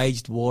has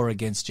waged war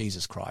against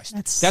Jesus Christ.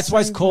 That's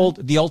why it's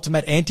called the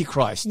ultimate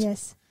Antichrist.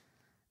 Yes,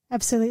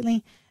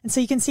 absolutely. And so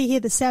you can see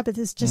here the Sabbath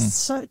is just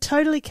so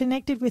totally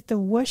connected with the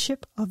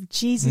worship of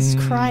Jesus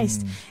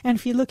Christ. And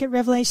if you look at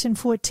Revelation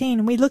 14,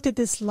 and we looked at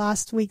this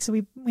last week, so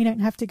we don't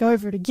have to go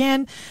over it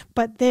again,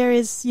 but there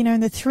is, in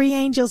the three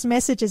angels'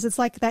 messages, it's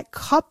like that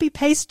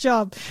copy-paste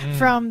job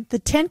from the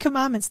 10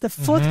 Commandments, the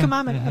fourth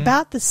commandment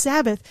about the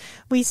Sabbath.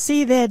 We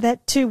see there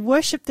that to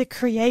worship the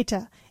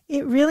Creator,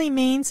 it really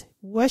means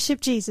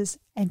worship Jesus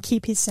and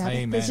keep his Sabbath.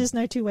 Amen. There's just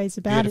no two ways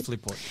about Beautifully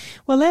it. Put.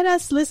 Well, let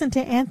us listen to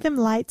Anthem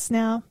Lights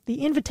now.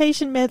 The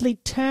invitation medley,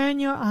 Turn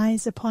Your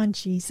Eyes Upon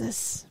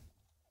Jesus.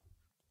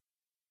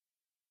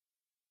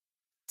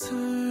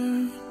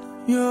 Turn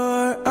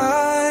your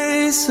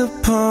eyes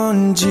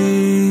upon Jesus.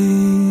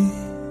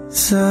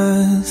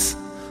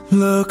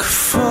 Look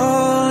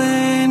full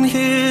in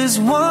his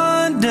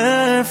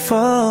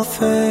wonderful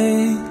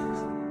face.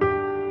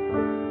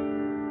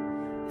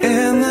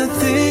 And the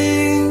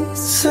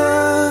things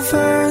of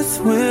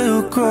earth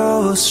will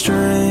grow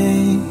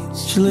strangely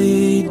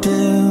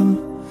dim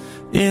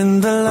in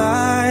the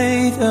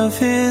light of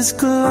his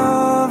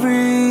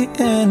glory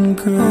and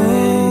grace.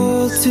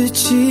 Oh, to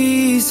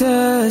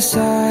Jesus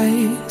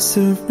I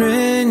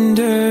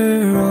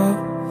surrender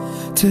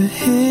all, to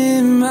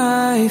him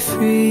I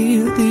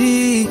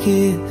freely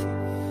give.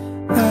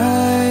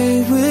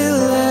 I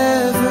will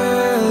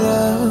ever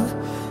love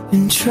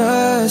and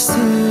trust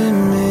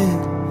him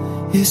in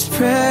his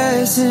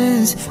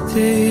presence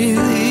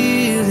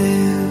daily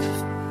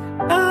live.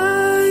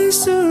 I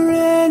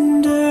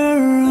surrender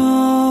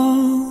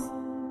all.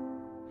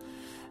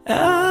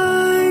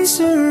 I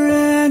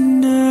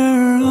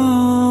surrender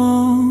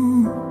all.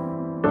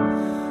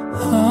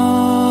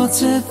 All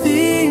to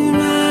thee,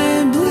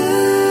 my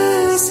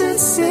blessed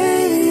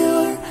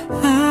Savior.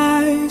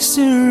 I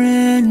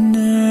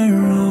surrender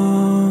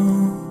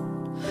all.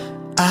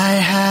 I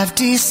have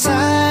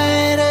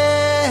decided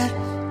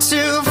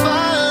to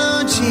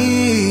follow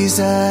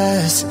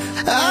Jesus.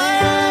 I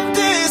have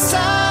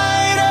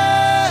decided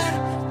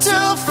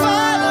to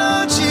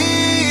follow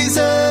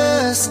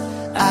Jesus.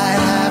 I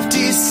have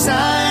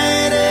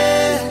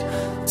decided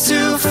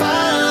to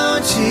follow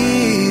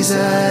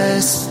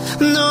Jesus.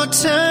 No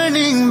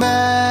turning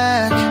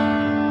back,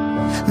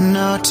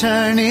 no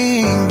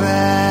turning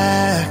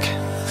back.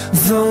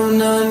 Though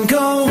none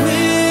go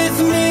with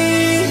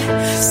me,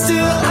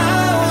 still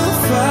I will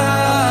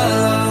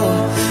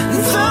follow.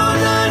 Though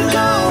none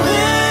go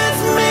with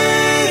me,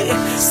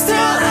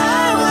 still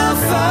I will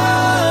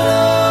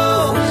follow.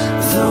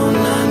 Though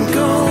none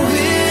go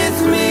with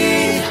me,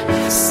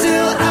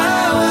 still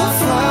I will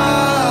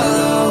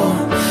follow.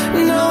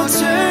 No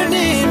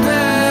turning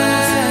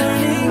back,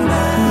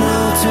 no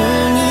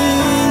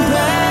turning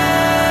back.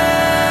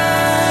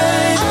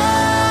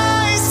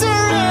 I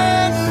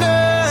surrender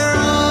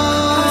all.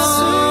 I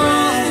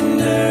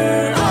surrender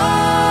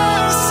all.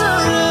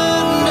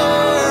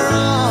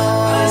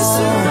 I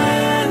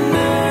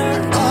surrender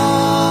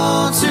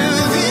all to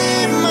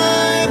thee,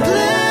 my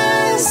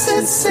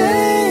blessed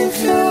Savior.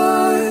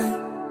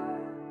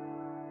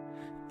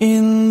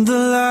 In the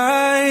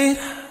light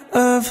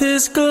of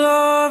his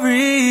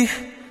glory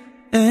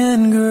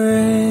and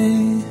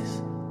grace.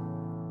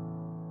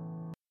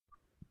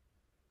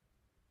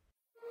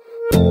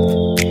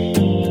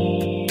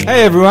 Hey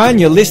Hey everyone,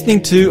 you're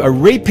listening to a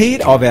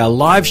repeat of our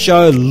live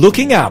show,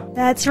 Looking Up.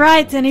 That's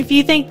right. And if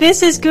you think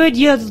this is good,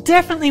 you'll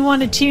definitely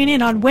want to tune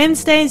in on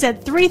Wednesdays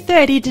at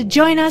 3:30 to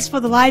join us for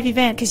the live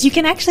event, because you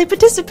can actually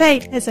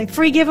participate. It's a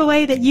free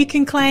giveaway that you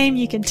can claim.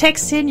 You can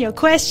text in your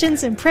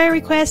questions and prayer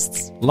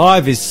requests.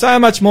 Live is so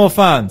much more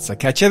fun, so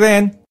catch you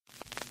then.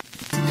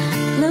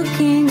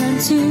 Looking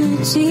unto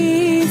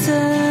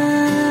Jesus.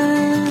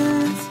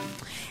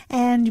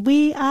 And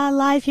we are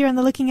live here on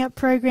the Looking Up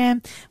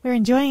program. We're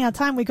enjoying our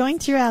time. We're going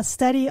through our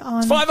study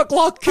on... 5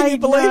 o'clock, can you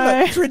believe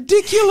know. it? It's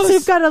ridiculous. So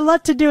we've got a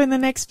lot to do in the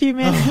next few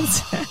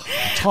minutes.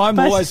 Time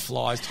But- always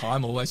flies,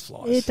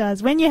 It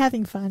does, when you're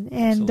having fun.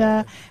 And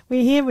Absolutely.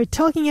 we're here, we're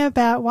talking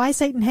about why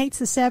Satan hates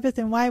the Sabbath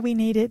and why we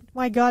need it,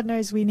 why God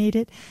knows we need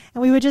it.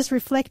 And we were just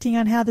reflecting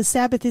on how the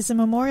Sabbath is a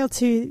memorial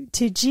to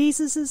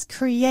Jesus'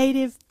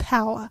 creative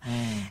power.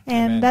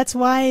 And amen. that's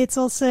why it's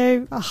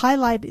also a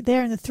highlight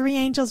there in the three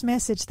angels'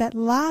 message, that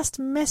last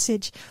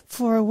message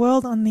for a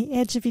world on the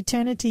edge of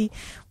eternity.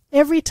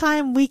 Every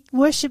time we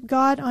worship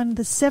God on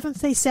the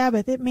seventh-day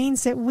Sabbath, it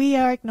means that we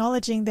are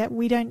acknowledging that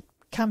we don't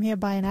come here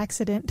by an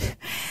accident.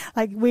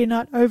 Like, we're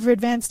not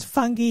over-advanced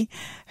fungi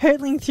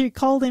hurtling through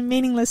cold and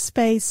meaningless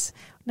space.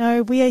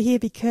 No, we are here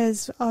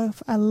because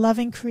of a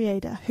loving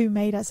Creator who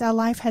made us. Our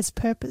life has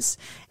purpose.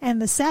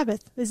 And the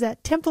Sabbath is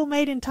that temple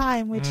made in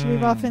time, which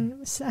we've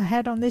often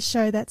had on this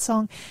show, that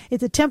song.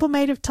 It's a temple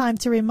made of time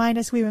to remind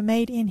us we were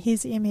made in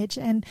His image.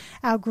 And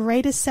our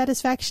greatest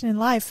satisfaction in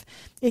life,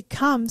 it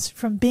comes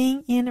from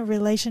being in a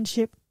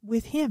relationship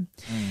with Him.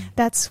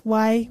 That's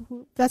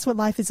what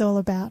life is all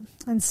about.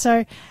 And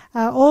so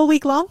all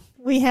week long,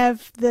 we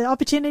have the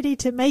opportunity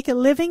to make a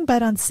living,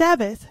 but on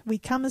Sabbath, we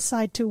come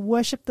aside to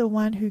worship the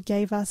one who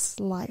gave us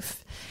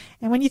life.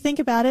 And when you think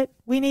about it,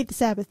 we need the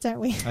Sabbath, don't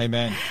we?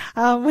 Amen.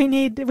 We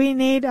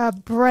need a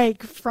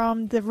break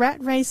from the rat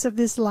race of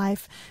this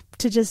life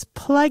to just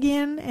plug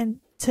in and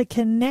to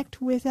connect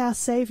with our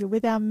Savior,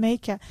 with our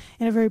Maker,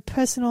 in a very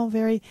personal,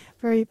 very,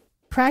 very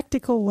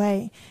practical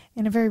way,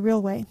 in a very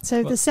real way.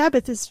 So the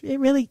Sabbath it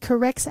really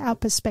corrects our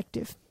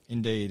perspective.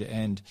 Indeed.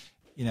 And,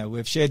 you know,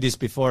 we've shared this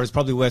before. It's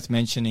probably worth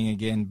mentioning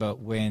again, but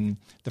when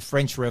the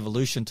French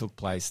Revolution took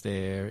place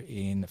there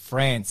in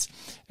France,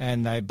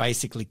 and they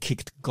basically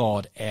kicked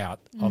God out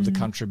of the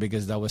country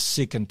because they were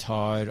sick and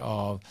tired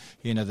of,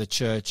 you know, the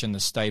church and the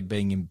state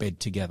being in bed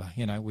together.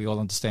 You know, we all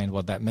understand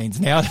what that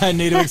means now. I don't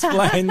need to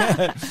explain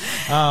that.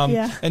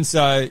 And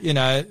so, you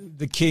know,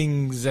 the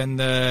kings and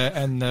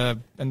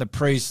the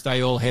priests,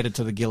 they all headed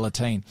to the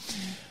guillotine.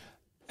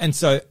 And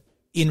so,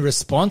 in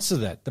response to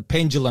that, the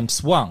pendulum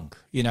swung,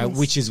 you know,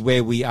 which is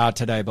where we are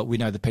today, but we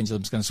know the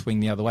pendulum's going to swing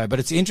the other way. But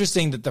it's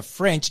interesting that the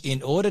French,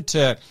 in order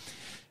to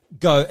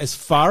go as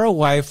far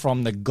away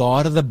from the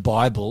God of the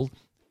Bible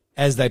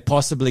as they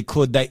possibly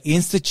could, they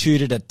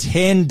instituted a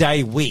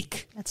 10-day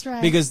week. That's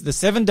right. Because the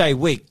 7-day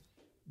week,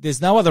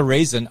 there's no other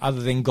reason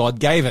other than God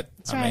gave it.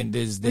 That's I right. mean,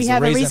 there's we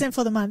have a a reason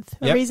for the month,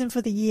 a reason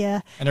for the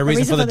year, and a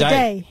reason for the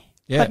day.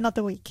 Yeah. But not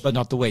the week. But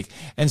not the week.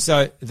 And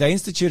so they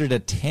instituted a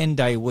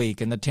 10-day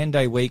week, and the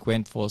 10-day week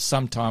went for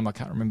some time. I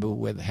can't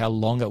remember how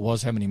long it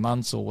was, how many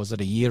months, or was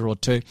it a year or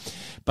two.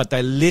 But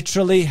they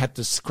literally had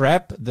to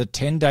scrap the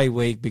 10-day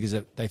week because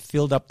they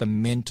filled up the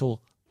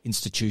mental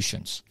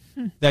institutions.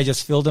 They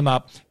just filled them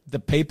up. The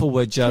people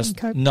were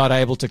just not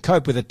able to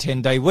cope with a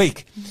 10-day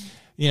week.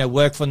 You know,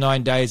 work for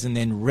 9 days and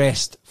then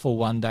rest for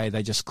 1 day.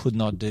 They just could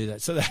not do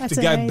that. So they had to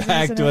go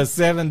back to a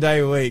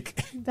 7-day week.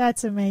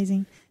 That's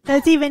amazing.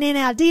 That's even in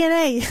our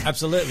DNA.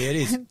 Absolutely, it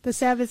is. The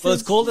Sabbath. Well,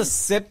 it's called a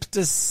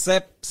septa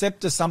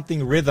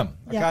something rhythm.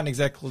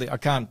 I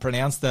can't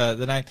pronounce the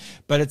name,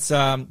 but it's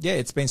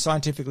it's been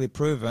scientifically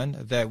proven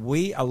that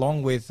we,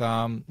 along with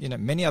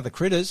many other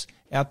critters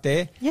out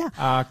there,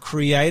 are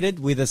created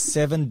with a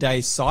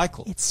 7-day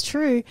cycle. It's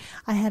true.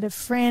 I had a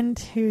friend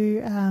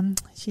who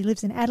she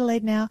lives in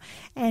Adelaide now,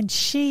 and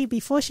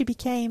before she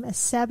became a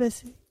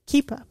Sabbath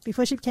keeper,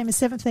 before she became a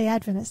Seventh-day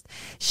Adventist,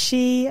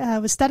 she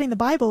was studying the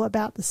Bible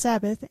about the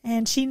Sabbath,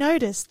 and she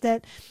noticed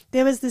that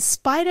there was this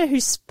spider who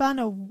spun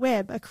a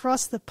web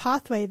across the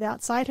pathway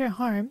outside her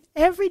home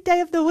every day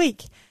of the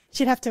week.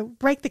 She'd have to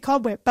break the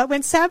cobweb, but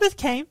when Sabbath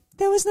came,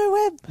 there was no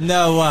web.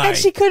 No way. And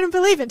she couldn't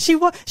believe it.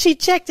 She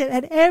checked it,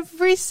 and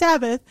every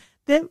Sabbath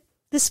that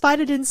the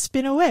spider didn't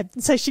spin a web.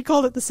 And so she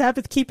called it the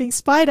Sabbath-keeping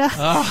spider.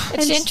 Oh.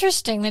 It's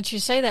interesting that you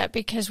say that,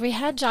 because we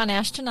had John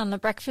Ashton on the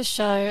breakfast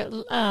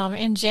show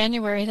in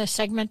January. The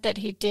segment that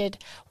he did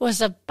was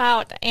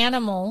about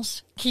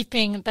animals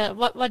keeping the,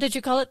 what did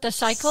you call it, the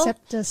cycle?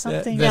 Septa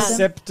something.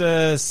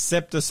 The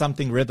septa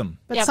something rhythm.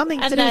 But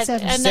something to do with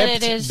seven. And that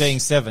it is, being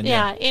 7,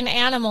 in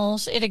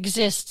animals, it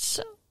exists.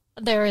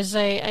 There is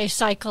a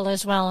cycle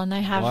as well, and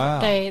they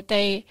have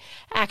they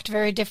act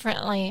very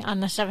differently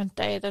on the seventh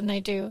day than they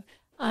do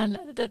on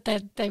that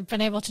they've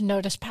been able to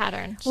notice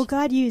patterns. Well,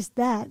 God used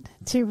that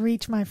to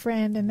reach my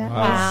friend, and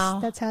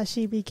that's how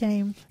she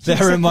became. That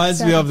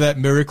reminds me of that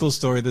miracle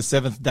story, the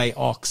Seventh-day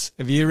Ox.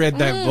 Have you read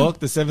that book,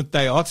 the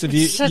Seventh-day Ox?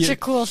 It's such a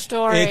cool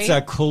story. It's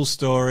a cool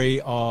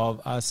story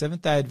of a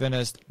Seventh-day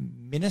Adventist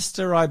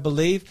minister, I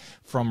believe,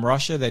 from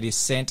Russia that is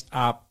sent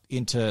up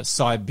into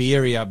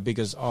Siberia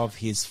because of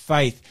his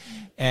faith.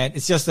 And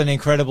it's just an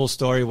incredible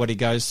story what he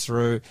goes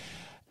through.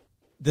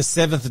 The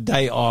Seventh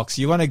Day Ox.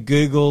 You want to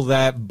Google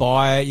that,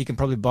 buy it. You can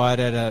probably buy it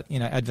at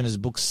a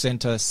Adventist Book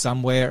Center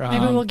somewhere.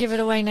 Maybe we'll give it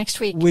away next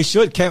week. We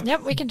should.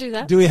 Yep, we can do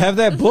that. Do we have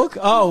that book?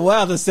 Oh,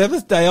 wow. The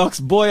Seventh Day Ox.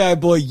 Boy, oh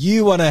boy,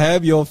 you want to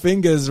have your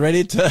fingers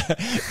ready to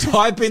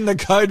type in the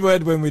code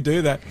word when we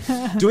do that.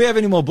 Do we have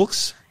any more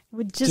books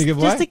to give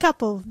away? Just a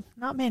couple,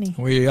 not many.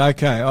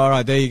 Okay. All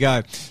right. There you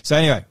go. So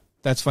anyway,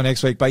 that's for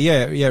next week. But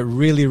yeah,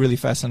 really, really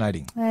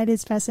fascinating. That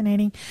is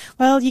fascinating.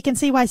 Well, you can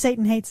see why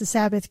Satan hates the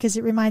Sabbath, because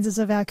it reminds us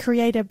of our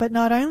Creator. But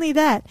not only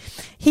that,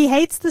 he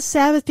hates the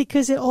Sabbath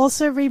because it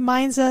also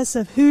reminds us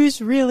of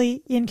who's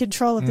really in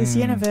control of this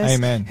universe.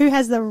 Amen. Who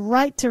has the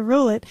right to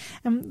rule it.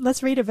 And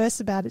let's read a verse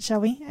about it,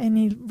 shall we?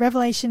 In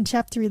Revelation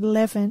chapter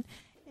 11.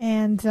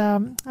 And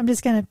I'm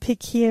just going to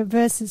pick here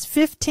verses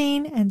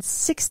 15 and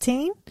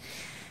 16.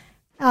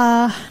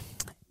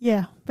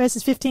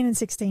 Verses 15 and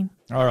 16.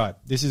 All right.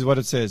 This is what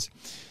it says.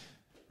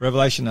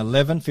 Revelation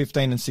 11,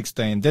 15 and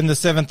 16. Then the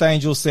seventh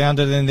angel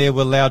sounded, and there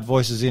were loud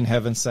voices in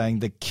heaven saying,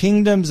 the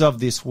kingdoms of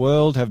this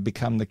world have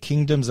become the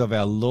kingdoms of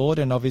our Lord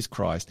and of his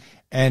Christ,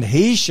 and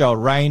he shall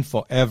reign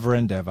forever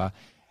and ever.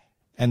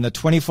 And the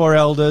 24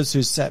 elders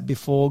who sat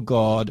before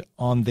God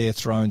on their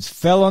thrones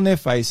fell on their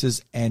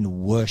faces and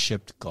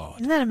worshipped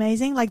God. Isn't that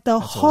amazing? Like the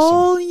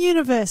whole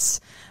universe,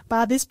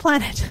 bar this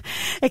planet,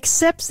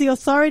 accepts the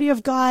authority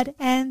of God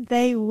and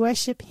they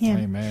worship him.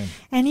 Amen.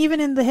 And even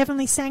in the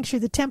heavenly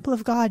sanctuary, the temple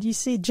of God, you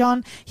see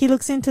John, he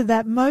looks into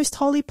that most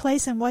holy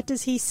place, and what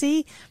does he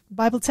see? The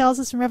Bible tells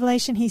us in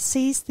Revelation, he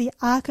sees the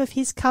ark of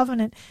his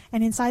covenant,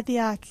 and inside the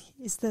ark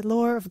is the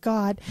law of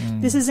God.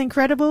 This is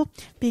incredible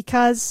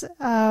because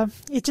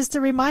it's just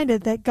a reminder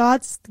that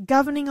God's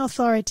governing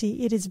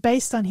authority, it is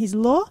based on his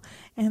law,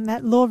 and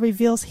that law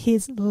reveals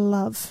his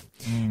love.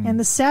 And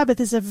the Sabbath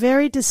is a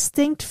very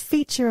distinct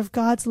feature of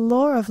God's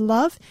law of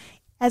love.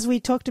 As we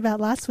talked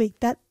about last week,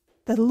 that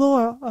the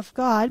law of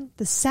God,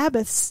 the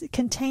Sabbath,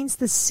 contains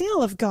the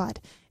seal of God.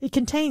 It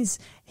contains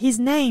his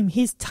name,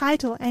 his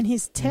title, and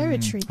his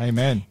territory.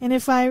 Amen. And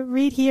if I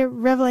read here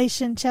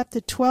Revelation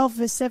chapter 12,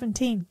 verse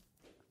 17.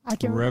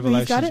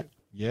 You've got it?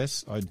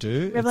 Yes, I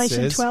do.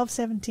 Revelation 12,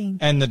 17.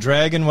 And the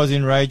dragon was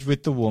enraged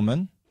with the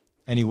woman,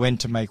 and he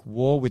went to make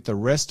war with the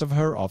rest of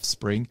her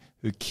offspring,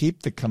 who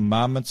keep the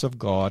commandments of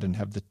God and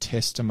have the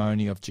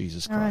testimony of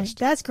Jesus Christ. All right,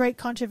 that's great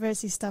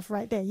controversy stuff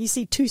right there. You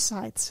see two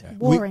sides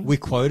warring. We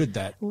quoted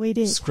that. We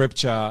did.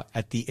 Scripture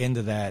at the end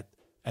of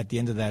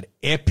that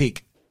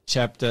epic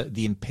chapter,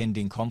 the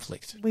impending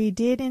conflict. We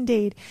did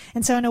indeed.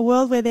 And so in a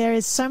world where there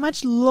is so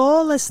much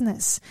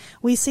lawlessness,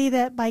 we see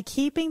that by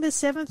keeping the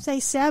seventh-day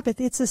Sabbath,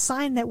 it's a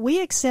sign that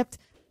we accept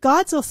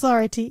God's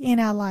authority in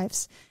our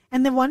lives.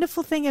 And the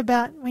wonderful thing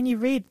about when you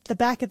read the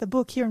back of the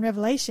book here in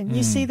Revelation,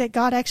 you see that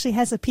God actually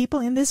has a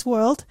people in this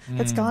world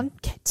that's gone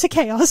to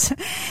chaos,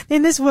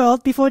 in this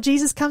world before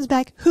Jesus comes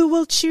back, who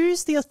will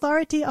choose the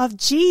authority of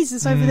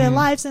Jesus over their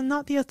lives and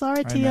not the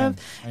authority of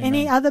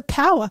any other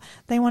power.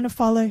 They want to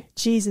follow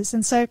Jesus.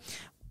 And so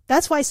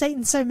that's why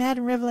Satan's so mad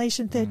in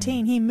Revelation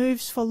 13. He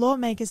moves for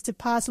lawmakers to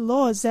pass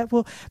laws that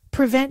will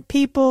prevent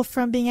people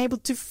from being able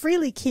to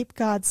freely keep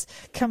God's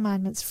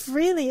commandments,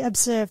 freely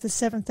observe the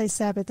seventh-day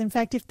Sabbath. In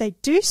fact, if they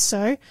do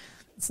so,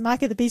 it's the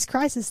mark of the beast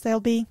crisis. They'll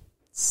be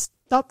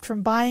stopped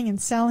from buying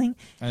and selling,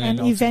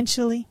 and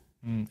eventually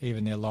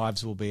even their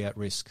lives will be at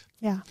risk.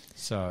 Yeah.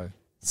 So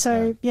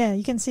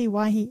you can see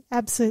why he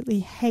absolutely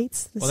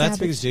hates the Sabbath. Well, that's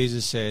because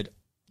Jesus said,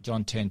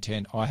 John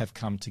 10:10, I have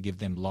come to give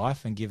them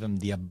life and give them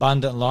the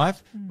abundant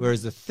life,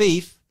 whereas the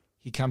thief,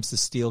 he comes to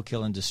steal,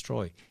 kill, and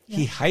destroy. Yeah.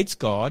 He hates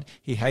God.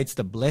 He hates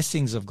the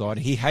blessings of God.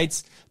 He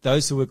hates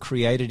those who were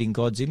created in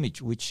God's image,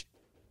 which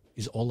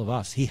is all of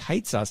us. He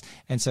hates us.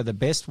 And so the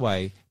best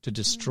way to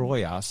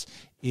destroy us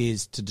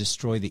is to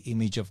destroy the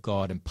image of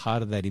God. And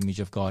part of that image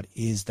of God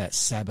is that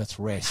Sabbath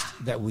rest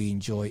that we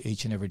enjoy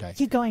each and every day.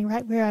 You're going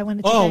right where I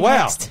wanted to go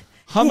next.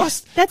 I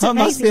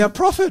must be a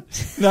prophet.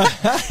 No.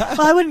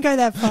 Well, I wouldn't go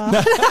that far.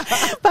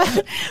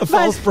 A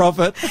false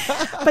prophet.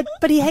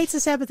 But he hates the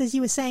Sabbath, as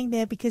you were saying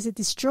there, because it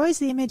destroys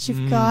the image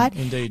of God.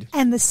 Indeed.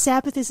 And the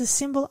Sabbath is a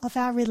symbol of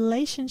our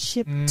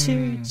relationship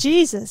to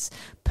Jesus,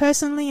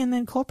 personally and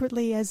then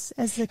corporately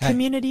as the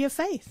community of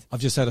faith. I've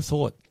just had a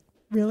thought.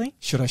 Really?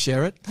 Should I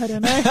share it? I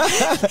don't know.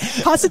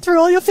 Pass it through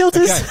all your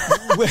filters.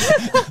 Okay.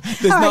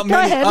 There's not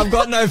many. Ahead. I've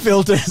got no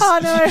filters. Oh,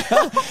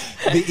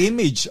 no. The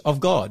image of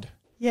God.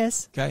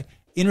 Yes. Okay.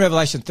 In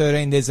Revelation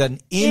 13, there's an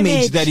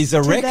image that is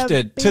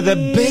erected to the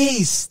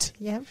beast.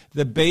 Yep.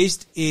 The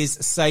beast is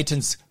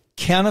Satan's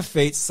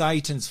counterfeit,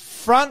 Satan's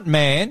front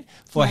man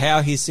for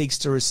how he seeks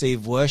to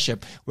receive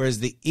worship. Whereas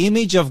the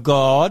image of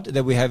God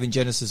that we have in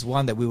Genesis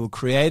 1 that we were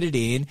created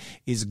in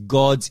is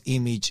God's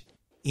image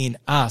in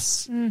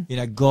us,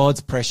 God's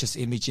precious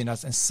image in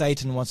us. And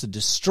Satan wants to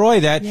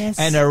destroy that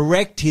and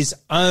erect his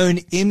own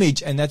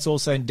image. And that's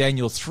also in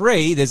Daniel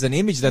 3. There's an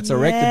image that's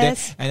erected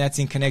there, and that's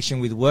in connection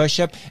with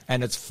worship,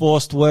 and it's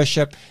forced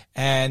worship,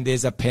 and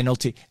there's a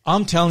penalty.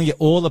 I'm telling you,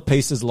 all the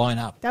pieces line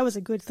up. That was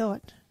a good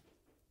thought.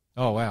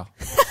 Oh, wow.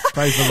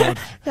 Praise the Lord.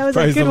 That was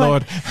Praise a good the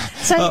Lord.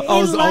 So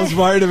I was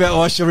worried about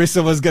what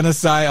Charissa was going to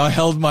say. I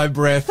held my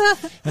breath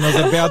and I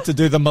was about to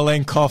do the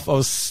Milenkov. I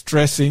was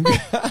stressing.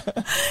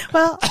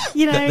 Well,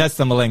 that's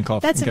the Milenkov.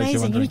 That's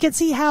amazing. And you can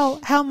see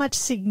how much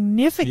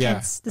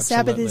significance the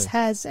Sabbath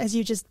has as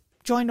you just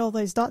joined all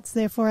those dots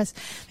there for us.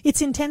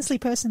 It's intensely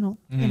personal.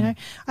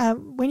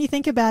 When you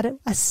think about it,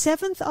 a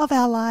seventh of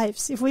our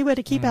lives, if we were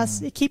to keep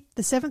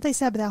the seventh-day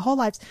Sabbath our whole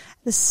lives,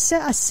 a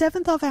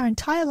seventh of our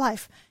entire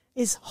life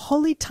is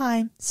holy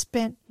time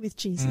spent with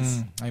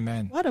Jesus.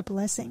 Amen. What a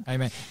blessing.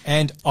 Amen.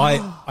 And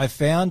I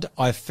found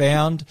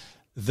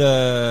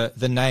the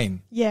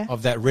name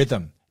of that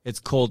rhythm. It's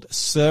called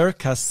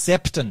Circa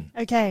Septon.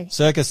 Okay.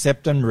 Circa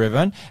Septon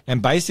rhythm. And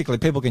basically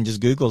people can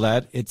just Google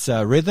that. It's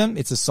a rhythm.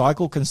 It's a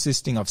cycle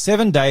consisting of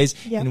 7 days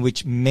in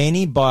which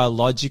many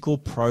biological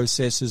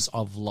processes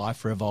of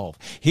life revolve.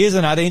 Here's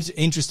another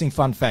interesting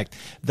fun fact.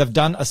 They've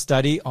done a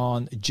study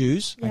on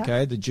Jews.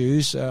 Okay. The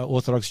Jews,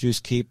 Orthodox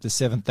Jews keep the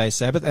 7th-day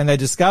Sabbath, and they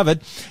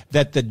discovered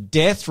that the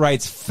death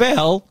rates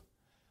fell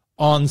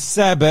on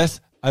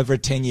Sabbath over a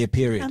 10-year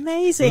period.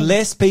 Amazing.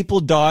 Less people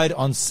died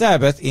on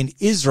Sabbath in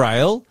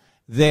Israel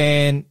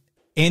than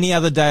any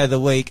other day of the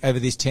week over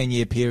this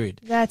 10-year period.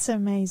 That's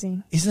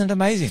amazing. Isn't it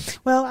amazing?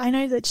 Well, I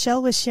know that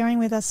Shell was sharing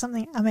with us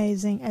something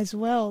amazing as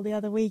well the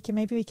other week, and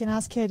maybe we can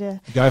ask her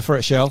to go for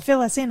it, Shell.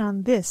 Fill us in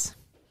on this.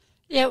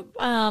 Yeah,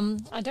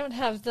 I don't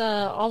have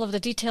all of the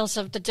details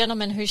of the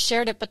gentleman who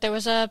shared it, but there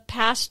was a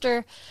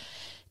pastor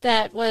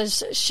that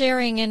was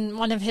sharing in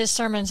one of his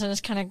sermons, and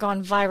it's kind of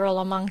gone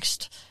viral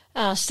amongst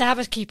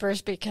Sabbath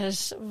keepers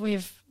because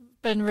we've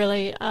been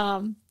really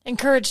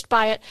encouraged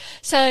by it.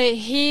 So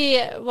he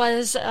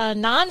was a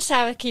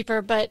non-Sabbath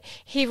keeper, but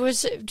he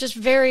was just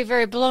very,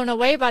 very blown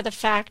away by the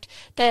fact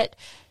that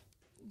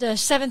the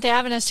Seventh-day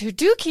Adventists who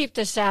do keep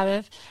the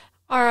Sabbath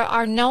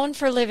are known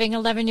for living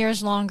 11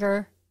 years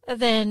longer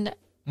than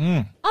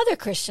other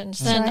Christians,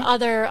 than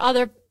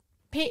other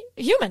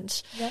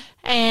humans. Yep.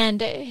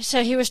 And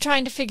so he was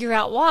trying to figure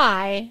out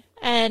why.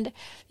 And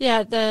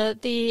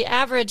the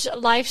average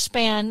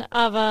lifespan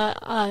of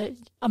a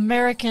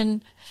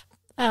American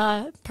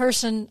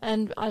person,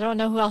 and I don't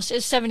know who else,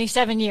 is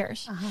 77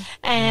 years.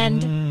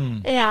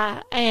 And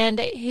and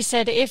he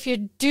said if you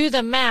do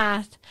the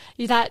math,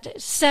 that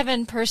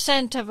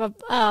 7% of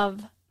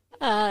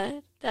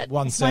that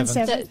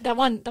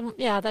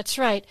 1/7. That's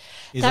right.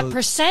 That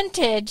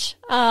percentage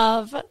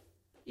of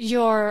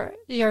your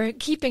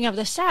keeping of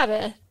the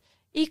Sabbath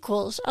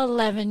equals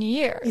 11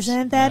 years.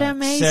 Isn't that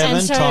amazing?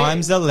 7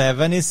 times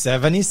 11 is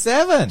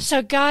 77.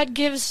 So God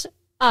gives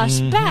us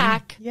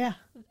back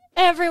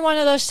every one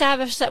of those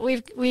Sabbaths that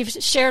we've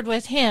shared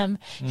with Him.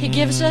 He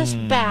gives us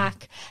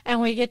back, and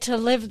we get to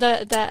live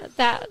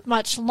that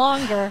much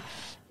longer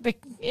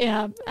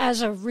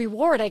as a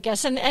reward, I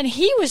guess. And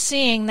He was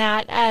seeing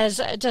that as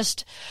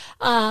just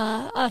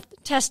a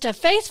test of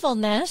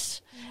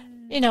faithfulness.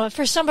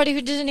 For somebody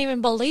who doesn't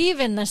even believe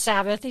in the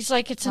Sabbath, he's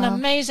like, it's an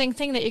amazing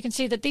thing that you can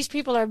see that these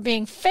people are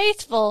being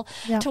faithful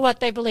to what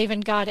they believe,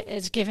 and God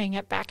is giving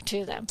it back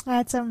to them.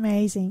 That's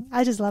amazing.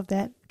 I just love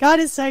that. God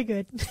is so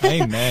good.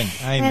 Amen.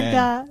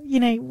 Amen.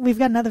 And, we've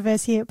got another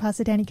verse here,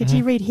 Pastor Danny. Could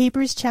you read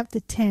Hebrews chapter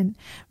 10,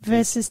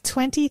 verses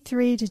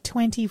 23 to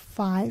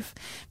 25?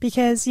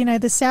 Because,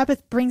 the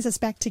Sabbath brings us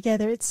back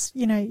together. It's,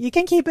 you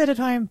can keep it at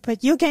home,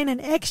 but you'll gain an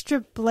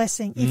extra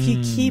blessing if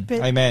you keep it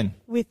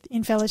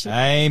in fellowship.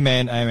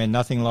 Amen. Amen.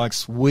 Nothing like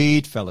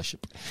sweet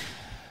fellowship.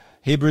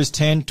 Hebrews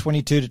 10,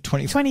 22 to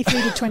 25.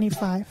 23 to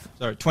 25.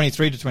 Sorry,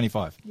 23 to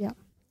 25. Yeah.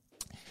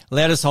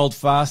 Let us hold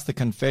fast the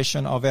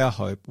confession of our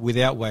hope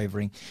without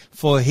wavering,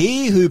 for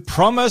He who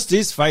promised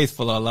is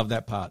faithful. I love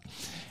that part.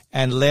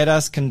 And let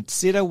us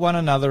consider one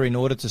another in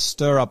order to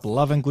stir up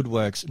love and good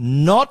works,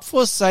 not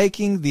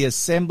forsaking the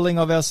assembling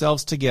of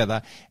ourselves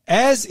together,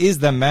 as is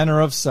the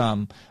manner of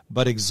some,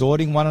 but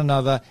exhorting one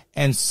another,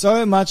 and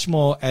so much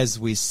more as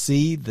we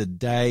see the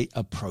day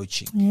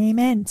approaching.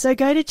 Amen. So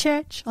go to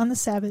church on the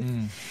Sabbath.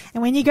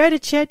 And when you go to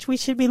church, we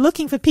should be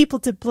looking for people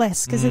to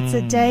bless, because it's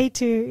a day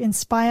to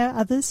inspire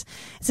others.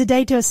 It's a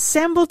day to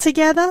assemble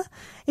together.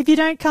 If you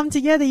don't come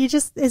together,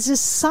 there's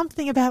just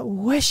something about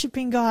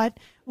worshiping God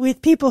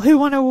with people who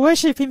want to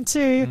worship Him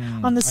too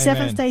on the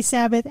seventh-day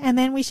Sabbath. And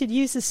then we should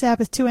use the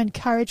Sabbath to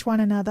encourage one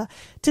another,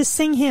 to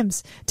sing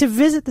hymns, to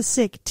visit the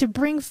sick, to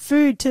bring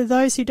food to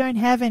those who don't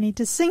have any,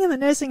 to sing in the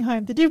nursing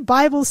home, to do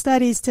Bible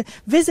studies, to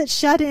visit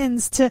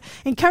shut-ins, to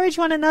encourage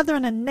one another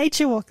on a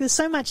nature walk. There's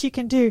so much you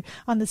can do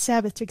on the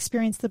Sabbath to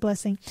experience the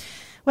blessing.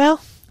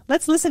 Well,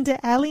 let's listen to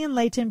Ali and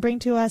Leighton bring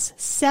to us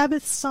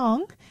Sabbath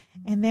song,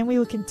 and then we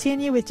will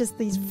continue with just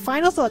these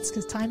final thoughts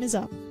because time is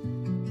up.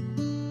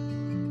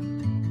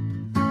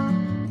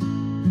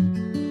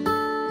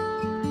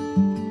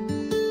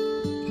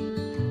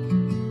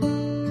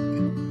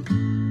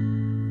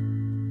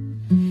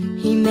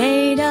 He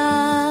made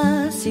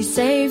us, He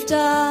saved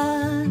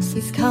us,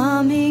 He's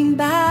coming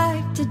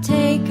back to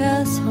take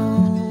us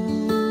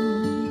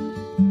home.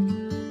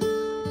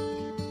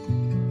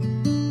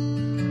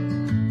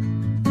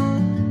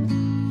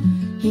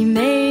 He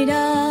made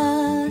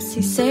us,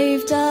 He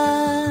saved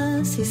us,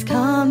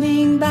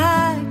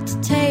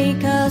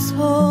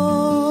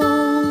 home.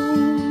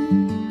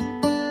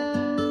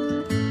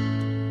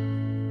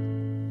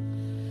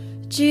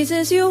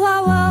 Jesus, you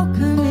are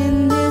welcome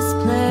in this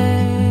place.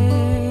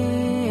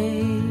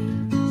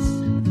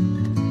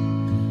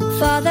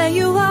 Father,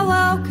 you are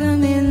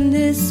welcome in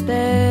this space.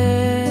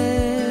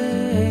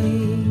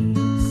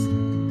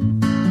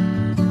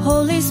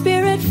 Holy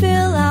Spirit,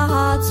 fill our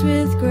hearts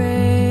with grace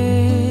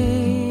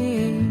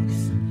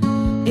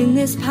in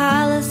this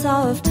palace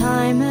of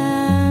time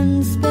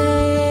and space.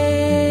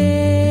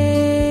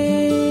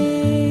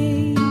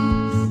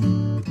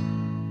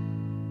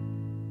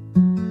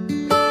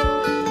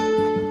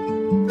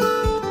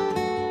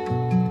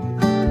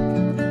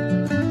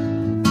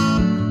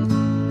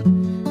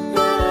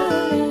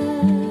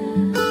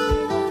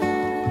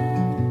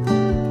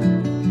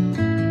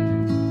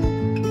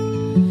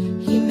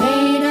 He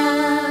made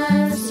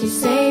us, He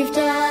saved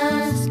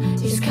us,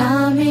 He's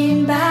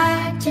coming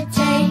back to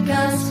take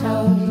us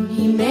home.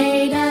 He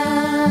made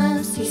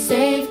us, He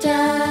saved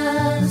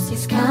us,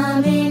 He's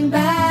coming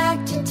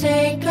back to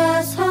take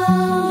us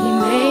home. He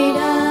made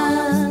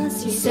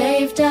us, He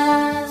saved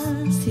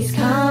us, He's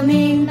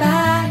coming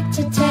back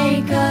to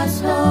take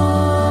us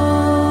home.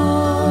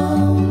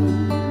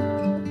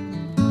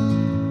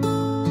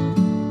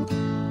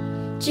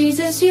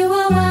 Jesus, you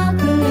are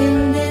welcome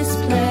in this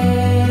place.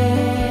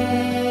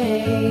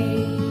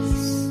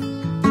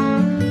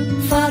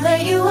 Father,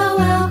 you are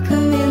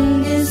welcome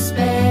in this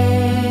space.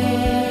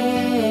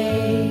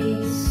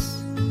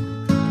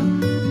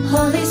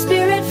 Holy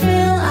Spirit,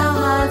 fill our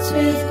hearts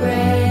with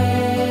grace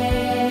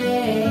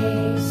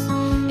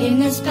in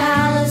this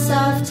palace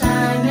of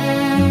time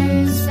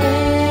and space.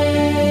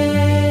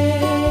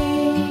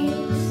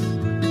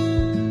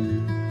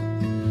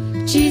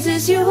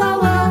 Jesus, you are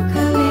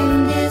welcome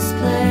in this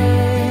place.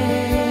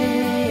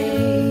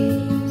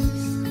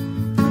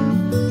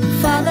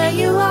 Father,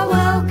 you are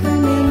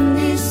welcome in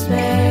this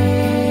space.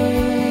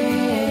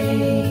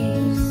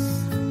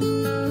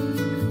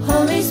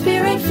 Holy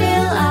Spirit,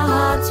 fill our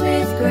hearts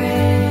with grace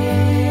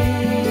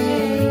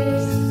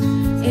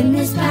in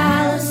this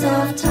palace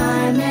of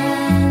time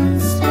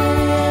and space.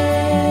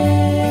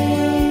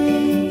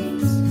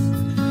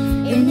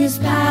 In this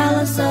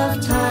palace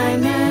of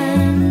time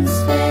and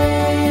space.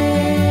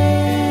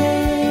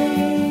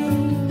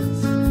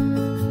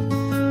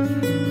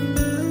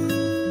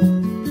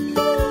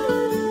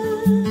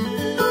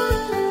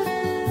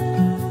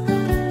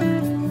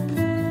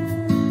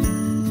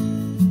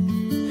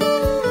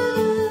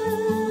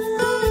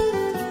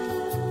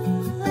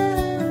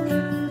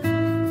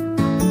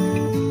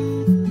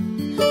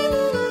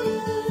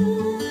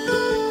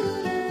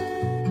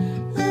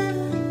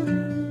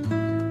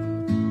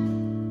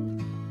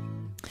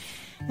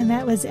 And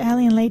that was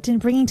Ali and Leighton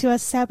bringing to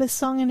us Sabbath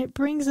Song, and it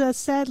brings us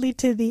sadly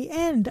to the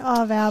end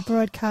of our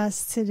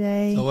broadcast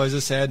today. Always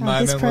a sad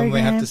moment when we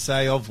have to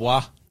say au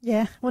revoir.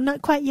 Yeah, well,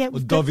 not quite yet. Or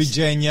do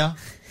widzenia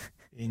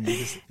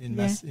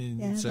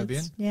in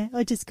Serbian. Yeah,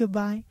 or just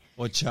goodbye.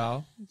 Or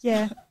ciao.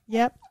 Yeah,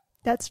 yep,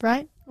 that's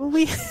right. Well,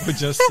 we Or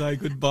just say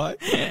goodbye.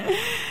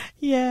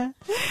 yeah.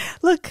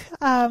 Look,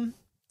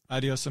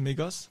 Adios,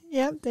 amigos.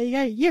 yeah, there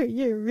you go.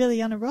 You're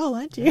really on a roll,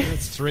 aren't you? Yeah,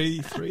 that's three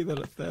that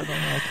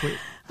I'll quit.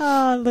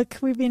 Oh, look,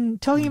 we've been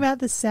talking about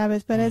the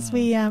Sabbath, but as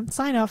we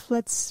sign off,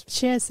 let's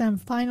share some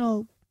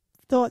final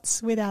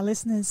thoughts with our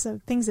listeners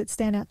of things that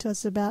stand out to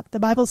us about the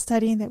Bible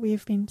study that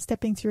we've been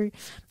stepping through.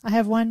 I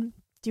have one.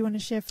 Do you want to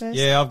share first?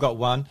 Yeah, I've got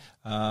one.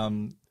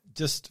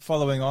 Just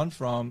following on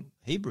from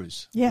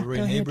Hebrews. Yeah, we're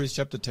go in ahead. Hebrews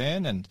chapter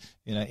 10, and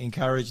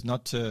encouraged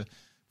not to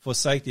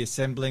forsake the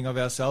assembling of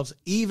ourselves,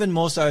 even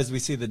more so as we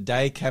see the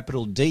day,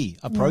 capital D,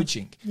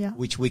 approaching,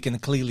 which we can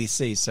clearly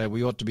see. So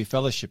we ought to be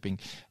fellowshipping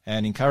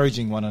and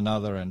encouraging one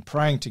another and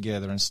praying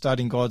together and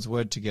studying God's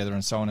word together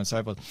and so on and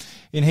so forth.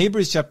 In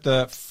Hebrews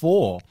chapter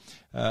 4,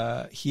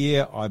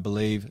 here I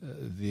believe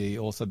the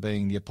author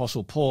being the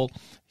Apostle Paul,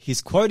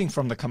 he's quoting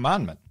from the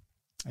commandment.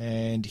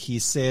 And he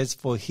says,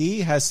 "For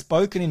he has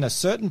spoken in a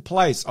certain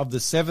place of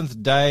the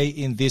seventh day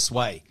in this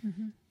way."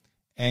 Mm-hmm.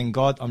 And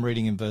God, I'm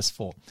reading in verse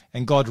 4,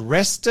 and God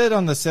rested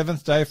on the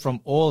seventh day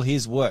from all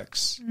his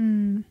works.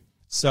 Mm.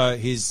 So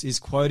he's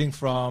quoting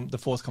from the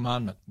fourth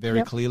commandment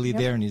very clearly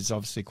there, and he's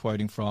obviously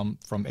quoting from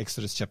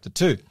Exodus chapter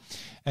 2.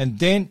 And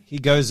then he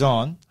goes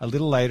on a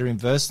little later in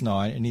verse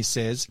 9, and he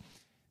says,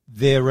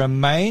 "There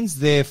remains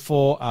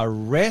therefore a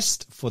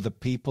rest for the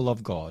people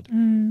of God.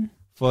 Mm.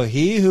 For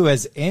he who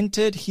has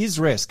entered his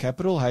rest,"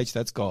 capital H,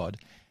 that's God,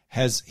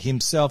 "has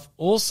himself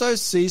also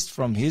ceased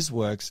from his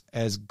works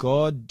as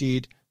God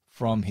did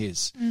from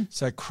his."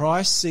 So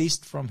Christ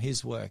ceased from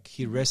his work.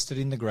 He rested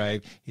in the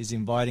grave. He's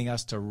inviting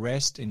us to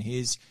rest in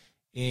his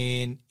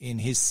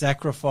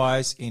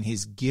sacrifice, in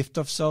his gift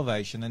of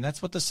salvation. And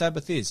that's what the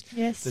Sabbath is.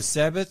 Yes. The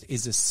Sabbath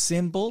is a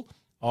symbol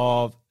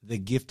of the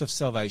gift of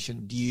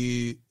salvation. Do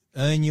you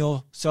earn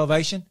your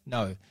salvation?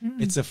 No.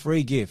 It's a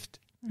free gift.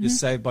 You're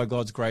saved by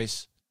God's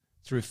grace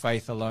through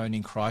faith alone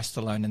in Christ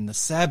alone. And the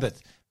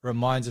Sabbath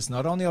reminds us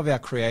not only of our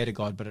Creator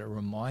God, but it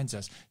reminds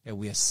us that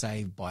we are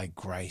saved by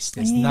grace.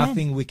 There's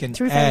nothing we can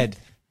add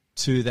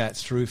to that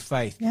through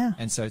faith. Yeah.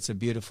 And so it's a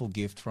beautiful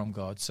gift from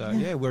God. So,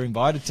 we're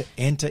invited to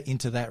enter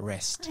into that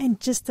rest. And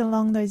just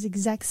along those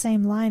exact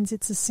same lines,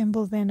 it's a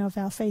symbol then of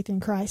our faith in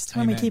Christ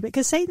when we keep it.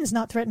 Because Satan's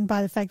not threatened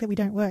by the fact that we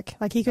don't work.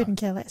 Like, he couldn't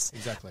care less.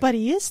 Exactly. But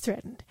he is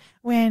threatened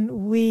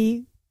when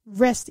we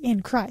rest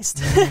in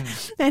Christ.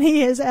 And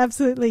he is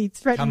absolutely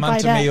threatened by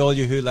that. Come unto me, all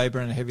you who labor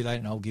and are heavy laden,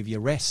 and I'll give you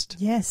rest.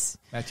 Yes.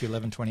 Matthew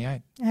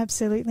 11:28.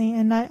 Absolutely.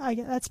 And I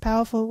that's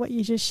powerful what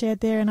you just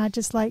shared there. And I'd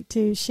just like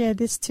to share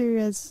this too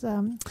as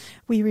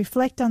we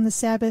reflect on the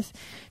Sabbath.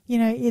 You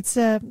know, it's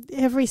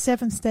every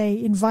seventh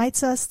day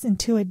invites us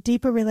into a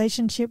deeper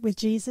relationship with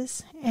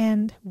Jesus.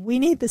 And we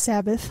need the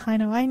Sabbath. I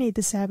know I need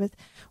the Sabbath.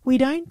 We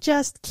don't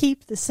just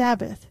keep the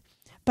Sabbath,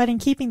 but in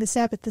keeping the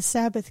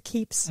Sabbath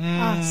keeps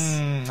us.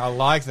 I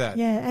like that.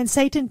 Yeah, and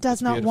Satan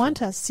does not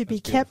want us to be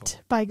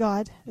kept by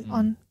God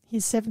on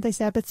his seventh-day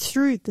Sabbath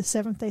through the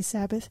seventh-day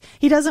Sabbath.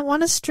 He doesn't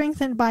want us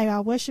strengthened by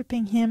our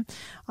worshiping him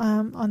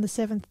on the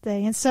seventh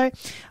day. And so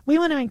we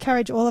want to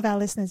encourage all of our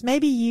listeners.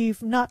 Maybe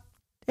you've not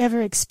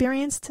ever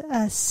experienced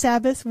a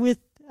Sabbath with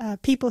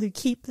people who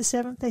keep the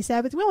seventh-day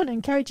Sabbath. We want to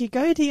encourage you,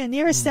 go to your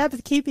nearest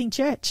Sabbath-keeping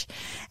church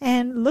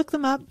and look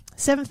them up,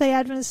 Seventh-day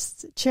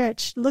Adventist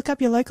Church. Look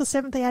up your local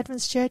Seventh-day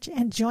Adventist church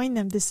and join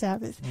them this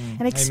Sabbath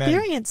and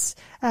experience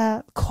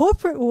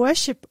corporate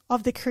worship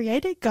of the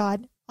Creator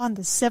God on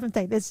the seventh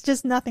day. There's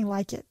just nothing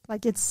like it.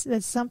 Like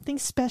there's something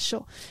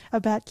special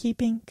about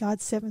keeping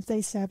God's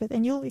seventh-day Sabbath,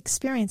 and you'll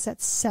experience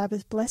that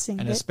Sabbath blessing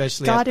and that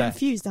especially God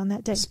infused on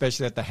that day.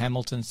 Especially at the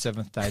Hamilton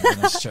Seventh-day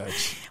Adventist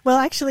Church. Well,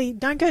 actually,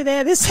 don't go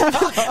there this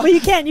Sabbath. Well,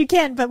 you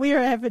can, but we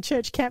have a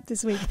church camp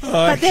this week.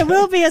 But there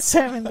will be a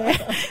sermon there.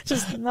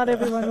 Just not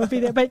everyone will be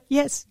there. But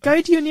yes,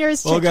 go to your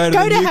nearest church. Or go to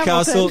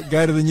Hamilton.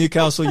 the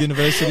Newcastle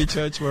University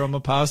Church where I'm a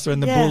pastor,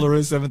 and the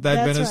Boolaroo Seventh-day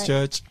Adventist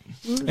Church.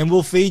 And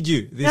we'll feed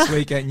you this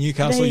week at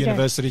Newcastle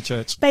University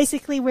Church.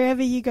 Basically,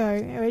 wherever you go,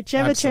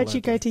 whichever church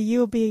you go to,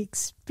 you'll be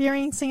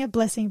experiencing a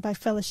blessing by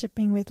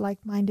fellowshipping with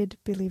like-minded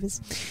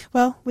believers.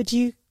 Well, would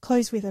you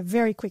close with a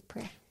very quick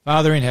prayer?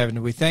 Father in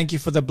heaven, we thank you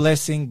for the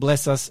blessing.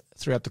 Bless us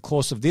throughout the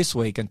course of this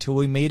week until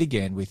we meet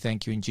again. We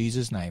thank you in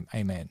Jesus' name.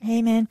 Amen.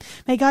 Amen.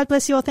 May God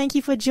bless you all. Thank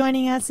you for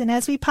joining us. And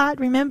as we part,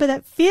 remember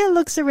that fear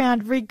looks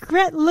around,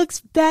 regret looks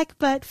back,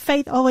 but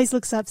faith always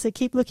looks up. So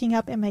keep looking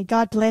up, and may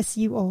God bless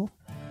you all.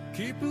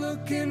 Keep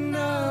looking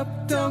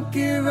up, don't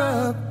give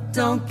up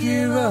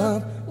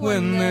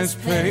when there's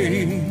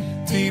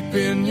pain deep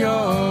in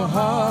your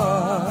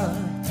heart.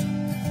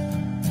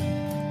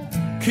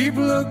 Keep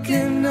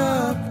looking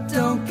up,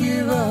 don't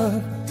give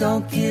up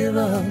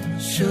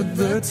should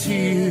the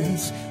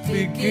tears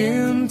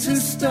begin to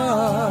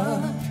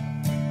start.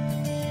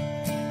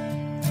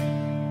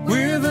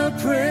 With a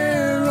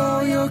prayer,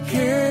 all your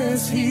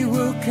cares he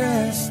will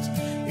cast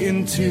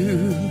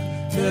into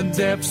the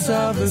depths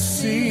of the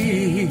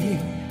sea.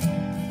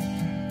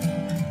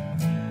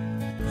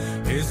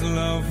 His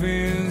love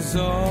is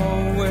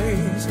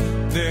always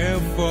there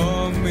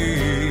for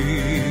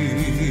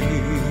me.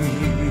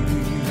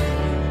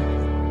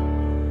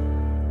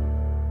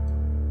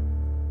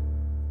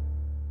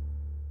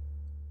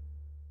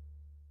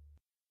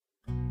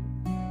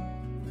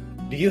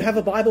 Do you have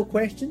a Bible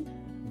question?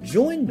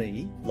 Join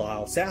me,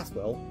 Lyle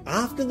Southwell,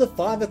 after the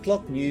 5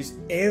 o'clock news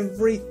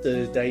every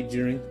Thursday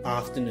during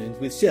Afternoons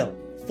with Shell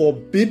for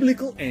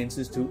biblical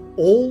answers to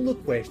all the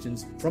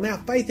questions from our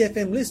Faith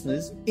FM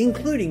listeners,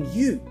 including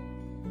you.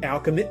 Our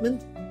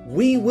commitment?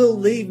 We will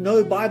leave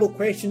no Bible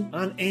question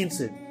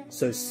unanswered.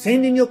 So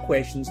send in your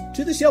questions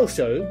to the Shell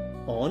Show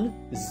on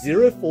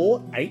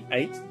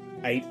 0488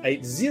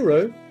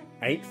 880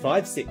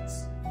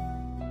 856.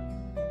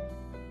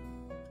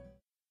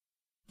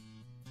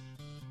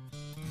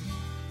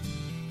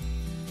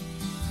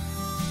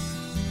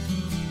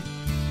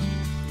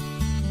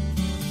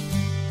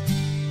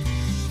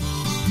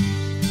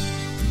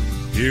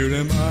 Here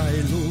am I,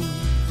 Lord,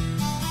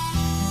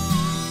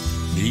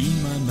 be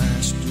my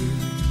master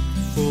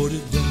for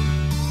today.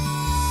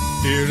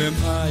 Here am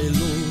I,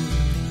 Lord,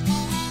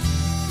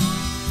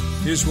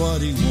 here's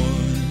what he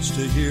wants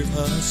to hear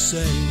us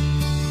say.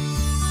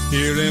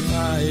 Here am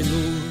I,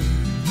 Lord,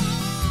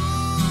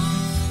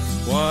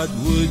 what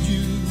would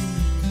you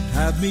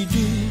have me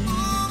do?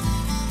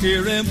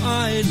 Here am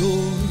I,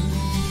 Lord,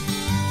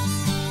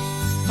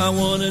 I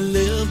want to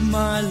live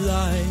my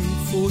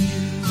life for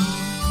you.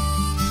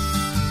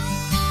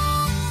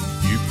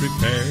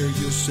 Prepare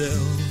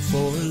yourself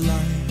for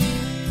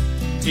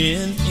life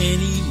in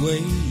any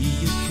way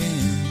you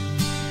can.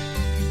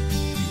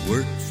 You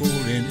work for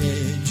an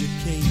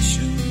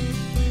education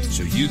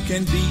so you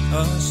can be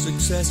a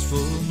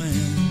successful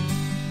man.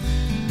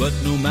 But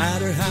no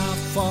matter how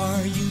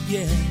far you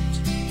get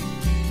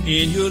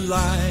in your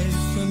life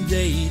from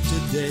day to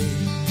day,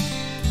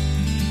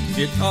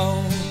 it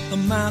all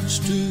amounts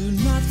to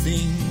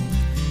nothing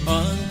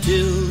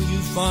until you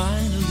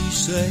finally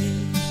say,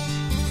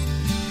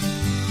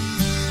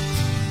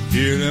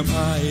 here am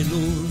I,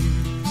 Lord,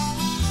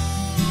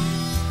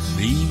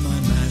 be my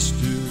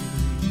master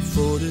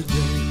for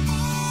today.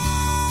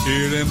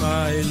 Here am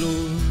I,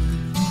 Lord,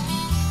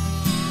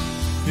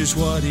 here's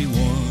what he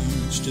wants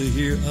wants to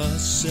hear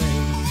us say,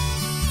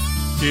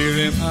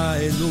 here am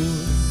I,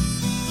 Lord.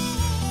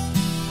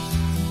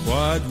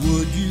 What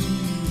would you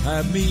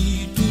have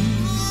me do?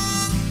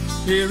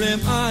 Here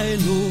am I,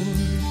 Lord.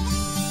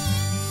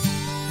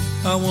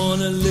 I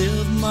want to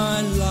live my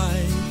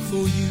life for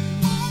you.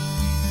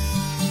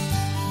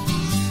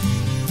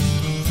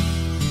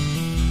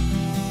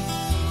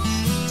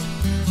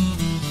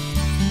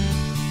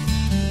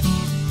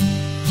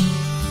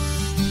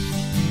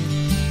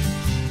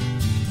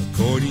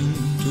 According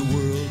to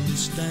worldly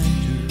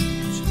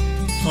standards,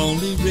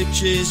 only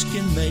riches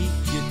can make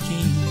you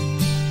king.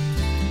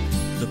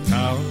 The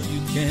power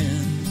you can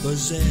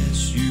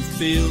possess, you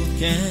feel,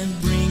 can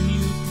bring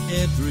you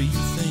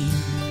everything.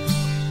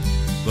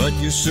 But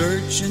you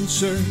search and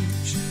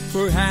search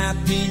for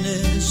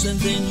happiness, and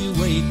then you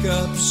wake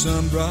up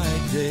some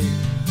bright day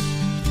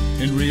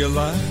and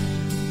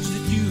realize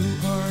that you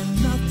are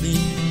nothing,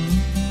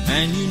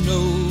 and you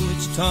know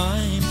it's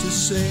time to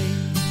say,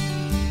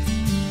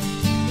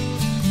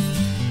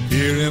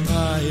 here am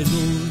I,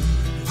 Lord,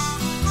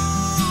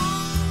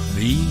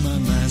 be my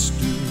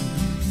master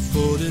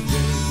for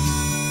today.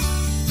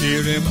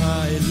 Here am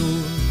I,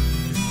 Lord,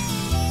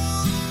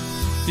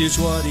 is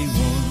what he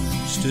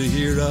wants to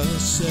hear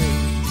us say.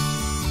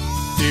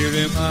 Here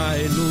am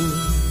I, Lord,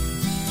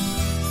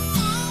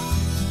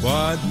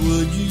 what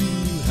would you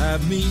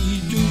have me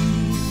do?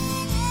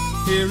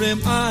 Here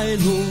am I,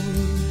 Lord,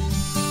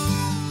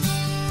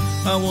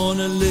 I want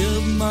to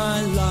live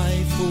my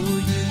life for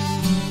you.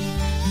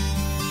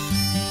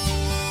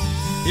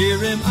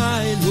 Here am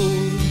I,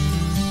 Lord,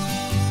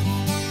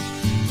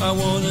 I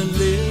want to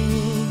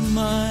live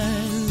my